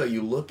legit though,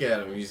 you look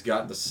at him. He's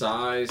got the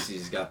size.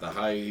 He's got the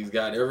height. He's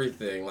got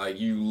everything. Like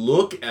you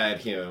look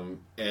at him,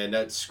 and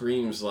that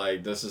screams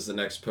like this is the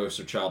next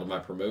poster child of my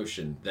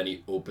promotion. Then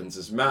he opens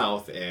his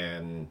mouth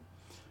and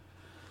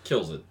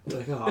kills it.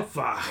 Like, oh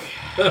fuck!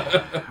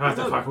 What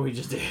the fuck we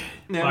just did?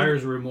 Yeah.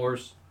 Buyer's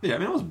remorse. Yeah, I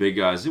mean, those big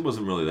guys. He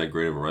wasn't really that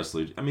great of a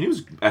wrestler. I mean, he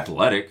was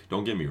athletic.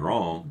 Don't get me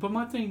wrong. But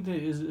my thing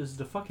is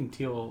the fucking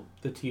teal.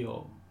 The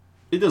teal.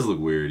 It does look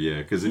weird, yeah.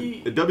 Because at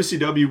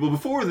WCW, well,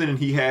 before then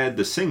he had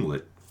the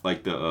singlet,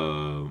 like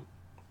the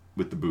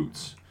with the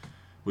boots.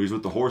 He was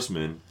with the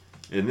Horsemen,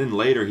 and then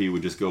later he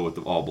would just go with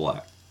the all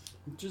black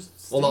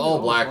Just Well, the stay all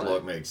black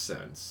look makes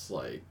sense.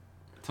 Like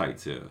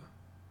tights, yeah,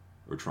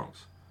 or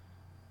trunks.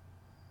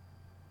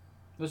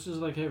 This is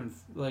like having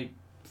like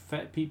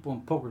fat people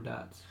and polka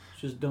dots.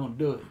 Just don't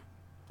do it.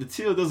 The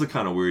Teal does look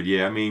kind of weird.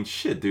 Yeah, I mean,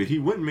 shit, dude. He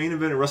went main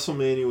event at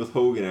WrestleMania with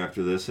Hogan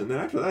after this, and then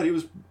after that, he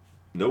was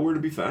nowhere to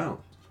be found.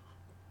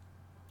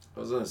 I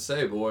was gonna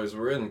say, boys,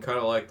 we're in kind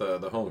of like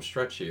the home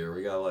stretch here.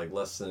 We got like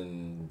less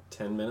than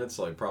 10 minutes,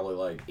 like probably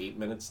like 8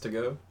 minutes to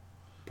go.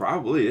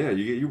 Probably, yeah.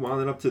 You're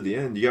winding up to the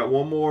end. You got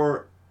one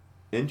more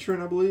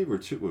entrant, I believe, or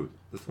two. What,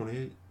 the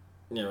 28?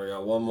 Yeah, we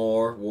got one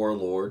more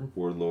Warlord.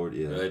 Warlord,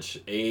 yeah.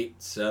 Which 8,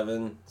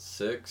 7,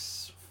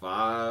 6,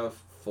 5,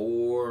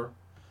 4.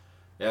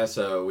 Yeah,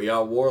 so we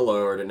got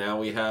Warlord, and now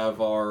we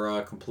have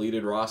our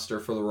completed roster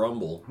for the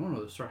Rumble. I don't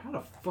know this story. How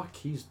the fuck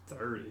he's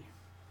 30?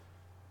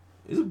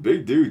 He's a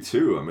big dude,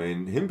 too. I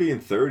mean, him being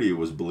 30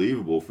 was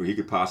believable for he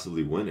could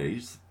possibly win it.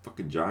 He's a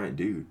fucking giant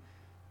dude.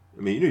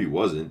 I mean, you knew he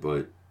wasn't,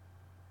 but...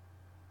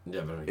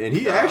 Yeah, but And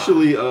he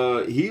actually,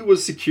 he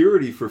was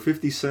security for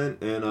 50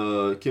 Cent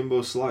and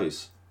Kimbo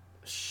Slice.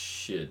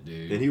 Shit,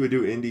 dude. And he would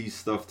do indie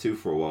stuff, too,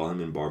 for a while.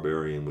 Him and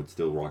Barbarian would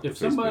still rock If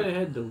the face somebody paint.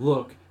 had the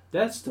look,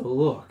 that's the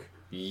look.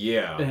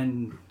 Yeah.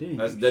 And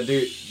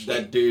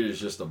That dude is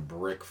just a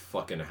brick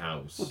fucking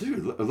house. Well,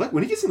 dude, look,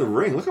 when he gets in the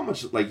ring, look how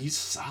much, like, he's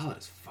solid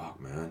as fuck,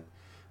 man.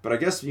 But I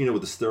guess, you know,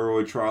 with the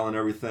steroid trial and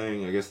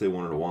everything, I guess they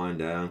wanted to wind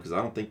down, because I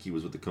don't think he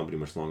was with the company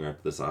much longer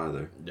after this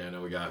either. Yeah,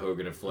 now we got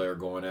Hogan and Flair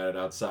going at it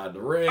outside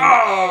the ring.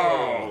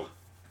 Oh!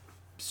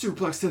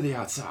 Suplex to the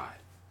outside.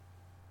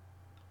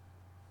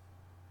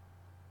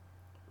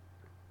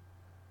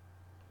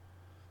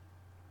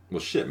 Well,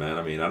 shit, man.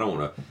 I mean, I don't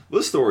want to...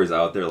 This story's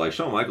out there. Like,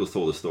 Shawn Michaels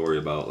told a story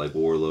about, like,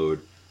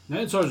 Warlord.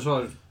 That's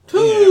Sergeant.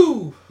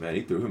 Two! Man,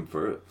 he threw him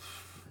for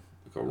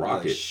like a Like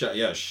rocket.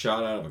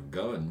 shot out of a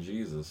gun.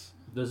 Jesus.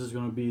 This is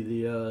going to be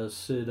the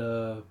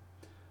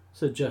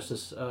Sid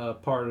Justice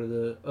part of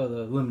the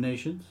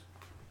eliminations.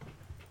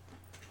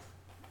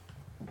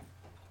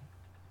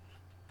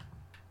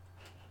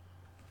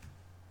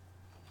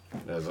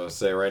 As I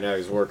say, right now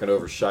he's working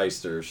over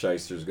Shyster.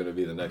 Shyster's going to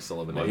be the next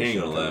elimination. He ain't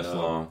going to last coming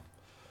up. long.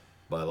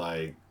 But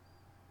like,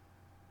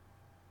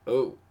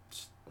 oh,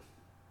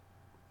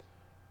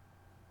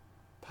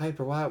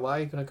 Piper, why are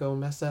you gonna go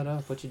mess that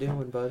up? What you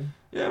doing, buddy?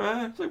 Yeah,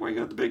 man. It's like, why you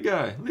got the big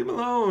guy? Leave him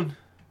alone.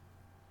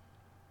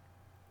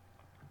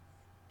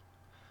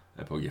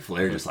 That Boogie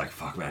Flair just like,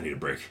 fuck, man, I need a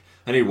break.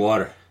 I need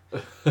water.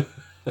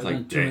 It's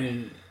like,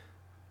 damn.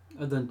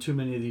 I've done too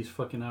many of these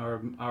fucking hour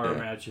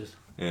matches.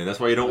 And that's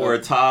why you don't wear a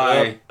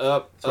tie.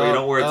 That's why you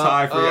don't wear a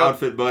tie for your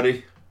outfit,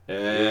 buddy.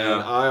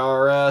 And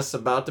IRS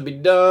about to be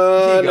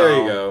done.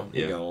 There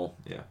you go.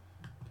 Yeah.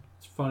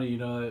 It's funny, you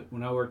know,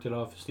 when I worked at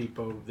Office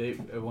Depot,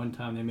 at one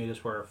time they made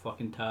us wear a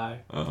fucking tie.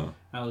 Uh-huh.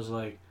 I was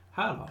like,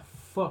 how the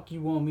fuck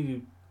you want me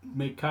to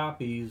make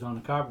copies on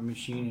a copy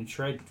machine and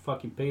shred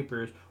fucking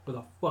papers with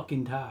a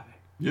fucking tie?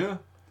 Yeah.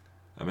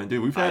 I mean,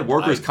 dude, we've had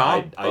workers'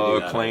 comp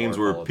claims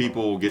where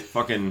people get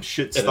fucking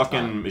shit stuck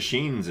in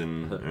machines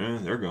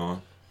and they're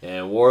gone.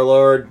 And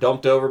Warlord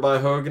dumped over by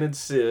Hogan and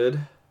Sid.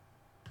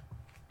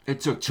 It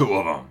took two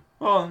of them.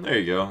 Well, there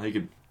you go. You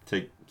could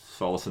take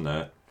solace in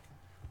that.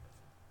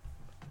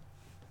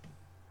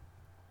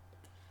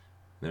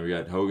 Then we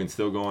got Hogan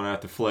still going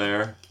after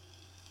Flair.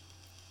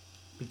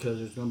 Because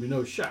there's going to be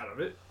no shot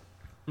of it.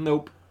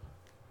 Nope.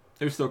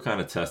 They're still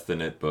kind of testing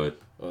it, but...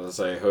 Well, let's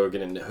say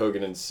Hogan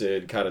and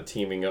Sid kind of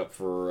teaming up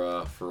for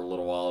a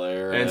little while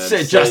there. And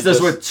Sid Justice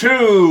with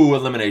 2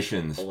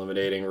 eliminations.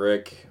 Eliminating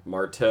Rick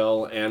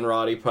Martel and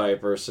Roddy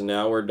Piper. So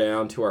now we're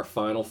down to our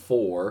final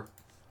 4.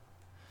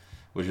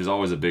 Which is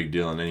always a big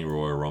deal in any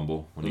Royal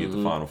Rumble when you get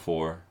the final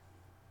 4.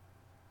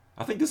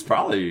 I think this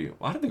probably... Well,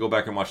 I had to go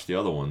back and watch the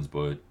other ones,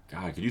 but...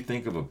 God, could you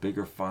think of a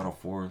bigger final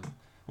 4?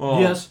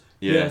 Well, yes.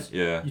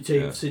 Yeah. You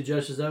take Sid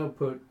Justice out,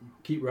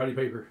 keep Roddy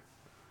Piper.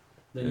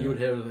 Then you would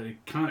have an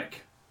iconic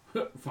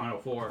final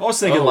 4. I was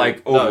thinking overall.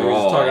 No, he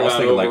was talking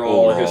about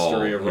overall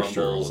history of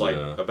Rumbles, like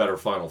a better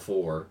final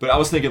 4. But I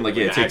was thinking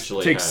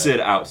take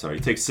Sid out. Sorry,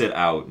 take Sid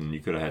out, and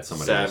you could have had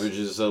somebody else. Savage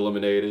is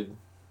eliminated.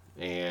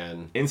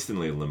 And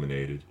instantly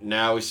eliminated.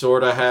 Now we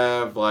sort of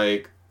have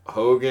like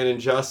Hogan and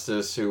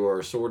Justice, who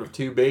are sort of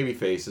 2 baby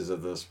faces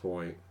at this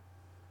point.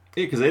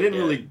 Yeah, because they didn't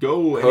really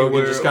go Hogan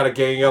anywhere. just kind of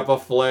ganging up a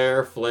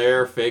Flair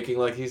faking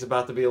like he's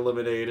about to be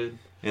eliminated.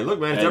 And look,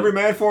 man, it's every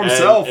man for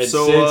himself. And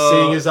so Sid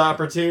seeing his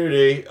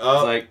opportunity. It's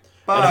like,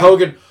 bye. And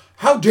Hogan,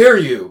 how dare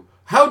you?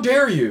 How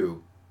dare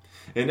you?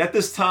 And at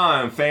this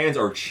time, fans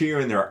are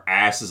cheering their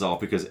asses off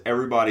because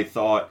everybody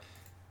thought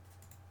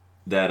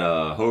that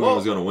Hogan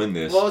was going to win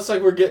this. Well, it's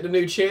like we're getting a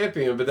new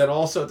champion, but then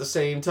also at the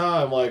same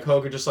time, like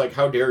Hogan just like,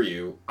 how dare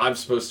you? I'm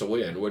supposed to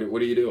win. What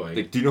are you doing?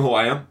 Like, do you know who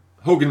I am?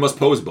 Hogan must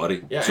pose,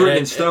 buddy. Yeah, it's written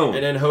in stone.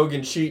 And then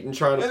Hogan cheating,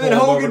 trying to. And then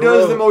Hogan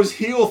does the most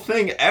heel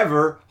thing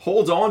ever,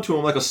 holds on to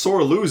him like a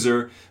sore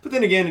loser. But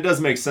then again, it does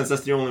make sense.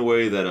 That's the only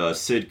way that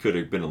Sid could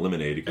have been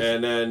eliminated.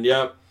 And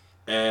then,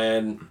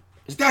 and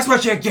that's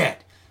what you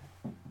get.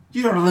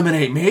 You don't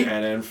eliminate me.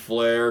 And then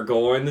Flair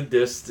going the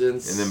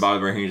distance. And then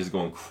Bobby Roode just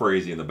going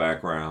crazy in the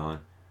background.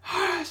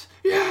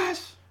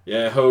 Yes.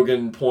 Yeah,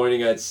 Hogan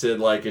pointing at Sid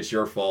like it's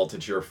your fault.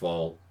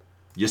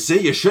 You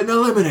see, you shouldn't have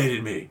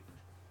eliminated me.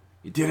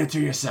 You did it to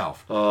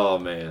yourself. Oh,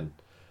 man.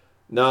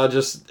 No,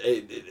 just,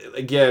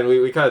 again,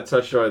 we kind of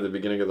touched on it at the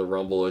beginning of the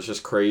Rumble. It's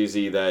just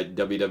crazy that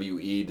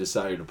WWE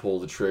decided to pull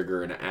the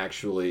trigger and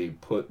actually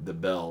put the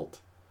belt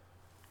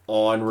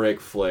on Ric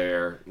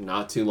Flair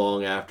not too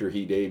long after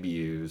he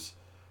debuts,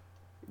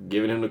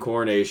 giving him the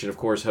coronation. Of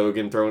course,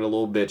 Hogan throwing a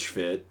little bitch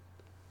fit.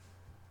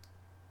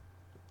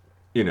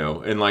 You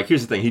know, and like,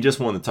 here's the thing. He just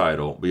won the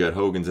title. We got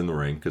Hogan's in the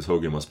ring because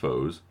Hogan must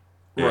pose.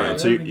 Right.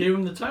 So They haven't gave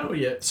him the title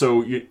yet.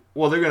 So, they're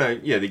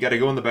going to, they got to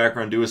go in the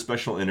background, do a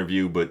special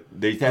interview, but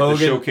they have Hogan,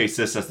 to showcase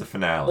this as the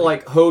finale.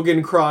 Like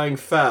Hogan crying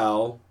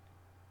foul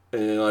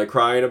and like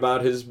crying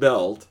about his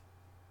belt.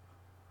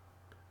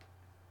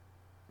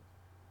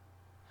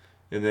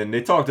 And then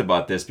they talked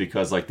about this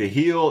because, like, the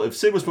heel, if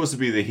Sid was supposed to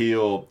be the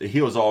heel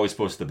is always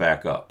supposed to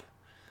back up.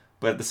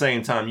 But at the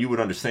same time, you would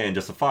understand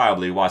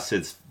justifiably why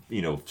Sid's,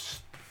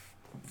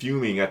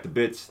 fuming at the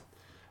bits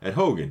at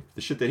Hogan,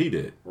 the shit that he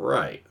did.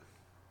 Right.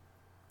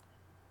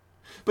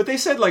 But they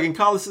said, like, in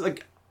college,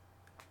 like,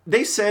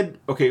 they said,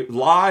 okay,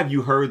 live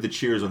you heard the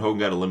cheers when Hogan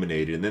got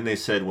eliminated, and then they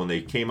said when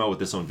they came out with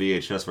this on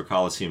VHS for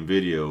Coliseum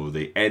Video,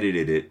 they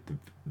edited it,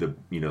 the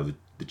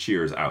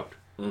cheers out.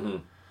 Mm-hmm.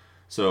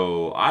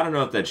 So I don't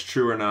know if that's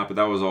true or not, but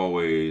that was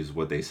always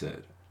what they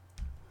said.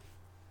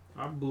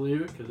 I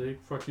believe it because they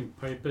fucking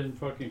pipe in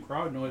fucking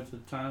crowd noise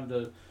at the time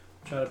to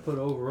try to put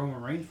over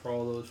Roman Reigns for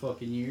all those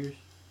fucking years.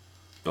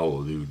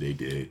 Oh, dude, they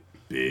did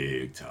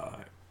big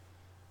time.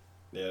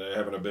 Yeah, they're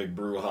having a big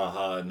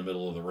brouhaha in the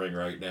middle of the ring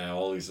right now.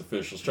 All these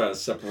officials trying to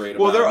separate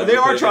them. Well, they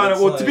are trying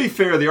to. Well, like, to be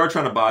fair, they are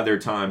trying to buy their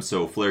time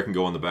so Flair can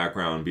go in the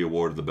background and be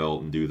awarded the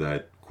belt and do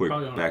that quick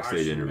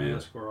backstage interview.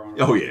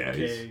 Oh yeah,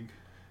 he's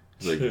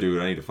like,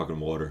 dude, I need a fucking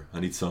water.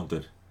 I need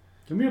something.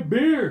 Give me a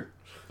beer.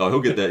 Oh,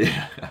 he'll get that.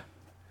 Yeah.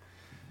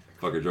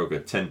 Fucker joke a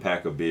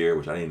 10-pack of beer,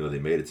 which I didn't even know they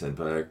made a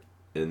 10-pack,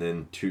 and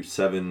then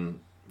 7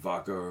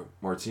 vodka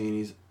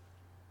martinis.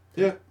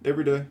 Yeah,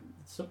 every day.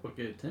 It's simple.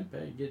 Get a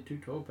 10-pack, get 2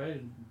 12-packs,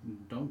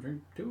 and don't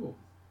drink 2.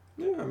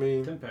 Yeah, I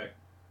mean, 10-pack.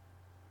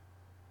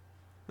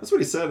 That's what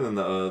he said in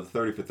the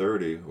 30 for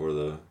 30 or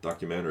the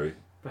documentary.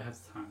 But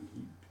half the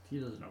time, he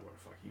doesn't know what the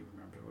fuck he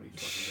remembers what he's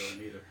fucking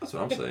doing either. That's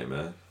what I'm saying,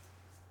 man.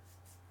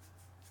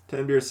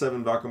 10 beers,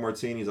 7 vodka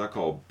martinis. I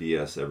call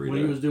BS every day.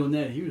 When he was doing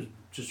that, he was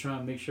just trying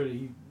to make sure that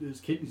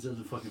his kidneys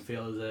doesn't fucking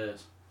fail his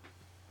ass.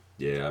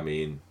 Yeah, I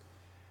mean,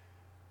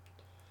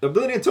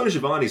 Tony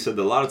Schiavone said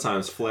that a lot of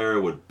times Flair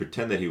would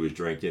pretend that he was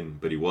drinking,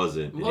 but he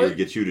wasn't, and he would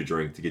get you to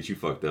drink to get you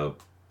fucked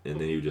up, and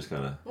then he would just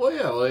kind of. Well,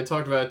 yeah, they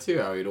talked about it too.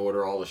 How he'd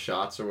order all the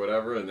shots or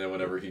whatever, and then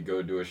whenever he'd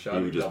go do a shot,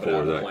 he would just dump it out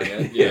pour of the that.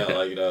 plant. Yeah,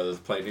 like there's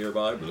a plant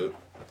nearby. Bloop.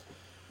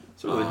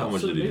 So really, how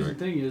much so did the he amazing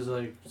drink? thing is,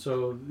 like,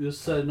 so this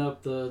setting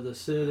up the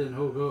Sid and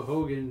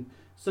Hogan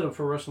set up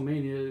for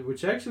WrestleMania,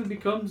 which actually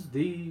becomes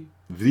the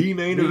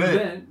main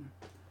event.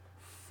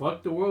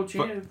 Fuck the world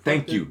champion.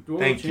 Thank you.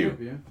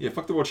 Yeah,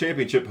 fuck the world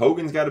championship.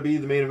 Hogan's got to be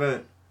the main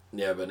event.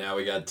 Yeah, but now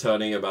we got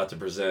Tunney about to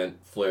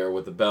present Flair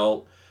with the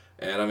belt,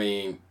 and I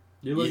mean,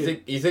 you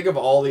think of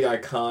all the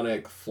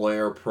iconic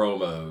Flair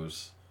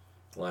promos,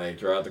 like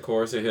throughout the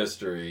course of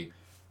history,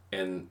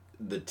 and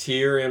the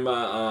tear in my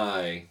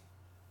eye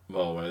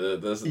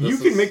moment. This you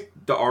can make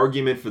the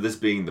argument for this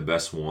being the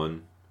best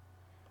one,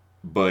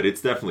 but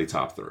it's definitely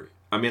top 3.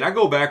 I mean, I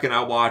go back and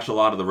I watch a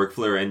lot of the Ric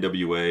Flair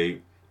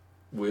NWA.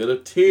 With a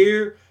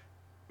tear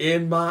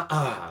in my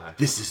eye.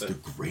 This is the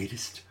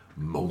greatest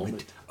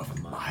moment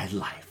of my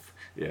life.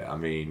 Yeah, I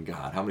mean,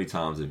 God, how many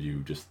times have you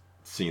just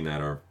seen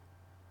that, or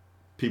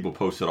people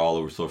post it all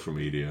over social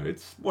media?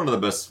 It's one of the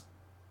best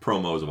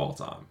promos of all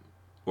time,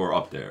 or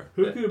up there.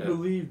 Who could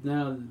believe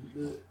now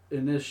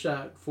in this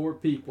shot, 4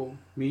 people,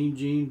 Mean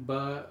Gene,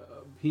 Bob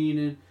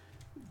Heenan,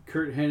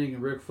 Kurt Hennig,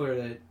 and Ric Flair,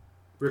 that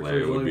Ric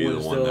Flair would be the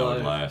one that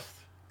would last.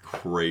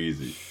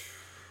 Crazy.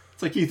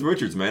 It's like Keith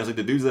Richards, man. It's like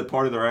the dudes that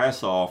party their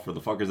ass off are the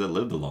fuckers that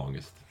live the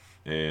longest.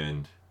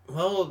 And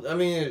well, I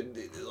mean,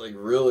 like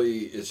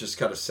really, it's just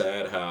kind of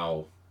sad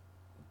how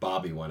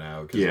Bobby went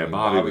out. Yeah, I mean,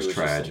 Bobby was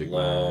tragic,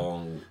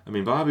 man. I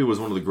mean, Bobby was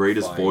one of the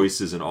greatest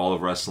voices in all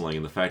of wrestling,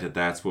 and the fact that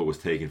that's what was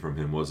taken from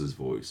him was his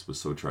voice was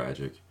so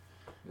tragic.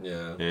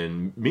 Yeah.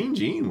 And Mean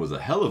Gene was a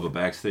hell of a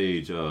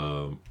backstage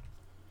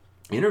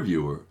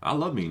interviewer. I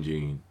love Mean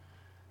Gene.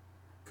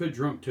 Good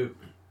drunk, too.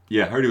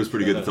 Yeah, I heard he was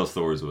pretty good to tell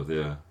stories with,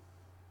 yeah.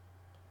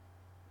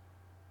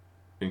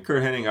 And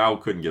Kurt Hennig, I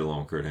couldn't get along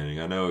with Kurt Hennig.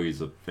 I know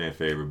he's a fan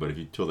favorite, but if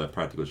you told that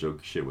practical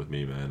joke shit with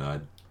me, man,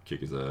 I'd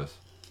kick his ass.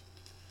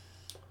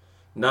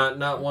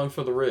 Not one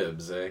for the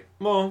ribs, eh?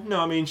 Well,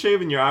 no, I mean,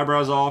 shaving your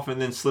eyebrows off and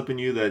then slipping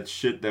you that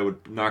shit that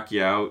would knock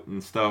you out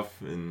and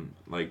stuff, and,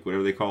 like,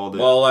 whatever they called it.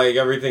 Well, like,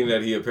 everything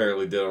that he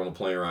apparently did on a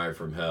plane ride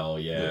from hell,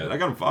 yeah. I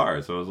got him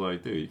fired, so I was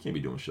like, dude, you can't be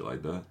doing shit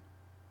like that.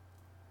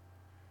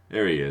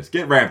 There he is.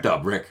 Get ramped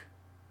up, Rick.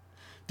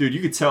 Dude,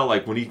 you could tell,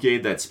 like, when he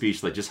gave that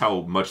speech, like, just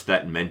how much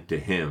that meant to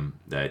him,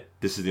 that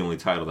this is the only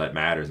title that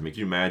matters. I mean,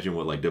 can you imagine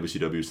what, like,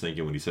 WCW was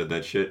thinking when he said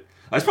that shit?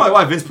 That's probably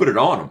why Vince put it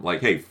on him. Like,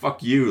 hey,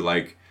 fuck you.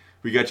 Like,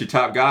 we got your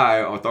top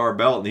guy with our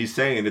belt, and he's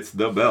saying it's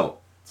the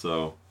belt.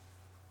 So,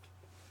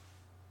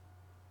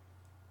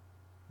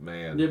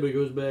 man. Yeah, but he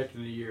goes back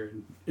in a year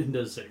and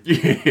does the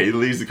same. He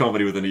leaves the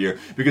company within a year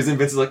because then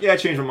Vince is like, "Yeah, I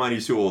changed my mind.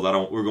 He's too old.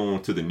 We're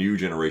going to the new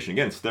generation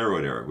again.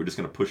 Steroid era. We're just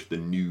gonna push the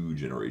new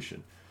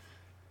generation.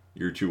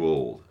 You're too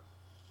old."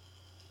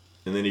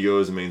 And then he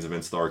goes and mains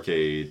event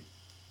Starrcade,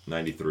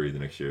 '93 the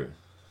next year.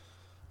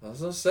 I was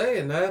gonna say,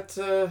 and that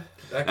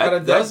kind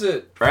of does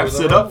it. Wraps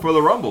it up for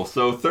the Rumble.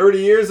 So 30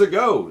 years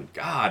ago.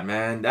 God,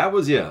 man, that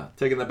was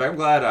taking that back. I'm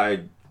glad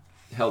I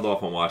held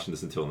off on watching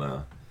this until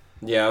now.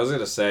 Yeah, I was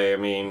gonna say. I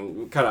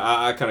mean,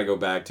 I kind of go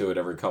back to it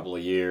every couple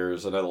of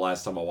years. I know the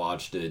last time I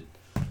watched it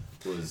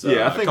was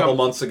I think a couple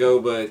months ago,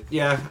 but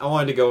yeah, I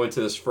wanted to go into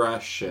this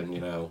fresh,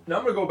 and Now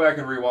I'm gonna go back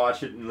and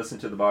rewatch it and listen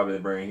to the Bobby the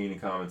Brain Heenan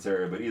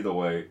commentary. But either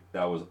way,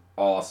 that was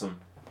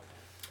awesome.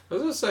 I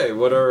was gonna say,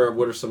 what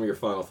are some of your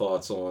final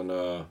thoughts on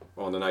the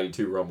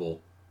 '92 Rumble,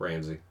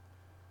 Ramsey?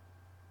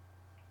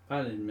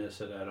 I didn't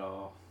miss it at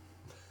all.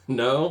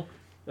 No,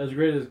 As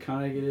great as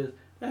Connick it is,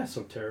 that's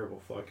some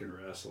terrible fucking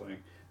wrestling.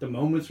 The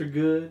moments are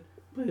good,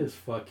 but it's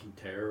fucking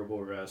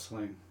terrible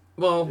wrestling.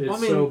 well, It's I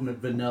mean, so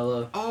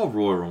vanilla. All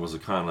Royal Rumbles are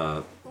kind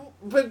of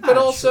but Not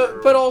also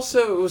sure. but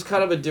also it was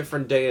kind of a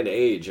different day and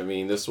age. I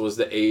mean, this was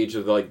the age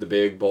of like the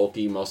big,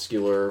 bulky,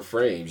 muscular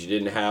frames. You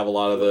didn't have a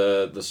lot of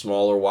the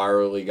smaller,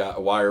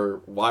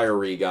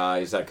 wiry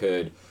guys that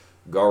could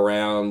go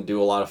around, do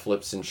a lot of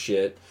flips and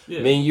shit. Yeah.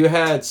 I mean, you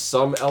had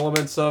some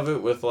elements of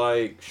it with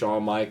like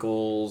Shawn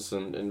Michaels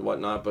and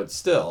whatnot, but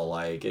still,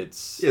 like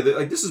it's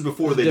this is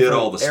before It's a they did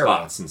all the different era.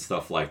 spots and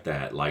stuff like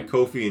that. Like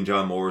Kofi and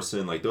John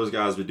Morrison, like those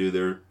guys would do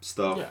their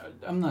stuff. Yeah,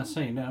 I'm not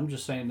saying that. I'm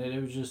just saying that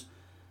it was just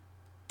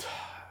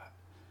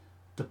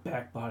the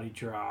back body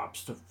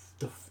drops, the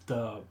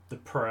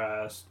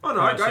press. Oh,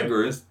 no, I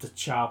agree. The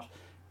chops.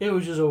 It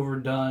was just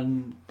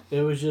overdone.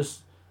 It was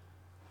just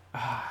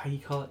how you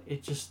call it?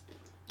 It just.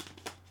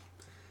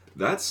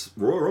 That's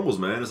Royal Rumbles,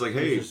 man. It's like,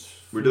 hey, just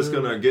we're just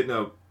flew.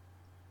 gonna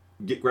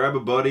grab a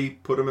buddy,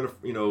 put him in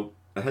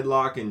a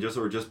headlock, and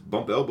just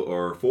bump elbow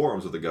or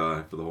forearms with the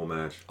guy for the whole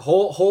match.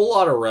 whole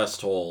lot of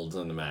rest holds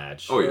in the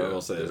match. Oh, yeah. I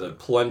will say there's Yeah.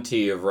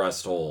 plenty of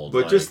rest holds,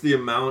 But like, just the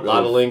amount a lot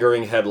of of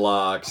lingering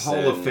headlocks.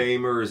 Hall of and-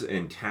 Famers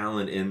and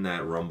talent in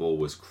that Rumble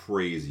was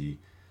crazy.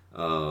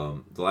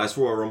 The last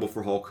Royal Rumble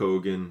for Hulk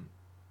Hogan.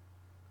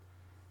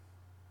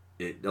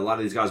 A lot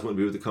of these guys wouldn't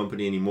be with the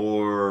company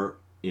anymore.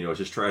 It's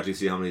just tragic to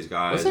see how many of these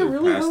guys Was that have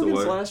really passed Hogan's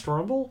away. last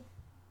Rumble?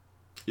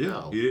 Yeah,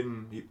 No. he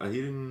didn't. He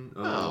didn't.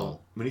 No.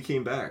 When he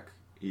came back,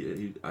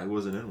 I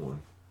wasn't in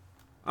one.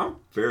 I'm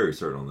very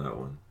certain on that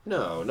one.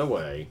 No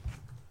way.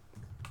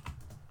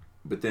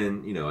 But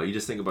then you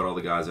just think about all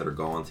the guys that are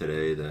gone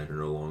today that are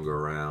no longer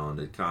around.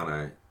 It kind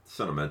of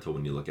sentimental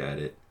when you look at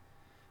it.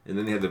 And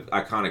then they had the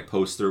iconic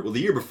poster. Well, the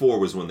year before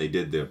was when they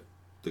did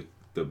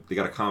they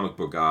got a comic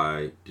book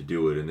guy to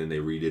do it, and then they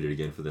redid it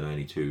again for the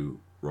 '92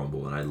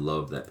 Rumble, and I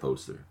love that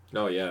poster.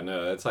 Oh yeah,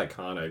 no, that's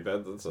iconic.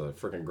 That's a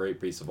freaking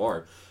great piece of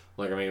art.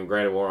 Like, I mean,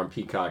 granted, we're on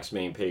Peacock's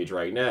main page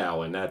right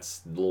now, and that's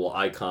the little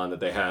icon that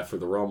they have for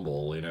the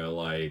Rumble.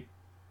 Like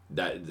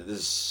that. This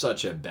is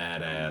such a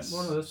badass.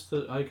 Well, that's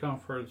the icon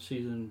for the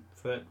season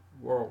for that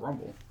Royal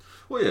Rumble.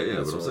 Well, yeah,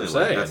 That's but I'm what saying, we're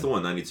like, saying. that's the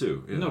one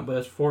 '92. Yeah. No, but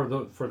it's for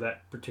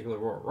that particular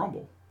Royal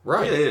Rumble.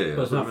 Right. Yeah.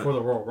 But it's not for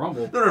the Royal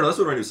Rumble. No, that's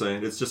what Randy was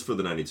saying. It's just for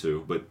the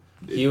 '92, but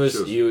He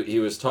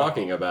was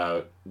talking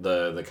about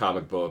the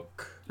comic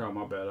book. Oh,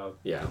 my bad. I'm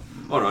Yeah.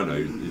 Oh no,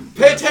 no.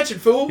 Pay attention,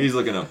 fool. He's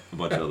looking up a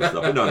bunch of other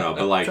stuff. But no,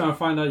 but like trying to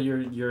find out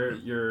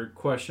your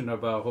question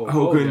about Hulk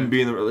Hogan Hogan.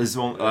 being his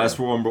own last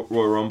Royal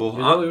Rumble.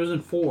 He only was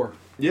in 4.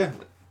 Yeah,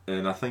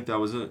 and I think that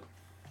was it.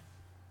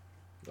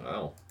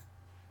 Wow.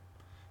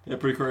 Yeah,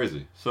 pretty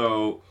crazy.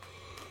 So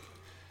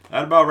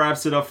that about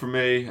wraps it up for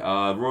me.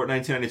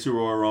 1992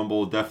 Royal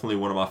Rumble, definitely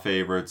one of my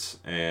favorites,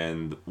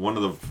 and one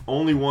of the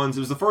only ones.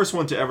 It was the first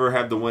one to ever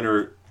have the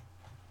winner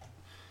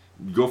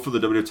go for the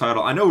WWE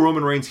title. I know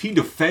Roman Reigns, he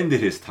defended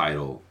his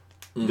title.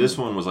 Mm-hmm. This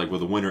one was like, well,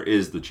 the winner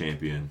is the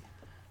champion.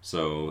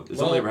 So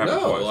it's only ever happened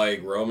twice.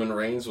 like Roman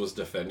Reigns was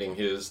defending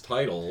his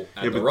title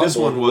at Yeah, the but Rumble. this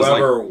one was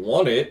Whoever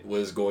won it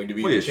was going to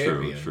be Well, the it's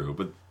champion. true.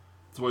 But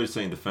that's why you're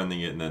saying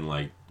defending it and then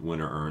like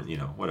winner earn,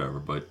 whatever.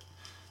 But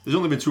there's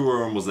only been 2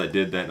 Royal Rumbles that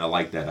did that, and I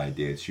like that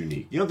idea. It's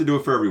unique. You don't have to do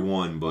it for every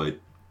one, but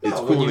it's No,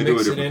 cool when when you they do a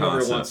mix it different in every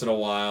concept. once in a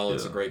while,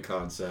 it's a Yeah. great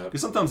concept.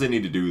 Because sometimes they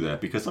need to do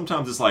that. Because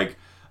sometimes it's like,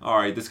 all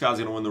right, this guy's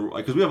gonna win the.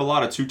 Because we have a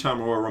lot of 2-time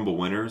Royal Rumble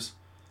winners,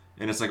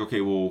 and it's like,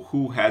 okay, well,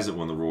 who hasn't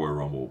won the Royal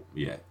Rumble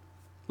yet?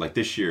 Like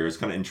this year, it's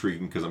kind of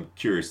intriguing because I'm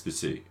curious to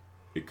see.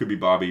 It could be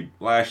Bobby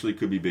Lashley,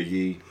 could be Big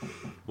E.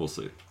 We'll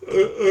see.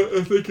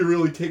 I think you're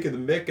really taking the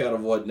mick out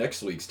of what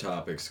next week's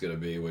topic's going to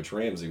be, which,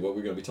 Ramsey, what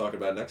we're going to be talking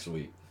about next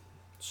week.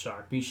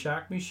 Shock me.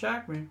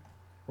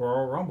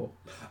 Royal Rumble.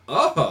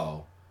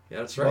 Oh! Yeah,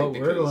 that's right. Well,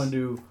 we're going to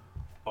do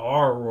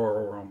our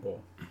Royal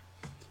Rumble,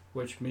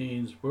 which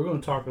means we're going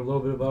to talk a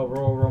little bit about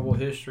Royal Rumble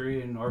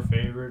history and our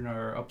favorite and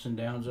our ups and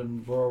downs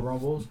in Royal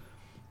Rumbles.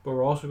 But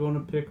we're also going to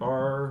pick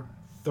our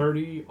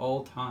 30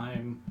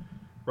 all-time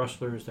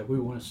wrestlers that we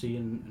want to see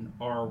in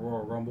our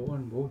Royal Rumble,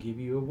 and we'll give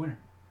you a winner.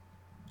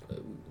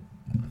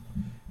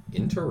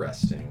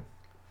 Interesting.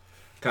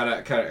 Kind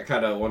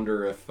of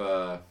wonder if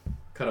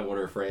kind of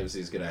wonder if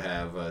Ramsey's going to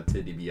have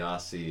Ted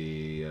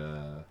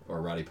DiBiase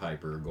or Roddy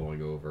Piper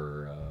going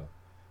over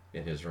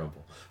in his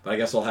Rumble. But I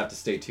guess I'll have to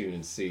stay tuned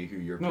and see who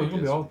your pick No, it's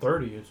going to is. be all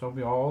 30. It's going to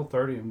be all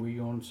 30, and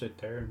we're going to sit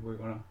there, and we're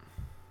going to...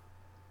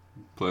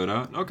 Play it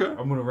out? Okay.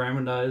 I'm going to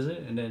randomize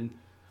it, and then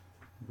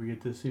we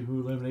get to see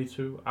who eliminates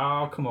who.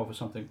 I'll come up with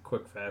something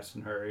quick, fast,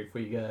 and hurry for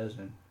you guys.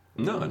 And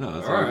No, that's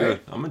All all right.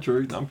 good. I'm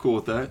intrigued. I'm cool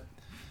with that.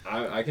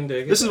 I can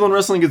dig it. This is when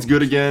wrestling gets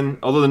good again,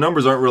 although the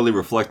numbers aren't really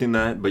reflecting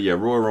that. But yeah,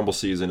 Royal Rumble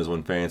season is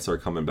when fans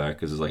start coming back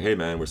because it's like, hey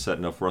man, we're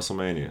setting up for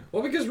WrestleMania.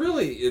 Well, because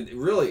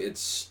it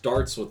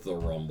starts with the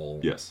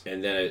Rumble. Yes.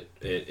 And then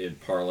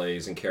it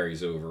parlays and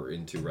carries over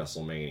into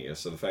WrestleMania.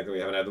 So the fact that we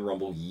haven't had the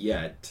Rumble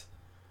yet,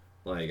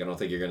 like, I don't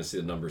think you're going to see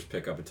the numbers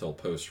pick up until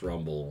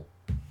post-Rumble,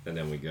 and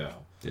then we go.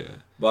 Yeah.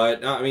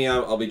 But, I mean,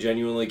 I'll be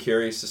genuinely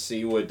curious to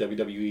see what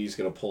WWE is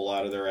going to pull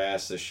out of their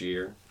ass this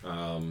year.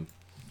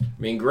 I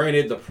mean,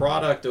 granted, the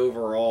product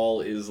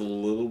overall is a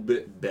little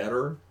bit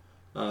better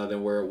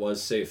than where it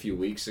was, say, a few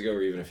weeks ago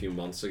or even a few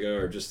months ago.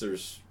 Or just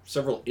there's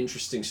several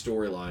interesting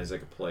storylines that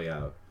could play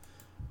out.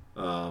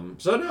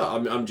 So,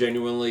 no, I'm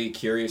genuinely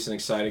curious and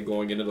excited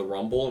going into the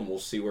Rumble, and we'll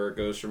see where it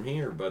goes from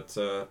here. But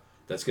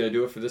that's going to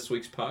do it for this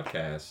week's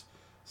podcast.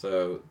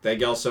 So, thank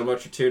y'all so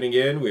much for tuning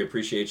in. We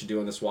appreciate you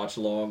doing this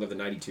watch-along of the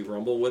 92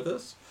 Rumble with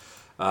us.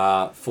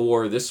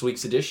 For this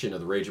week's edition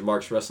of the Rage of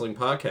Marks Wrestling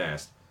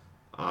Podcast,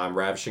 I'm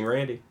Ravishing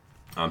Randy.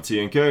 I'm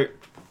TNK.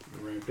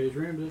 Rampage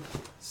Ramsey.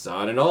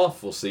 Signing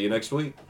off. We'll see you next week.